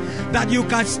projects that you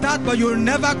can start but you will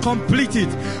never complete it.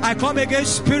 I come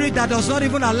against spirit that does not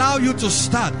even allow you to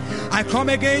start. I come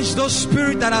against those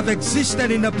spirits that have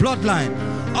existed in the bloodline.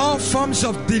 All forms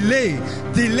of delay,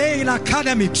 delay in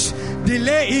academics,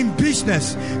 delay in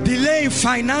business, delay in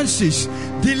finances,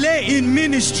 delay in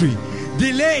ministry,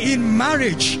 delay in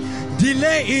marriage,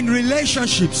 delay in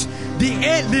relationships,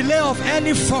 delay of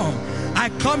any form. I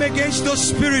come against those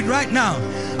spirits right now,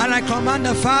 and I command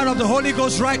the fire of the Holy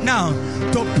Ghost right now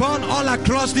to burn all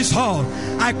across this hall.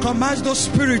 I command those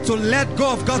spirits to let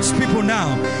go of God's people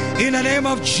now. In the name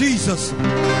of Jesus,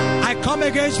 I come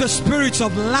against the spirits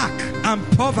of lack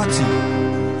and poverty.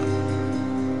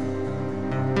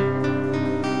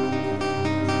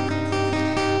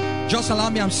 Just allow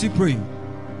me, I'm still praying.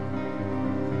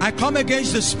 I come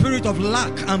against the spirit of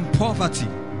lack and poverty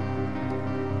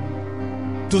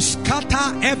to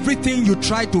scatter everything you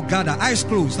try to gather. Eyes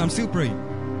closed, I'm still praying.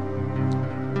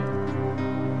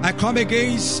 I come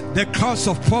against the curse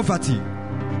of poverty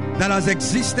that has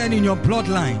existed in your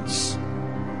bloodlines,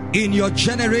 in your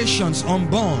generations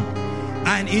unborn,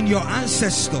 and in your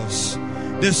ancestors.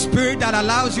 The spirit that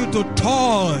allows you to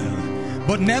toil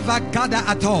but never gather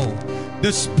at all.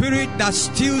 The spirit that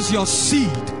steals your seed.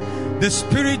 The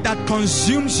spirit that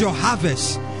consumes your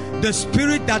harvest. The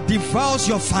spirit that devours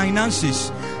your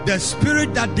finances. The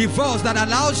spirit that devours, that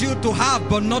allows you to have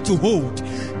but not to hold.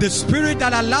 The spirit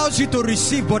that allows you to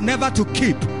receive but never to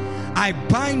keep. I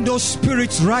bind those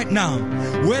spirits right now,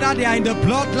 whether they are in the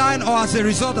bloodline or as a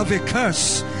result of a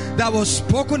curse that was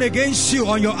spoken against you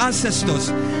or your ancestors.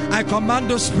 I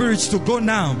command those spirits to go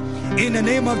now in the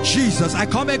name of Jesus. I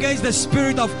come against the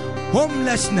spirit of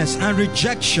homelessness and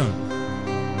rejection,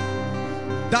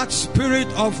 that spirit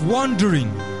of wandering,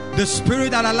 the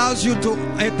spirit that allows you to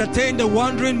entertain the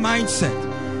wandering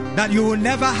mindset that you will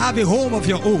never have a home of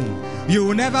your own, you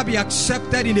will never be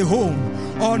accepted in a home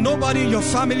or nobody in your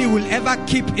family will ever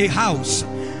keep a house.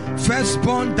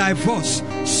 Firstborn divorced,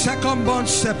 secondborn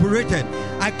separated.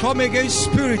 I come against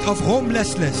spirit of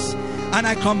homelessness, and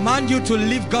I command you to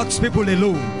leave God's people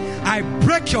alone. I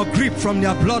break your grip from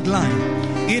their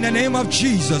bloodline in the name of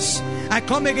Jesus. I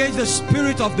come against the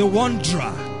spirit of the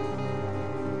wanderer,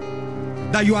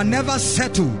 that you are never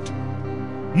settled,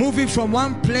 moving from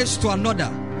one place to another,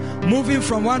 moving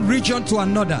from one region to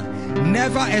another,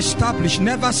 never established,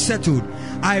 never settled.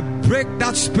 I break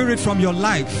that spirit from your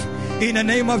life in the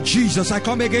name of Jesus. I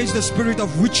come against the spirit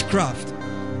of witchcraft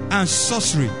and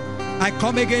sorcery. I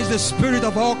come against the spirit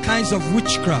of all kinds of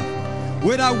witchcraft,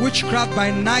 whether witchcraft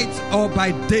by night or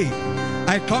by day.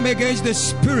 I come against the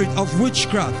spirit of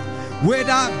witchcraft,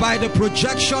 whether by the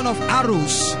projection of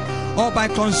arrows or by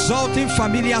consulting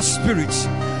familiar spirits,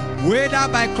 whether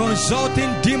by consulting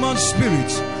demon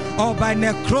spirits or by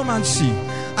necromancy.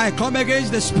 I come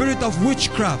against the spirit of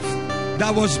witchcraft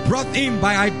that was brought in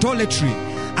by idolatry.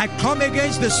 I come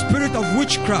against the spirit of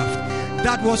witchcraft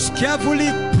that was carefully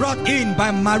brought in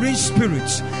by marine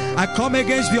spirits. I come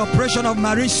against the oppression of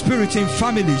marine spirits in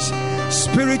families,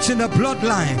 spirits in the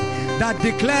bloodline that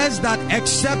declares that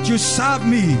except you serve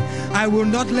me, I will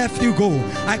not let you go.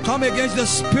 I come against the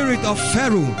spirit of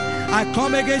Pharaoh. I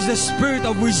come against the spirit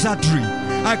of wizardry.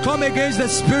 I come against the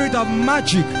spirit of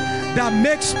magic that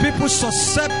makes people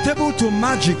susceptible to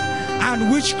magic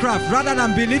and witchcraft rather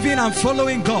than believing and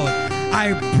following God.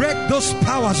 I break those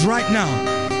powers right now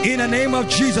in the name of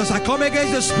Jesus. I come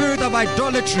against the spirit of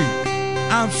idolatry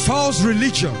and false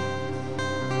religion,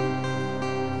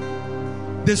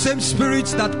 the same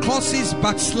spirits that causes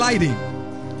backsliding,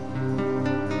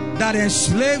 that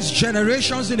enslaves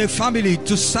generations in a family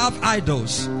to serve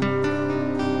idols.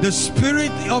 The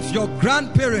spirit of your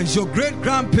grandparents, your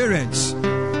great-grandparents,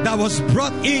 that was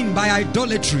brought in by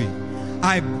idolatry,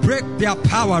 I break their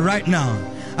power right now,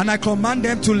 and I command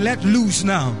them to let loose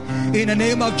now in the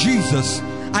name of Jesus.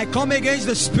 I come against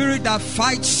the spirit that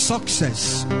fights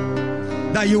success,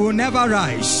 that you will never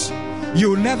rise,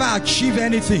 you will never achieve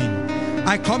anything.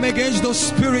 I come against those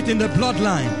spirits in the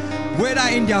bloodline, whether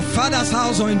in their father's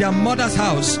house or in their mother's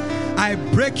house. I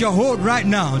break your hold right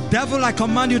now. Devil, I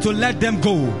command you to let them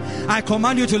go. I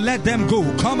command you to let them go.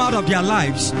 Come out of their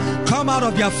lives, come out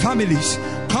of their families,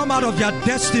 come out of their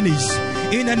destinies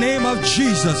in the name of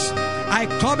Jesus. I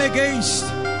come against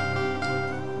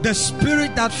the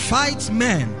spirit that fights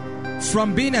men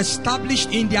from being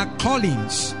established in their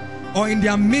callings or in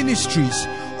their ministries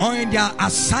or in their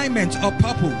assignment or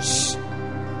purpose.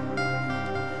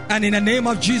 And in the name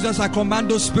of Jesus, I command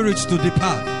those spirits to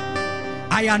depart.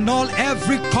 I annul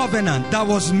every covenant that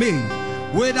was made,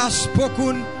 whether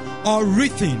spoken or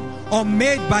written or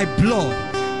made by blood,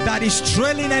 that is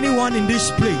trailing anyone in this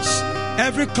place.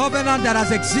 Every covenant that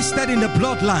has existed in the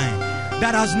bloodline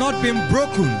that has not been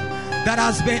broken, that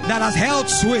has held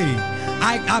sway,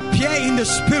 I appear in the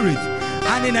spirit,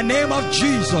 and in the name of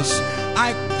Jesus,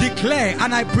 I declare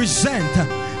and I present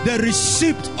the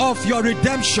receipt of your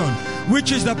redemption,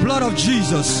 which is the blood of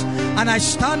Jesus. And I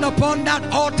stand upon that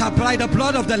altar by the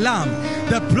blood of the Lamb,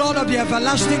 the blood of the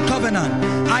everlasting covenant.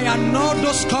 I annul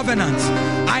those covenants,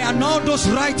 I annul those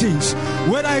writings,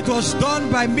 whether it was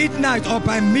done by midnight or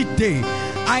by midday.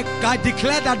 I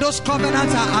declare that those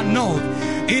covenants are annulled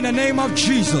in the name of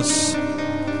Jesus.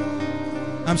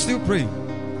 I'm still praying.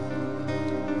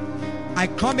 I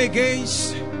come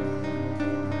against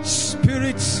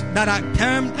spirits that are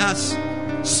termed as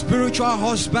spiritual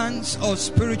husbands or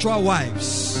spiritual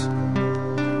wives,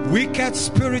 wicked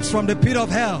spirits from the pit of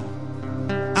hell,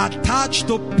 attached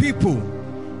to people,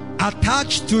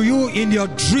 attached to you in your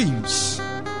dreams.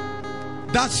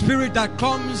 That spirit that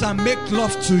comes and makes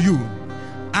love to you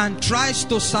and tries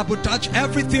to sabotage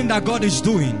everything that God is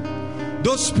doing.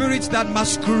 Those spirits that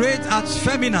masquerade as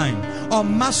feminine or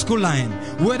masculine,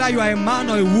 whether you are a man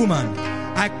or a woman,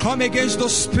 I come against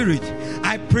those spirits.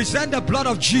 I present the blood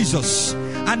of Jesus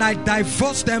and I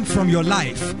divorce them from your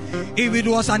life. If it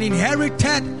was an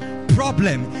inherited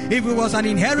problem, if it was an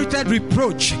inherited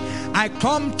reproach, I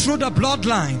come through the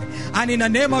bloodline, and in the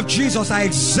name of Jesus, I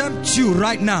exempt you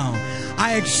right now.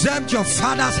 I exempt your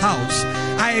father's house,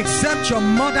 I exempt your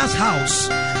mother's house,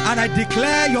 and I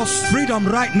declare your freedom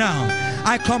right now.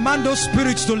 I command those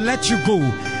spirits to let you go.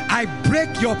 I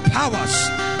break your powers,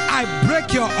 I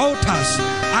break your altars,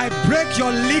 I break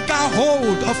your legal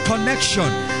hold of connection,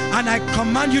 and I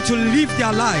command you to live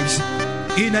their lives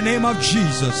in the name of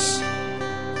Jesus.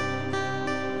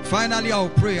 Finally, I'll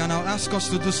pray and I'll ask us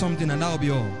to do something, and that'll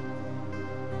be all.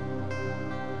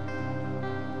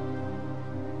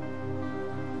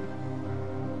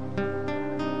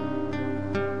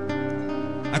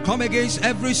 come against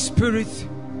every spirit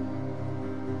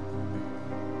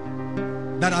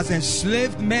that has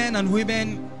enslaved men and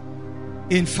women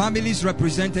in families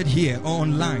represented here or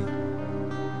online.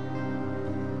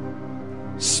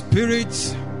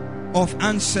 Spirits of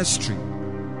ancestry,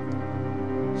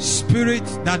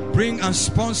 spirits that bring and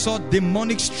sponsor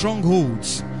demonic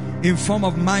strongholds in form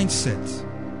of mindset.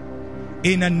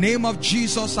 In the name of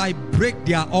Jesus, I break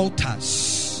their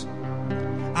altars.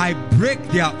 I break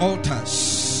their altars.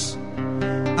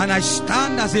 And I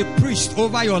stand as a priest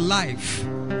over your life.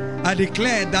 I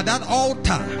declare that that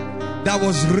altar that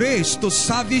was raised to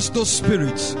service those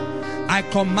spirits, I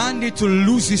command it to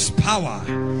lose its power.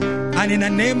 And in the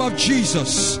name of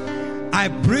Jesus, I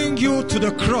bring you to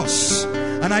the cross.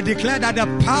 And I declare that the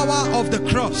power of the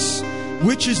cross,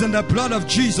 which is in the blood of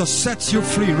Jesus, sets you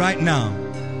free right now.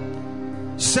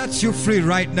 Sets you free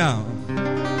right now.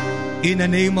 In the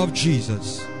name of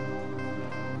Jesus.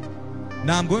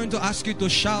 Now I'm going to ask you to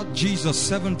shout Jesus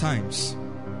 7 times.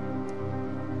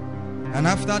 And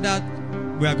after that,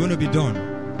 we are going to be done.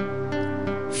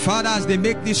 Father, as they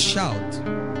make this shout,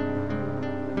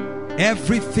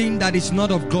 everything that is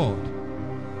not of God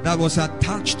that was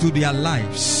attached to their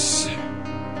lives,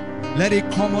 let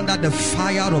it come under the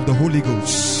fire of the Holy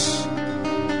Ghost.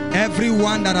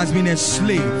 Everyone that has been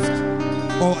enslaved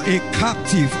or a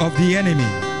captive of the enemy,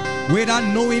 whether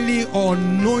knowingly or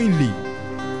unknowingly,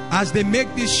 as they make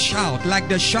this shout like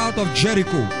the shout of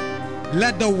Jericho,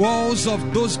 let the walls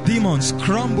of those demons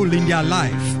crumble in their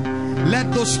life.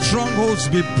 Let those strongholds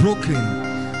be broken.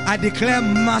 I declare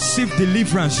massive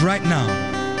deliverance right now.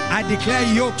 I declare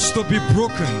yokes to be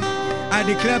broken. I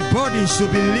declare burdens to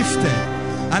be lifted.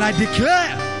 And I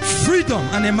declare freedom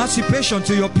and emancipation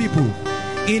to your people.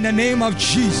 In the name of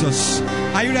Jesus.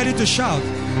 Are you ready to shout?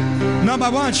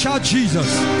 Number 1, shout Jesus.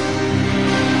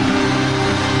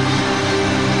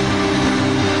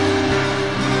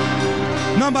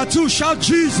 Number 2, shout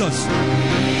Jesus.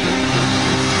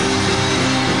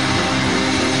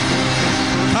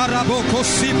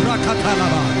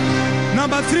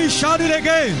 Number 3, shout it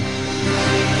again.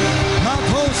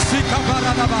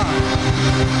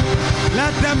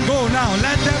 Let them go now.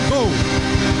 Let them go.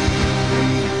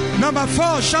 Number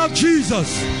 4, shout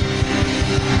Jesus.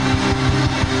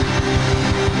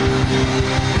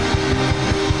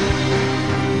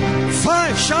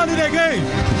 Five, shout it again.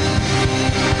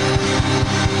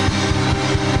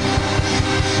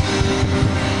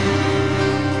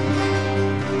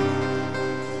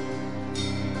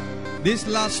 These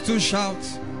last 2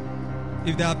 shouts,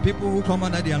 if there are people who come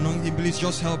under the anointing, please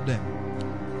just help them.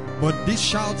 But these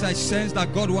shouts, I sense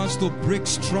that God wants to break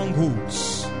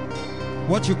strongholds,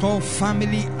 what you call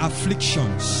family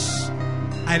afflictions.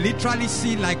 I literally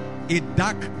see like a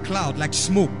dark cloud, like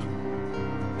smoke,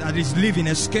 that is living,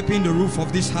 escaping the roof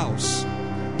of this house.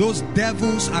 Those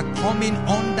devils are coming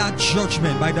under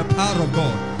judgment by the power of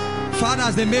God. Father,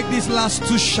 as they make these last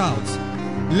 2 shouts,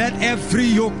 let every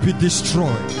yoke be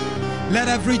destroyed. Let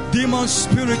every demon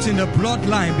spirit in the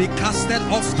bloodline be casted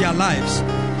off their lives.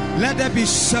 Let there be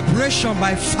separation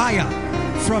by fire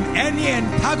from any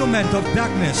entanglement of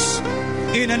darkness.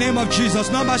 In the name of Jesus.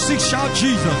 Number 6, shout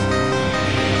Jesus.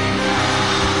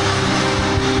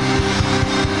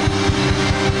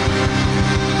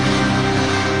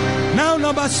 Now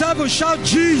number 7, shout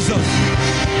Jesus.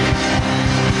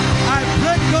 I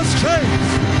break those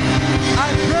chains.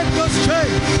 I break those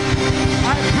chains.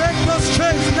 I break those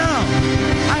chains now.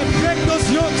 I break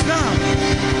those yokes now.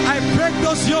 I break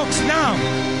those yokes now.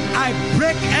 I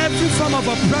break every form of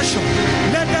oppression.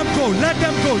 Let them go. Let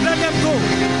them go. Let them go.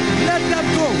 Let them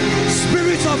go.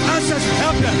 Spirits of ancestry,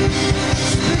 help them.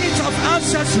 Spirits of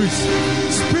ancestries.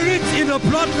 Spirits in the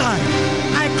bloodline.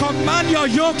 I command your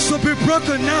yokes to be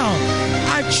broken now.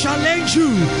 I challenge you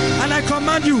and I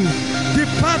command you,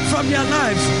 depart from their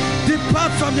lives.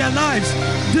 Depart from their lives.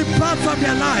 Depart from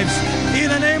their lives. In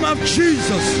the name of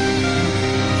Jesus.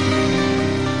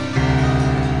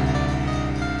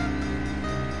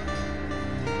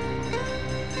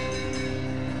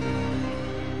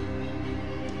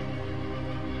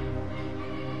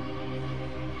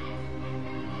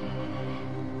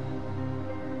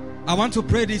 I want to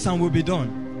pray this and we'll be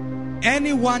done.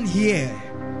 Anyone here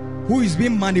who is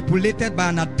being manipulated by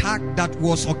an attack that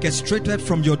was orchestrated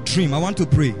from your dream, I want to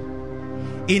pray.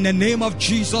 In the name of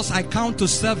Jesus, I count to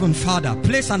 7, Father.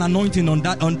 Place an anointing on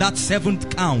that 7th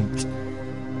count.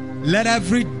 Let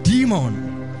every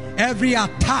demon, every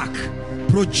attack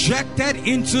projected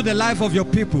into the life of your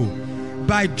people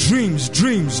by dreams,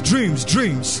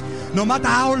 no matter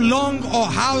how long or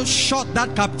how short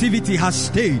that captivity has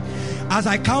stayed, as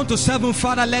I count to 7,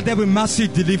 Father, let there be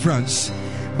massive deliverance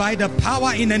by the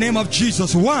power in the name of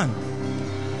Jesus. 1,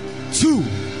 2,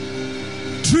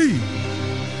 3,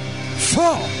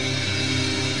 4,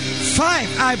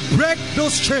 5. I break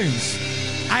those chains.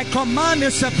 I command a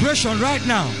separation right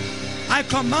now. I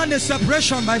command a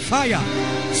separation by fire.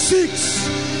 6,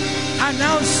 and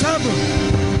now 7.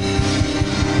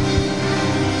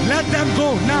 Let them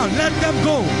go now. Let them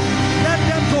go. Let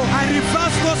them go. I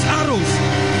reverse those arrows.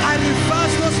 I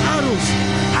reverse those arrows.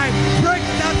 I break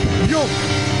that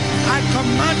yoke. I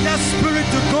command that spirit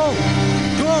to go.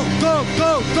 Go, go,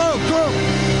 go, go, go.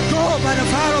 Go by the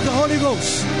fire of the Holy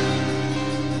Ghost.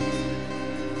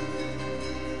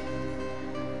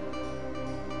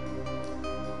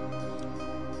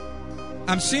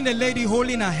 I'm seeing a lady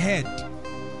holding her head.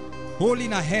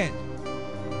 Holding her head.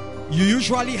 You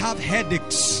usually have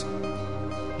headaches.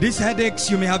 These headaches,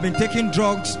 you may have been taking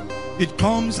drugs. It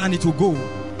comes and it will go.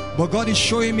 But God is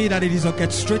showing me that it is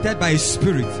orchestrated by His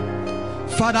Spirit.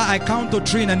 Father, I count to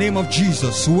 3 in the name of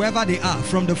Jesus. Whoever they are,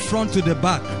 from the front to the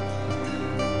back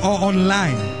or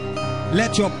online,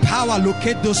 let your power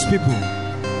locate those people.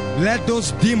 Let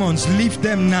those demons leave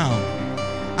them now.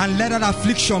 And let that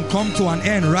affliction come to an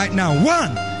end right now.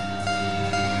 1,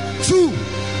 2,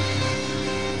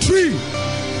 3.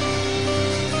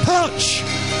 Touch.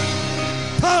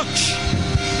 Touch.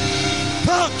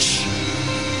 Touch.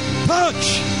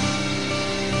 Touch.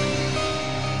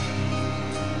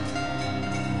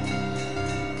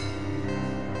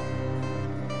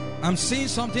 I'm seeing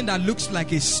something that looks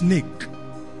like a snake.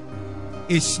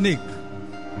 A snake.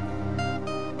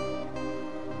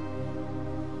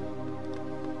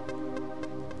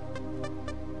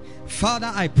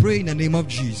 Father, I pray in the name of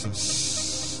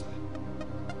Jesus.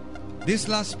 This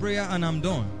last prayer and I'm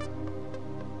done.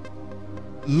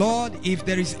 Lord, if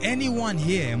there is anyone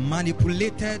here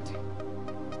manipulated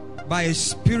by a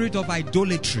spirit of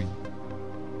idolatry,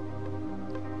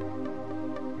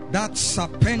 that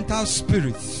serpentine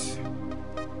spirit,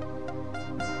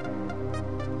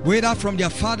 whether from their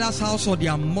father's house or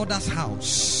their mother's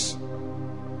house,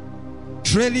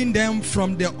 trailing them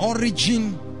from the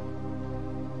origin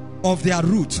of their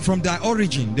roots, from their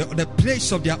origin, the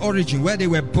place of their origin where they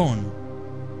were born.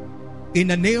 In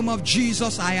the name of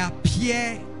Jesus, I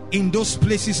appear in those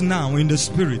places now in the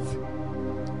spirit,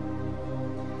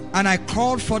 and I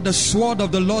call for the sword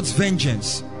of the Lord's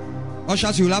vengeance.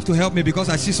 Ushers, you will have to help me because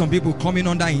I see some people coming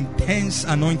under intense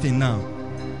anointing now.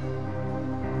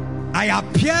 I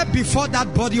appear before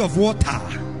that body of water,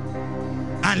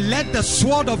 and let the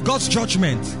sword of God's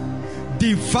judgment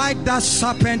divide that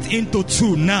serpent into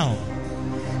 2 now.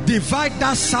 Divide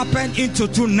that serpent into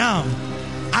 2 now.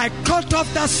 I cut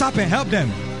off that serpent. Help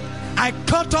them. I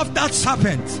cut off that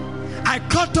serpent. I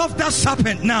cut off that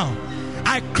serpent now.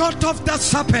 I cut off that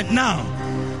serpent now.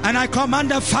 And I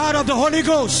command the fire of the Holy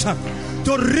Ghost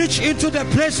to reach into the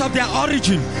place of their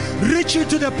origin, reach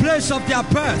into the place of their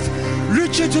birth,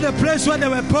 reach into the place where they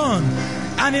were born.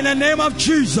 And in the name of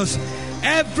Jesus,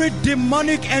 every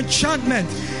demonic enchantment,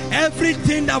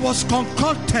 everything that was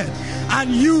concocted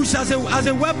and used as a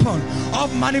weapon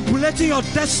of manipulating your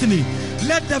destiny,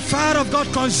 let the fire of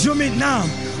God consume it now.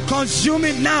 Consume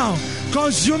it now.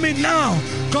 Consume it now.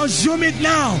 Consume it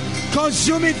now.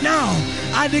 Consume it now.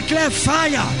 I declare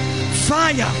fire,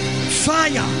 fire,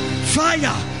 fire,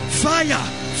 fire, fire,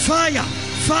 fire,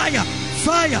 fire,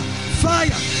 fire,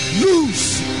 fire.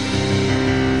 Loose.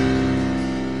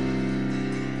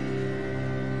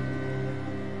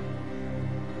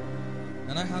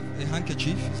 Can I have a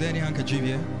handkerchief? Is there any handkerchief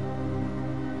here?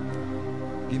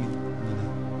 Give me that.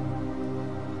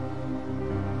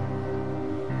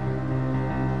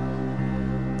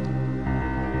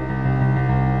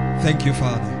 Thank you,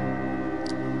 Father.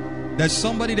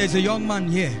 There's a young man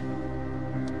here.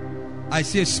 I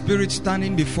see a spirit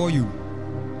standing before you.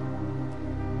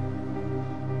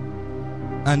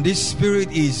 And this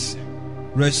spirit is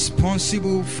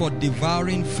responsible for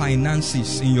devouring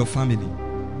finances in your family.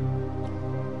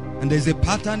 And there's a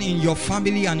pattern in your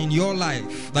family and in your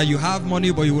life that you have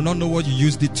money but you will not know what you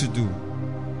used it to do.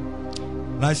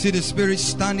 And I see the spirit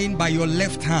standing by your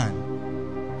left hand.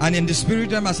 And in the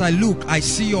spirit realm, as I look, I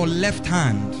see your left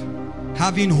hand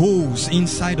having holes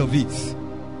inside of it.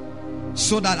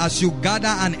 So that as you gather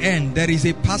and earn, there is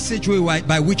a passageway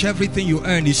by which everything you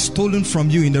earn is stolen from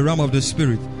you in the realm of the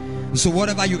spirit. So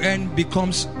whatever you earn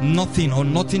becomes nothing or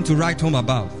nothing to write home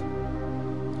about.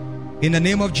 In the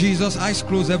name of Jesus, eyes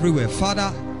closed everywhere.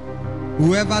 Father,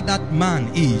 whoever that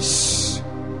man is,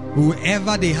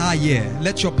 whoever they are here,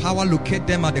 let your power locate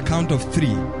them at the count of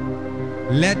 3.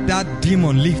 Let that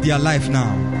demon live their life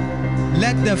now.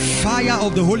 Let the fire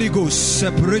of the Holy Ghost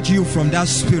separate you from that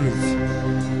spirit.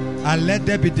 And let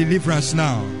there be deliverance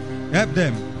now. Help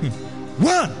them.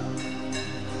 1,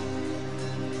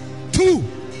 2.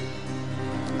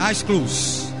 Eyes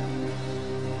closed.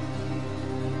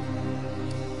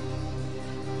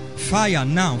 Fire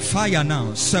now. Fire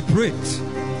now. Separate.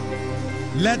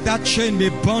 Let that chain be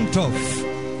burnt off.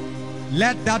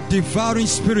 Let that devouring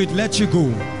spirit let you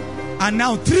go. And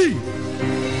now 3.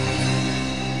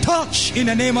 Touch in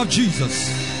the name of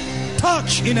Jesus.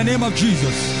 Touch in the name of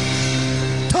Jesus.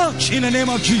 Touch in the name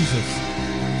of Jesus.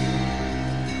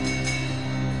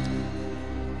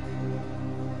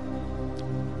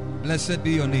 Blessed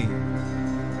be your name.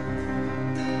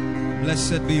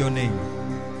 Blessed be your name.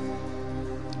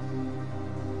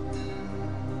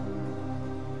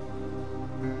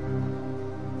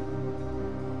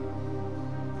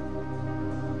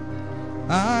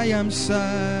 I am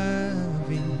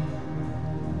serving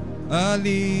a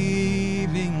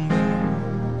living God.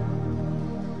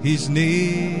 His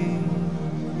name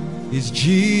is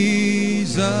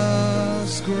Jesus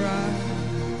Christ.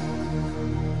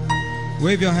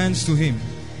 Wave your hands to him.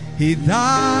 He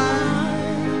died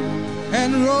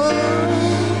and rose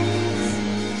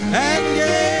and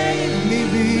gave me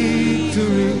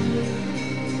victory.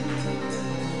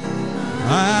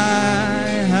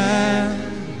 I have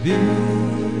victory.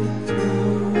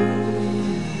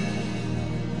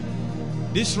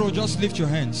 This row, just lift your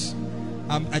hands.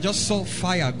 I just saw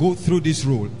fire go through this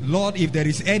row. Lord, if there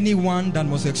is anyone that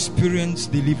must experience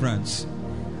deliverance,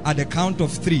 at the count of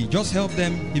 3, just help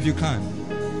them if you can.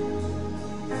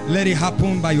 Let it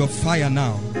happen by your fire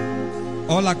now.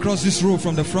 All across this row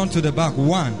from the front to the back.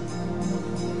 1,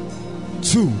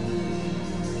 2,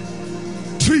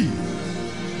 3.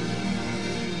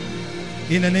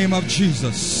 In the name of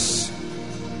Jesus.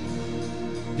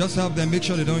 Just help them, make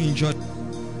sure they don't injure.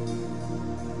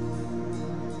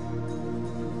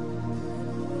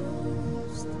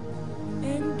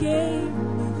 And gave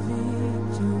me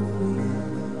victory.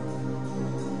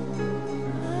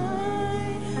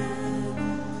 I have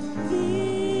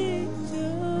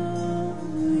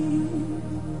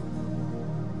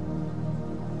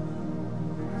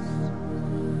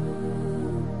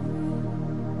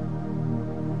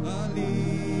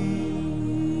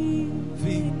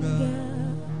victory.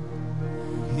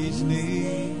 His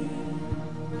name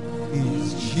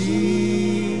is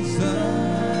Jesus.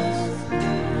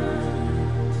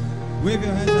 Wave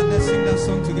your hands and let's sing that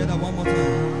song together one more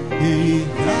time. He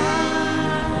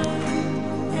died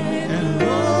and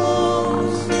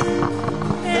rose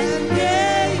and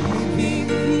gave me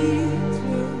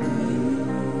victory.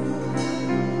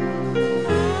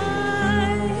 I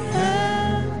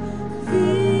have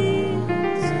victory.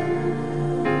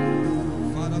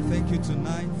 Father, thank you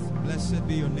tonight. Blessed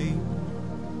be your name.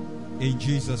 In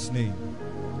Jesus' name.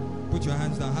 Put your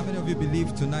hands down. How many of you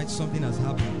believe tonight something has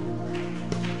happened?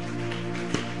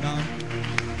 Now,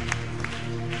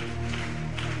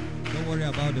 don't worry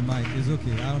about the mic. It's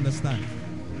okay. I understand.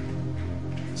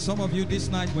 Some of you this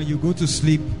night when you go to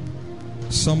sleep,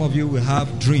 some of you will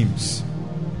have dreams.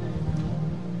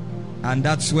 And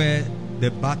that's where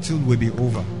the battle will be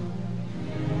over.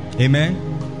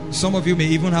 Amen. Some of you may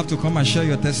even have to come and share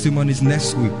your testimonies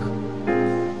next week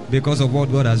because of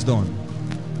what God has done.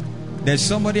 There's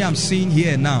somebody I'm seeing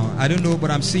here now. I don't know,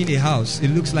 but I'm seeing a house. It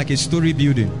looks like a story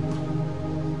building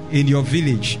in your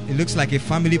village. It looks like a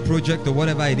family project or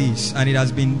whatever it is, and it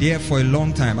has been there for a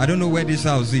long time. I don't know where this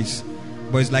house is,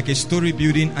 but it's like a story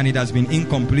building and it has been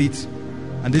incomplete,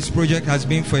 and this project has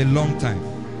been for a long time.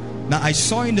 Now I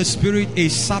saw in the spirit a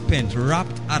serpent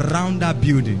wrapped around that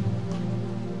building,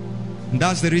 and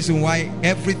that's the reason why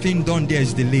everything done there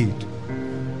is delayed.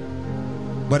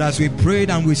 But as we prayed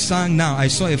and we sang now, I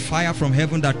saw a fire from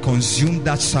heaven that consumed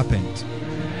that serpent.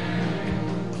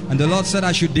 And the Lord said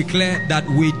I should declare that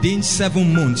within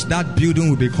 7 months that building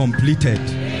will be completed.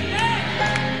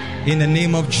 In the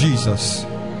name of Jesus.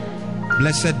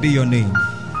 Blessed be your name.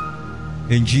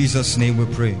 In Jesus' name we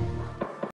pray.